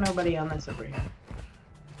hope for nobody on this over here.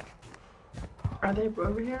 Are they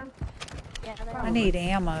over here? Yeah, I need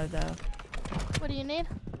ammo though. What do you need?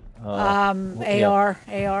 AR.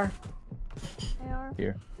 AR.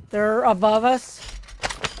 Here. They're above us.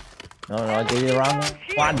 No, I gave you the wrong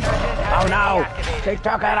one. Oh no!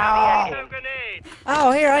 TikTok it all!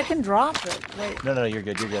 Oh, here, I can drop it. Wait. No, you're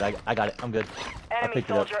good. I got it. I'm good. I Enemy picked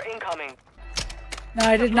it up. soldier incoming. No,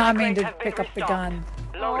 I did not mean to pick up the gun.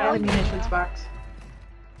 Got a munitions box.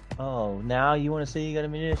 Oh, now you want to say you got a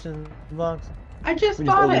munitions box? I just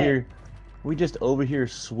bought it. Here, we just over here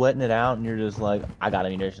sweating it out, and you're just like, I got a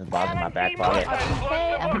munitions box in my back pocket.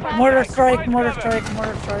 Mortar strike, mortar strike,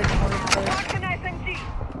 mortar strike, mortar strike.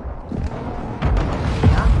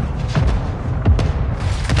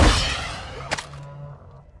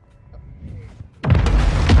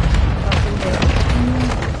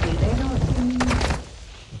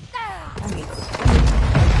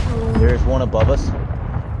 There's one above us.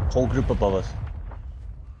 Whole group above us.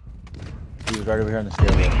 He was right over here on the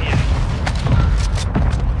stairway.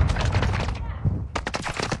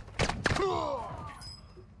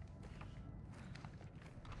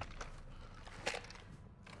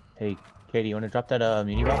 Hey, Katie, you want to drop that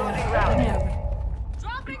muni box?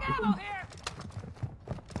 Dropping ammo here.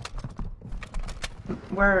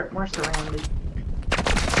 We're surrounded.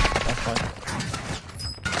 That's fine.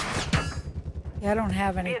 Yeah, I don't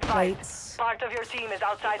have any plates. Part of your team is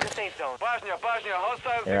outside the safe zone. Bosnia,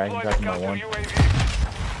 hostiles There, I can deployed drop the my one. counter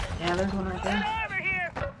UAV. Yeah, there's one right there. Over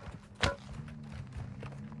here.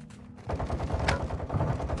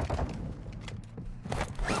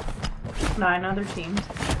 Nine other teams.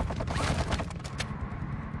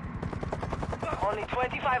 Only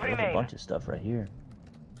 25 There's a remain. bunch of stuff right here.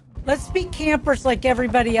 Let's be campers like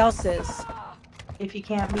everybody else is. If you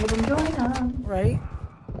can't beat them, join them. Right?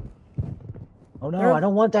 Oh no, I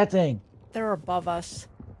don't want that thing. They're above us.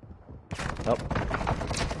 Oh.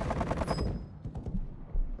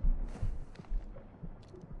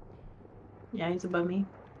 Yeah, he's above me.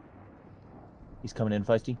 He's coming in,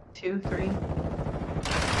 Feisty. 2, 3.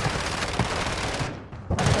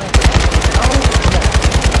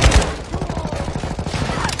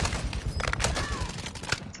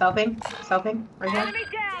 Selfing, right here. Enemy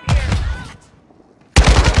down here.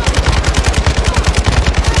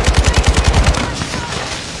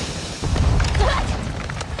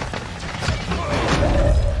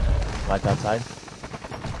 Lights outside.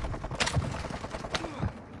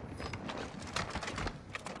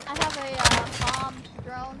 I have a bomb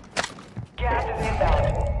drone. Gas is inbound.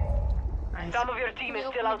 Nice. Some of your team is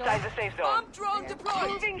still outside the safe zone. Bomb drone deployed.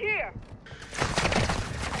 Moving here.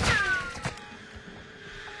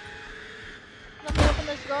 Let me open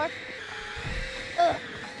this door. Ugh.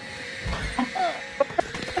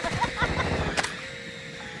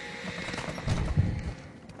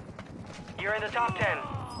 You're in the top 10.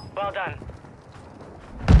 Well done.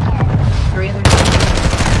 3 other teams.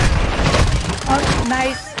 Oh,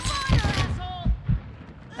 nice.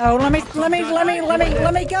 Oh, let me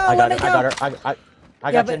go. I got her.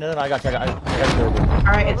 I got you. No, I got you. I got you.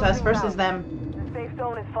 Alright, it's us versus them. The safe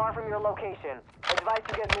zone is far from your location. Advise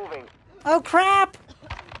you get moving. Oh, crap.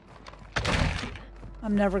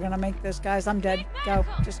 I'm never going to make this, guys. I'm dead. Go.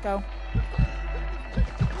 Just go.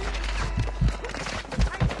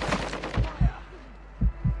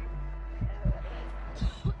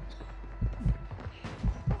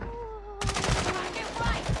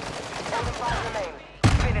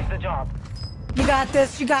 Finish the job. You got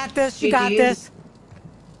this. You got this. You got GG's. this.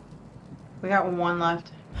 We got one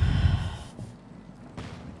left.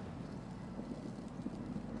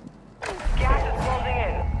 Gas is closing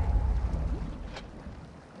in.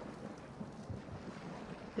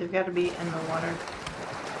 They've got to be in the water.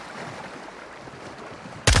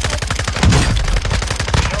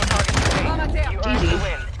 No targets remain. You earned the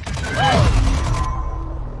win.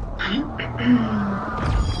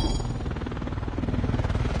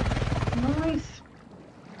 Nice.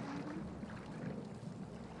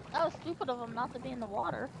 That was stupid of them not to be in the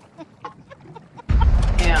water.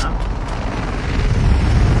 Yeah.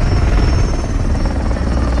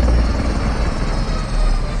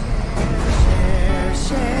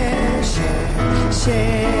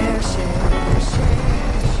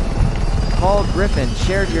 Paul Griffin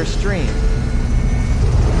shared your stream.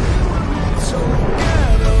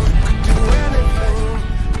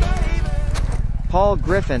 Paul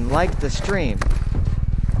Griffin liked the stream.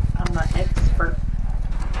 I'm an expert.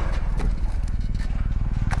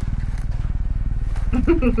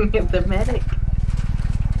 The medic.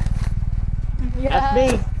 That's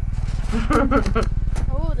me.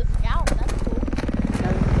 Oh, the scout. That's cool.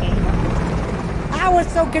 I was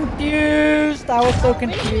so confused. I was so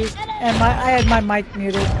confused. And I had my mic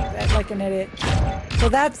muted like an idiot. So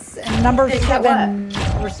that's number 7.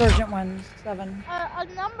 Resurgent wins 7. A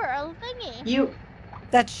number, a thingy.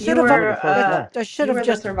 That should have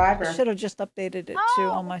just updated it too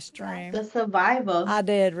on my stream. The survivor. I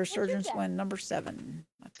did. Resurgence win number 7.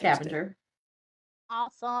 Scavenger.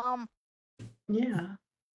 Awesome. Yeah.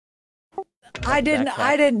 I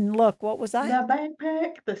didn't look. What was I? The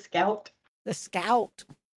backpack. The scout. The scout.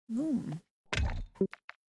 All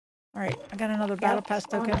right, I got another battle pass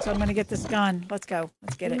token, so I'm gonna get this gun. Let's go.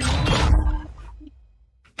 Let's get it. All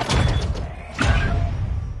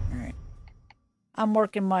right. I'm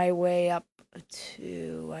working my way up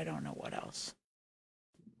to I don't know what else.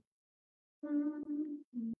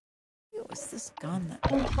 It was this gun that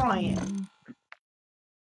I'm trying.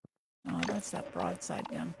 Oh, that's that broadside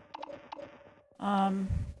gun.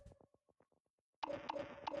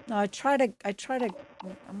 No, I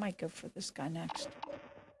might go for this guy next.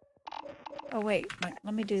 Oh wait,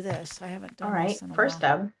 let me do this. I haven't done this in a while. First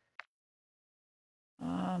up.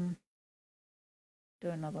 Do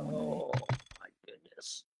another one. Oh my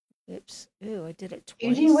goodness. Oops. Ooh, I did it twice.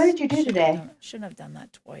 Eugene, what did you do today? Shouldn't have done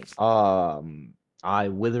that twice. I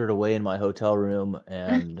withered away in my hotel room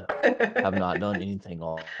and have not done anything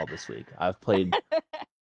all this week. I've played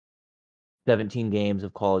 17 games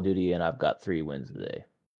of Call of Duty and I've got 3 wins today.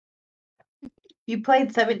 You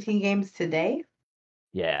played 17 games today?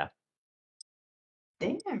 Yeah.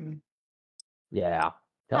 Damn. Yeah.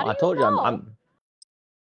 I told you I'm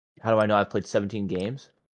How do I know I've played 17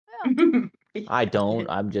 games? Yeah. I don't.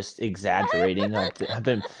 I'm just exaggerating. I've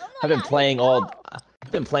been playing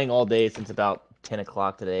all day since about 10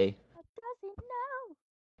 o'clock today.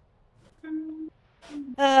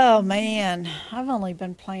 Oh man, I've only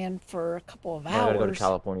been playing for a couple of hours. I gotta go to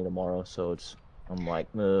California tomorrow, so I'm like,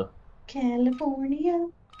 California.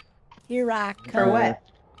 Here I come. For what?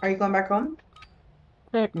 Are you going back home?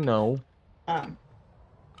 Heck no.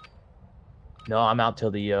 No, I'm out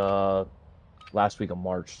till the last week of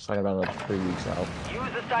March, so I got about another 3 weeks out.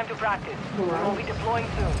 Use this time to practice. We'll be deploying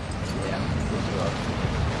soon. Yeah.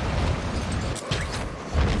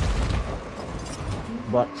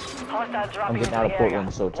 But I'm getting out of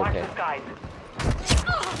Portland, so it's okay.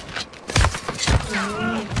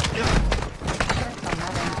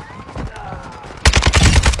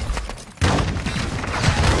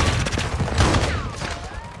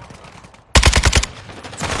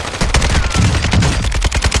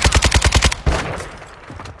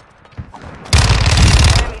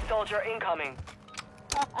 Enemy soldier incoming.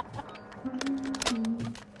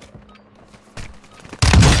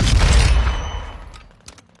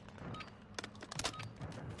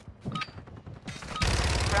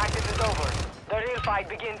 Practice is over. The real fight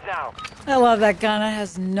begins now. I love that gun. It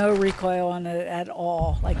has no recoil on it at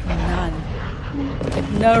all. Like none. Like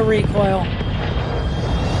no recoil.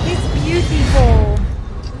 It's beautiful.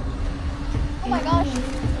 Oh my gosh.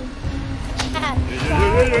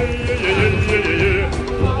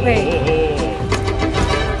 Wait.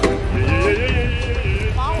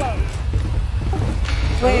 Follow.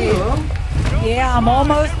 Wait. Yeah, I'm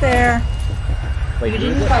almost there. Wait, You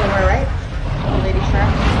didn't follow her, right? Lady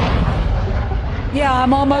Shark. Yeah,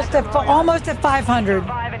 I'm almost at 500.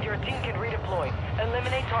 Survive and your team can redeploy.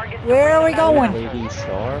 Eliminate targets. Where are we going? Lady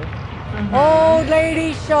Shar? Old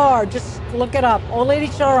Lady Shar. Just look it up. Old Lady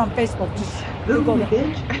Shar on Facebook. Just Google it.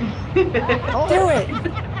 Bitch. Do it.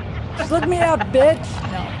 Just look me up, bitch.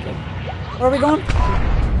 No, I'm kidding. Where are we going?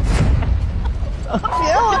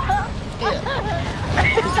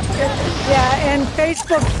 Yeah, and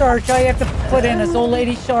Facebook search, all you have to put in is Old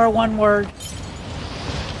Lady Shar, one word.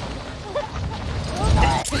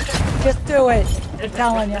 Just do it. I'm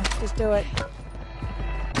telling you, just do it.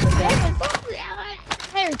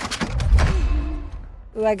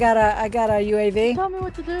 Ooh, I got a UAV. Tell me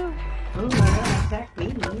what to do. Oh my god, attack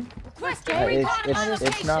me.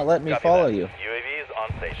 It's not letting me follow you. UAV is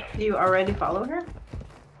on station. You already follow her?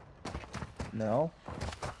 No.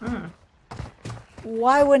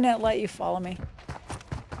 Why wouldn't it let you follow me?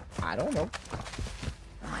 I don't know.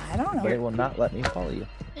 I don't know. But it will not let me follow you.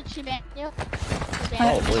 Did she ban you?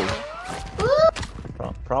 Probably.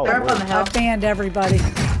 Probably. I banned everybody.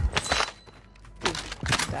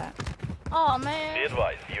 That. Oh man. Be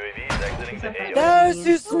advised, UAV is exiting the AO. Those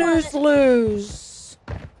who snooze lose.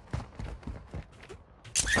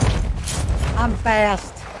 I'm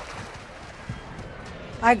fast.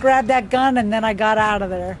 I grabbed that gun and then I got out of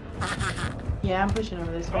there. Yeah, I'm pushing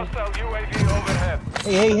over this way. Hostile UAV overhead.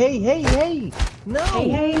 Hey! No!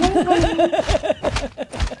 Hey.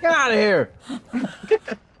 Get out of here!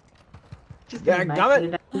 Just Yeah, got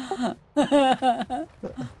it.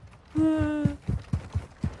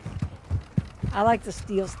 I like to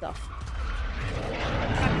steal stuff.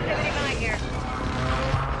 Proximity mine here.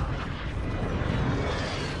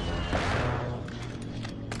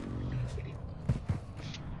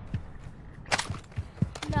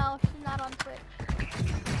 No, she's not on Twitch.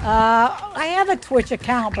 I have a Twitch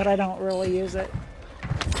account, but I don't really use it.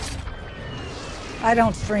 I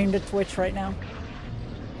don't stream to Twitch right now.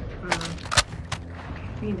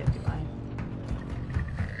 You did fine.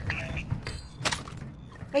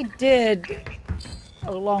 I did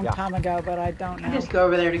a long time ago, but I don't know. I just go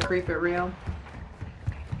over there to creep it real.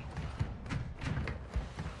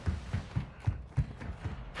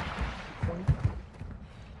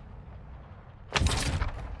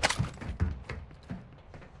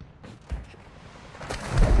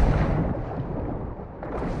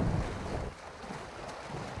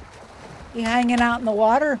 You hanging out in the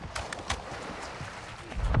water?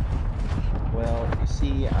 Well, you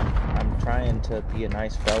see, I'm trying to be a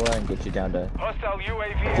nice fella and get you down to 19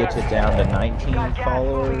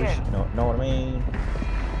 followers. Know what I mean?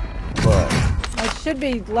 But It should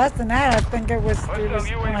be less than that. I think it was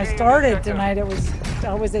when I started tonight. I was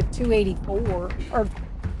at 284 or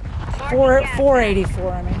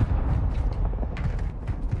 484. I mean.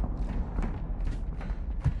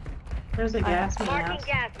 There's a gas mask. Marking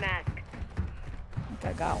gas mask.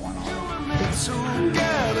 I got one on.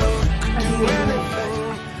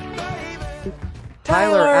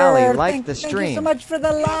 Tyler Alley liked the Thank you stream. so much for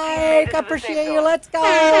the like. I appreciate you. Let's go.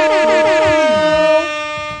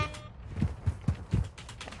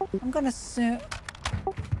 I'm gonna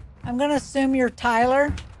assume you're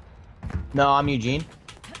Tyler. no, I'm Eugene.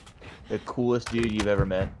 The coolest dude you've ever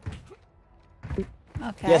met.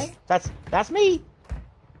 Okay. Yes, that's me.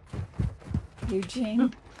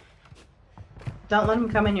 Eugene. Don't let him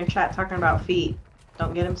come in your chat talking about feet.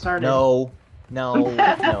 Don't get him started. No.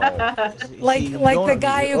 Like the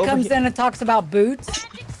guy who comes in and talks about boots.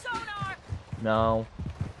 No.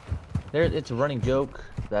 It's a running joke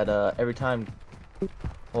that every time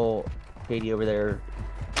Katie over there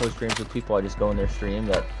post streams with people, I just go in their stream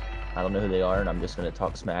that I don't know who they are, and I'm just gonna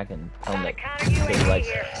talk smack and tell them that Katie likes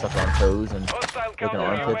stuff on toes and looking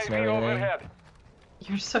armpits and everything.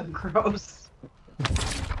 You're so gross.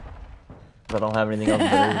 I don't have anything else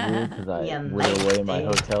better to do because I whittle away in my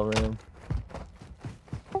nasty. hotel room.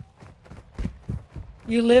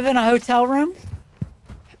 You live in a hotel room? Is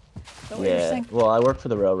that what you're Yeah. saying? Well, I work for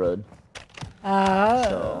the railroad.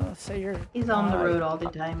 Oh, so you're. He's on the road all the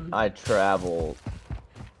time. I travel.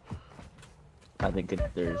 I think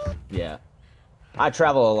I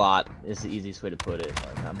travel a lot. Is the easiest way to put it.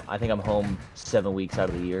 Like I think I'm home 7 weeks out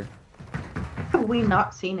of the year. How have we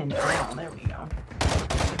not seen any? Oh, there we go.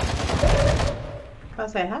 I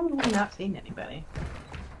was say, how have we not seen anybody?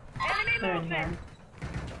 They're in here.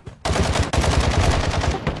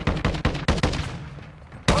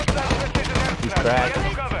 He's cracked.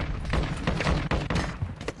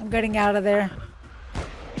 I'm getting out of there.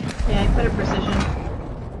 Yeah, he put a precision.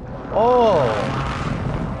 Oh.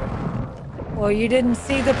 Well, you didn't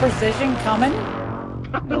see the precision coming?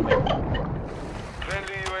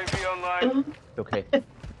 Friendly UAV online. Okay.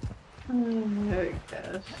 Oh my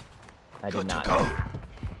gosh. I did not.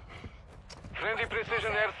 Friendly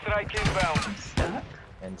precision airstrike inbound. I'm stuck.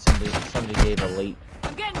 And somebody gave a late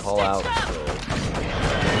call out. So.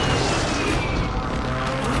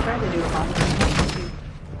 I'm trying to do a bomb.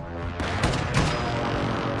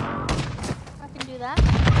 I can do that.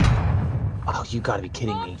 Oh, you gotta be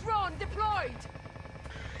kidding me. Drone deployed.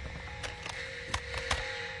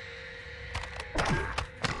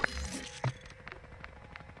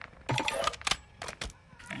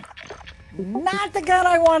 Not the gun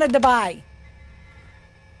I wanted to buy.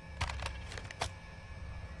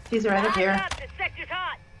 He's right up here. This sector's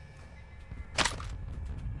hot.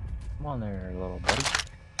 Come on there, little buddy.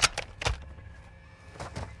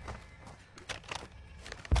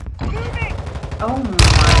 Moving. Oh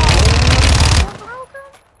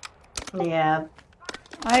my. Yeah.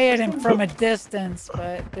 I hit him from a distance,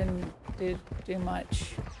 but didn't do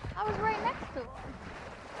much. I was right next to him.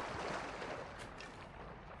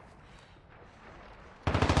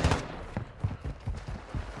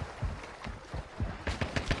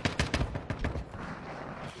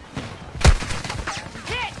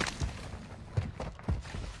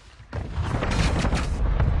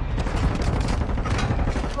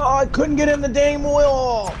 Oh, I couldn't get in the dang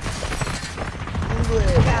wheel.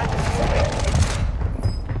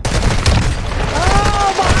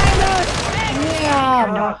 Oh, behind us!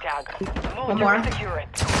 Yeah. Dog tag. Move One to more. secure it.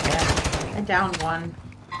 I downed one.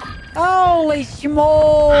 Holy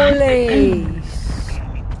schmoly!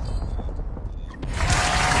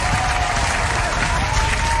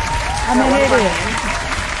 I'm an idiot.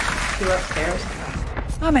 You upstairs?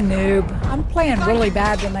 I'm a noob. I'm playing really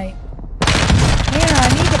bad tonight. Man, I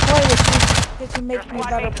need to play with you because you make me a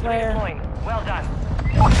better player. Well done.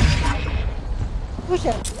 Push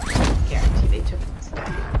it. Guarantee they took it.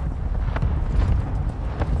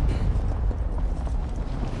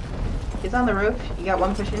 He's on the roof. You got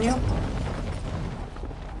one pushing you?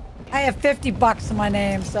 I have $50 in my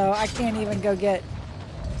name, so I can't even go get...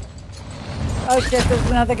 Oh shit, there's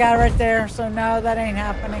another guy right there, so no, that ain't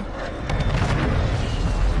happening.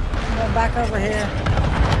 I'm going back over here.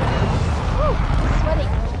 Woo, sweaty.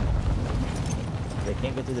 They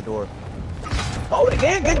can't get through the door. Oh, they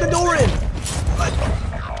can't get the door in! What?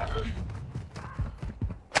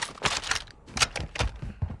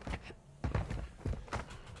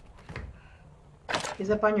 He's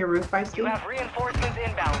up on your roof, Feisty. You have reinforcements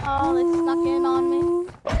inbound. Oh, they snuck in on me.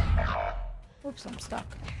 Oops, I'm stuck.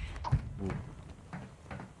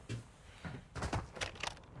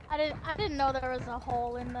 I didn't know there was a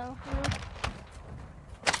hole in the roof.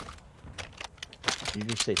 You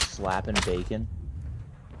just say slapping bacon?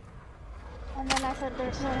 And then I said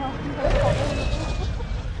there's no hole in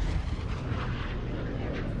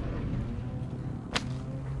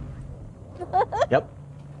the roof. Yep.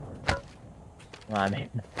 I mean,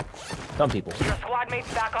 some people. Your squad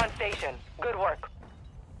mates back on station. Good work.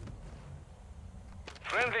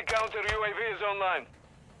 Friendly counter UAV is online.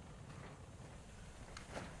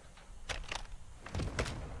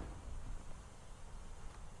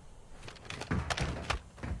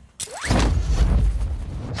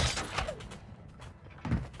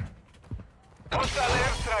 Hostile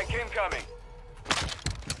airstrike incoming.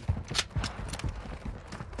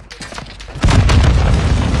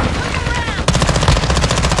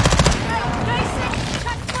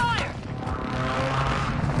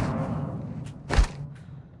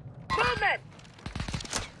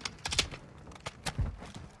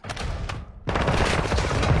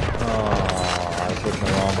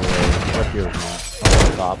 Here, on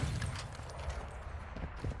top.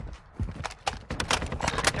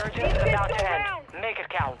 Surgeons about to end. Make it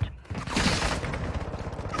count.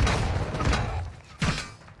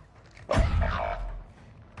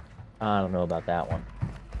 I don't know about that one.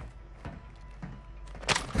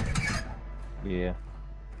 Yeah.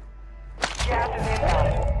 Gas is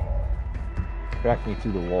inbound. Track me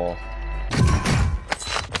through the wall.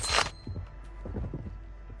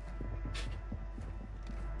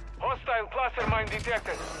 Hostile cluster mine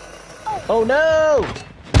detected. Oh no!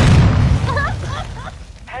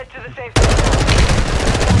 Head to the safe zone.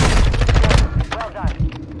 Well done.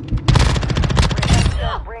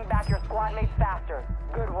 Bring back your squad mates faster.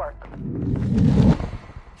 Good work. Oh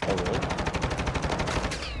really?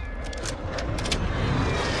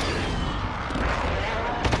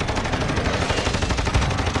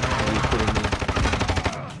 Are you kidding me?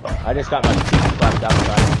 I just got my teeth slapped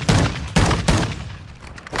outside.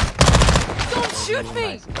 Don't shoot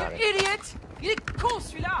me, you idiot! Il est con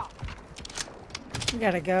celui-là! We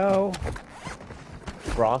gotta go.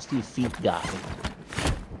 Frosty feet got me.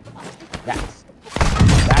 That's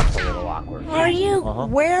a little awkward. Are you? Uh-huh.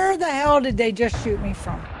 Where the hell did they just shoot me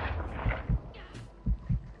from?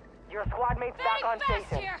 Your squad mates back on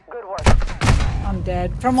station. here. Good work. I'm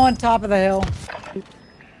dead. From on top of the hill.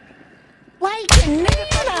 Like Nina!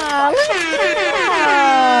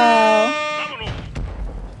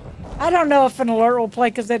 I don't know if an alert will play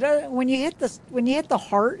because when you hit the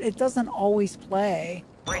heart, it doesn't always play.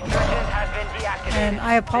 Resurgence has been deactivated. And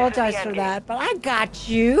I apologize for that, but I got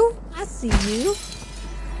you. I see you.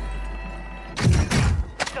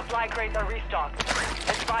 Supply crates are restocked.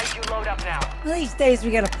 Advise you load up now. One of these days we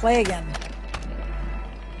gotta play again.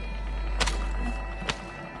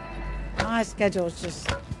 My schedule is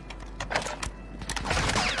just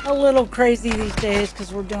a little crazy these days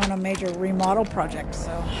because we're doing a major remodel project,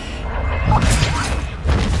 so.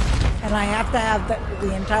 And I have to have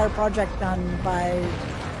the entire project done by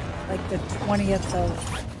like the 20th of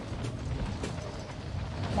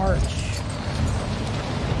March.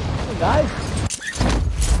 Hey guys.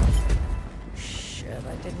 Shit,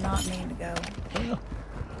 I did not mean to go.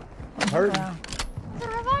 I'm hurt. It's a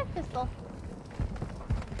revive pistol.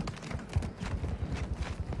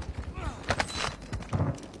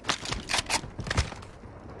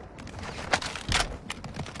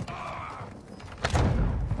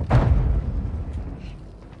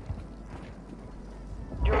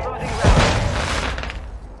 You're losing ground.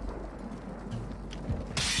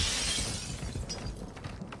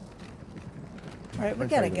 All right, we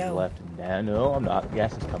gotta go. Left and down. No, I'm not.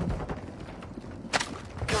 Gas is coming.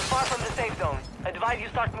 the safe zone. Advise you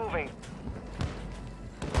start moving.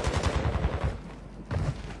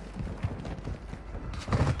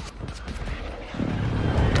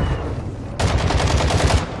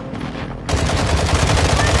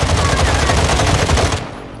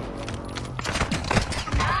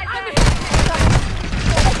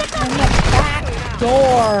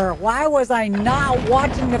 Door. Why was I not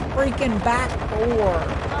watching the freaking back door?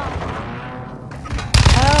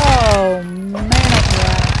 Oh man!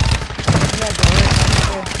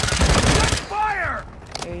 Fire!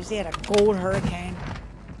 He had a gold hurricane.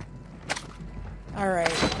 All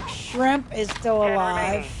right, Shrimp is still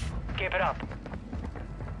alive. Keep it up.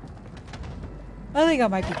 I think I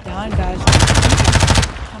might be done, guys.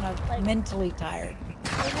 I'm kind of mentally tired.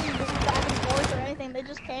 They didn't do back and forth or anything. They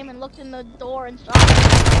just came and looked in the door and shot.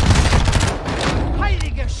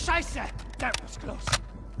 Heilige Scheiße! That was close.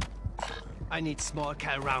 I need small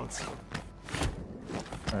cal rounds.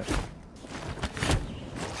 Alright.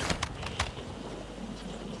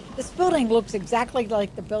 This building looks exactly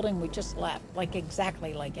like the building we just left. Like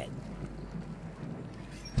exactly like it.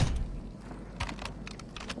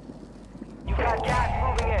 You got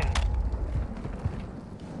gas moving in.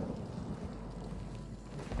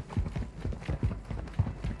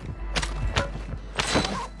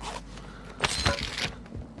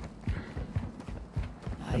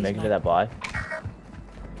 Make it to that buy?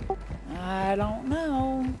 I don't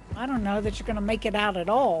know. I don't know that you're going to make it out at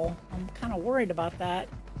all. I'm kind of worried about that.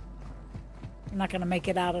 I'm not going to make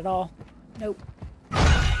it out at all. Nope.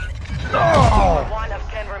 Oh! 1 of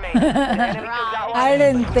 10 remain. I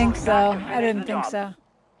didn't think so. I didn't think so.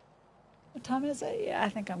 What time is it? Yeah, I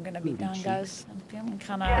think I'm going to be done, guys. I'm feeling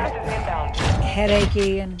kind of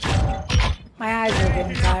headachy and my eyes are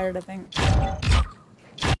getting tired, I think.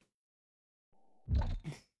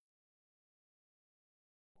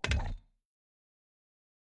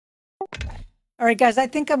 All right, guys, I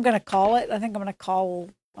think I'm going to call it. I think I'm going to call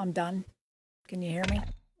I'm done. Can you hear me?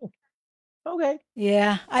 Okay.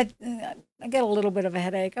 Yeah, I get a little bit of a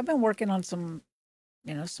headache. I've been working on some,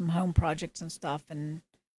 some home projects and stuff, and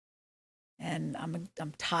I'm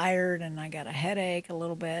tired, and I got a headache a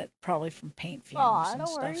little bit, probably from paint fumes and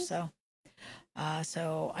stuff. Worries.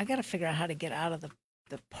 So I got to figure out how to get out of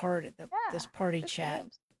this party chat.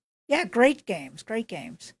 Games. Yeah, great games.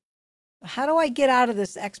 How do I get out of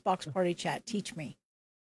this Xbox party chat? Teach me.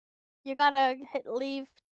 You gotta hit leave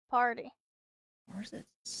party. Where's it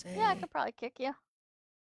say? Yeah, I could probably kick you.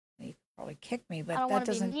 You could probably kick me, but I don't that want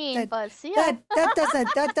to be doesn't. mean, but see ya.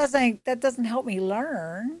 That doesn't help me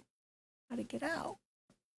learn how to get out.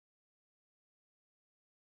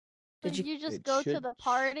 Did you just go to the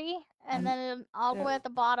party and then all the way at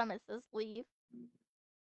the bottom it says leave.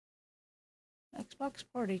 Xbox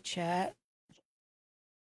party chat.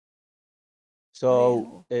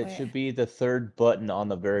 So it should be the third button on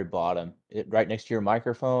the very bottom, right next to your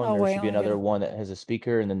microphone. There should be another one that has a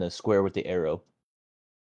speaker, and then the square with the arrow.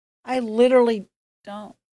 I literally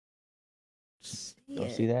don't see Don't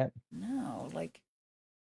it. see that? No,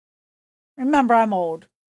 remember, I'm old.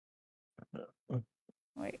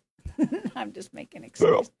 Wait, I'm just making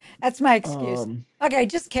excuses. That's my excuse. Okay,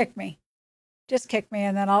 just kick me.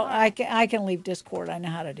 And then I can leave Discord. I know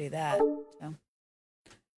how to do that. So.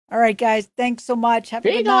 All right, guys. Thanks so much. Have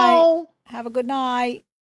a good night. Have a good night.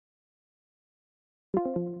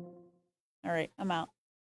 All right, I'm out.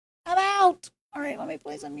 All right, let me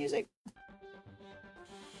play some music.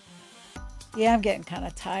 Yeah, I'm getting kind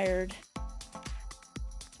of tired.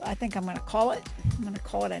 So I think I'm going to call it. I'm going to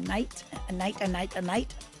call it a night. A night. At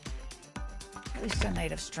least a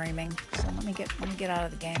night of streaming. So let me get out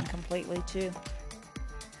of the game completely too.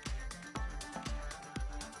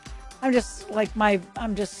 I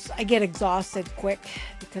get exhausted quick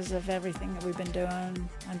because of everything that we've been doing.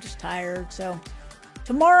 I'm just tired. So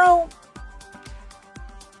tomorrow,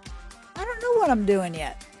 I don't know what I'm doing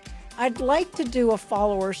yet. I'd like to do a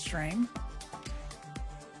follower stream,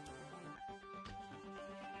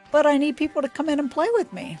 but I need people to come in and play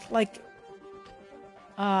with me.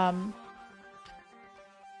 I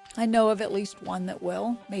know of at least one that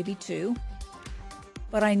will, maybe two.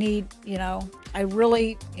 But I need, I don't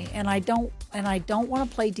want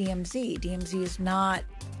to play DMZ. DMZ is not.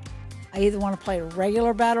 I either want to play a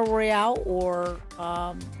regular battle royale or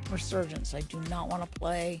Resurgence. I do not want to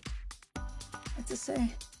play. What's it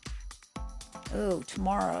say? Oh,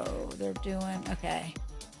 tomorrow they're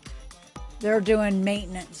doing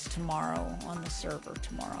maintenance tomorrow on the server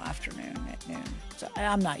tomorrow afternoon at noon. So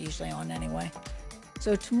I'm not usually on anyway.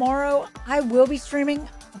 So tomorrow I will be streaming,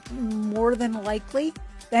 more than likely.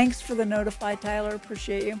 Thanks for the notify, Tyler.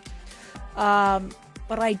 Appreciate you. But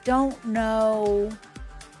I don't know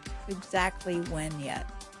exactly when yet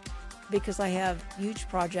because I have huge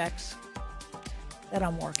projects that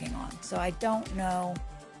I'm working on. So I don't know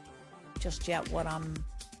just yet what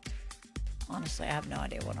honestly, I have no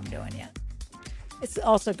idea what I'm doing yet. It's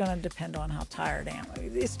also going to depend on how tired I am.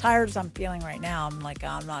 As tired as I'm feeling right now, I'm like,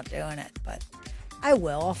 I'm not doing it, but I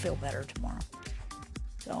will. I'll feel better tomorrow.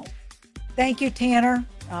 So thank you, Tanner.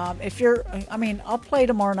 I'll play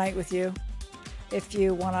tomorrow night with you if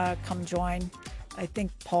you want to come join. I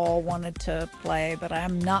think Paul wanted to play, but I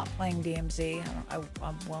am not playing DMZ. I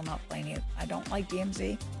will not play it. I don't like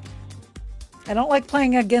DMZ. I don't like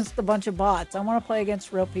playing against a bunch of bots. I want to play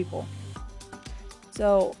against real people.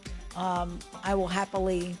 So I will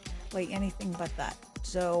happily play anything but that.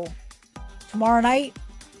 So tomorrow night,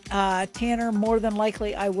 Tanner, more than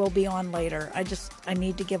likely I will be on later. I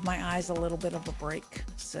need to give my eyes a little bit of a break.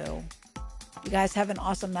 So you guys have an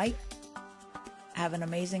awesome night. Have an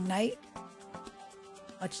amazing night.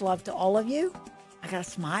 Much love to all of you. I gotta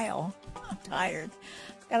smile. I'm tired.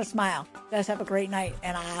 Gotta smile. You guys have a great night,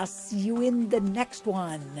 and I'll see you in the next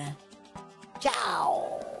one.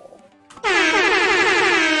 Ciao. Wait,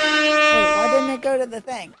 why didn't it go to the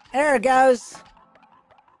thing? There it goes.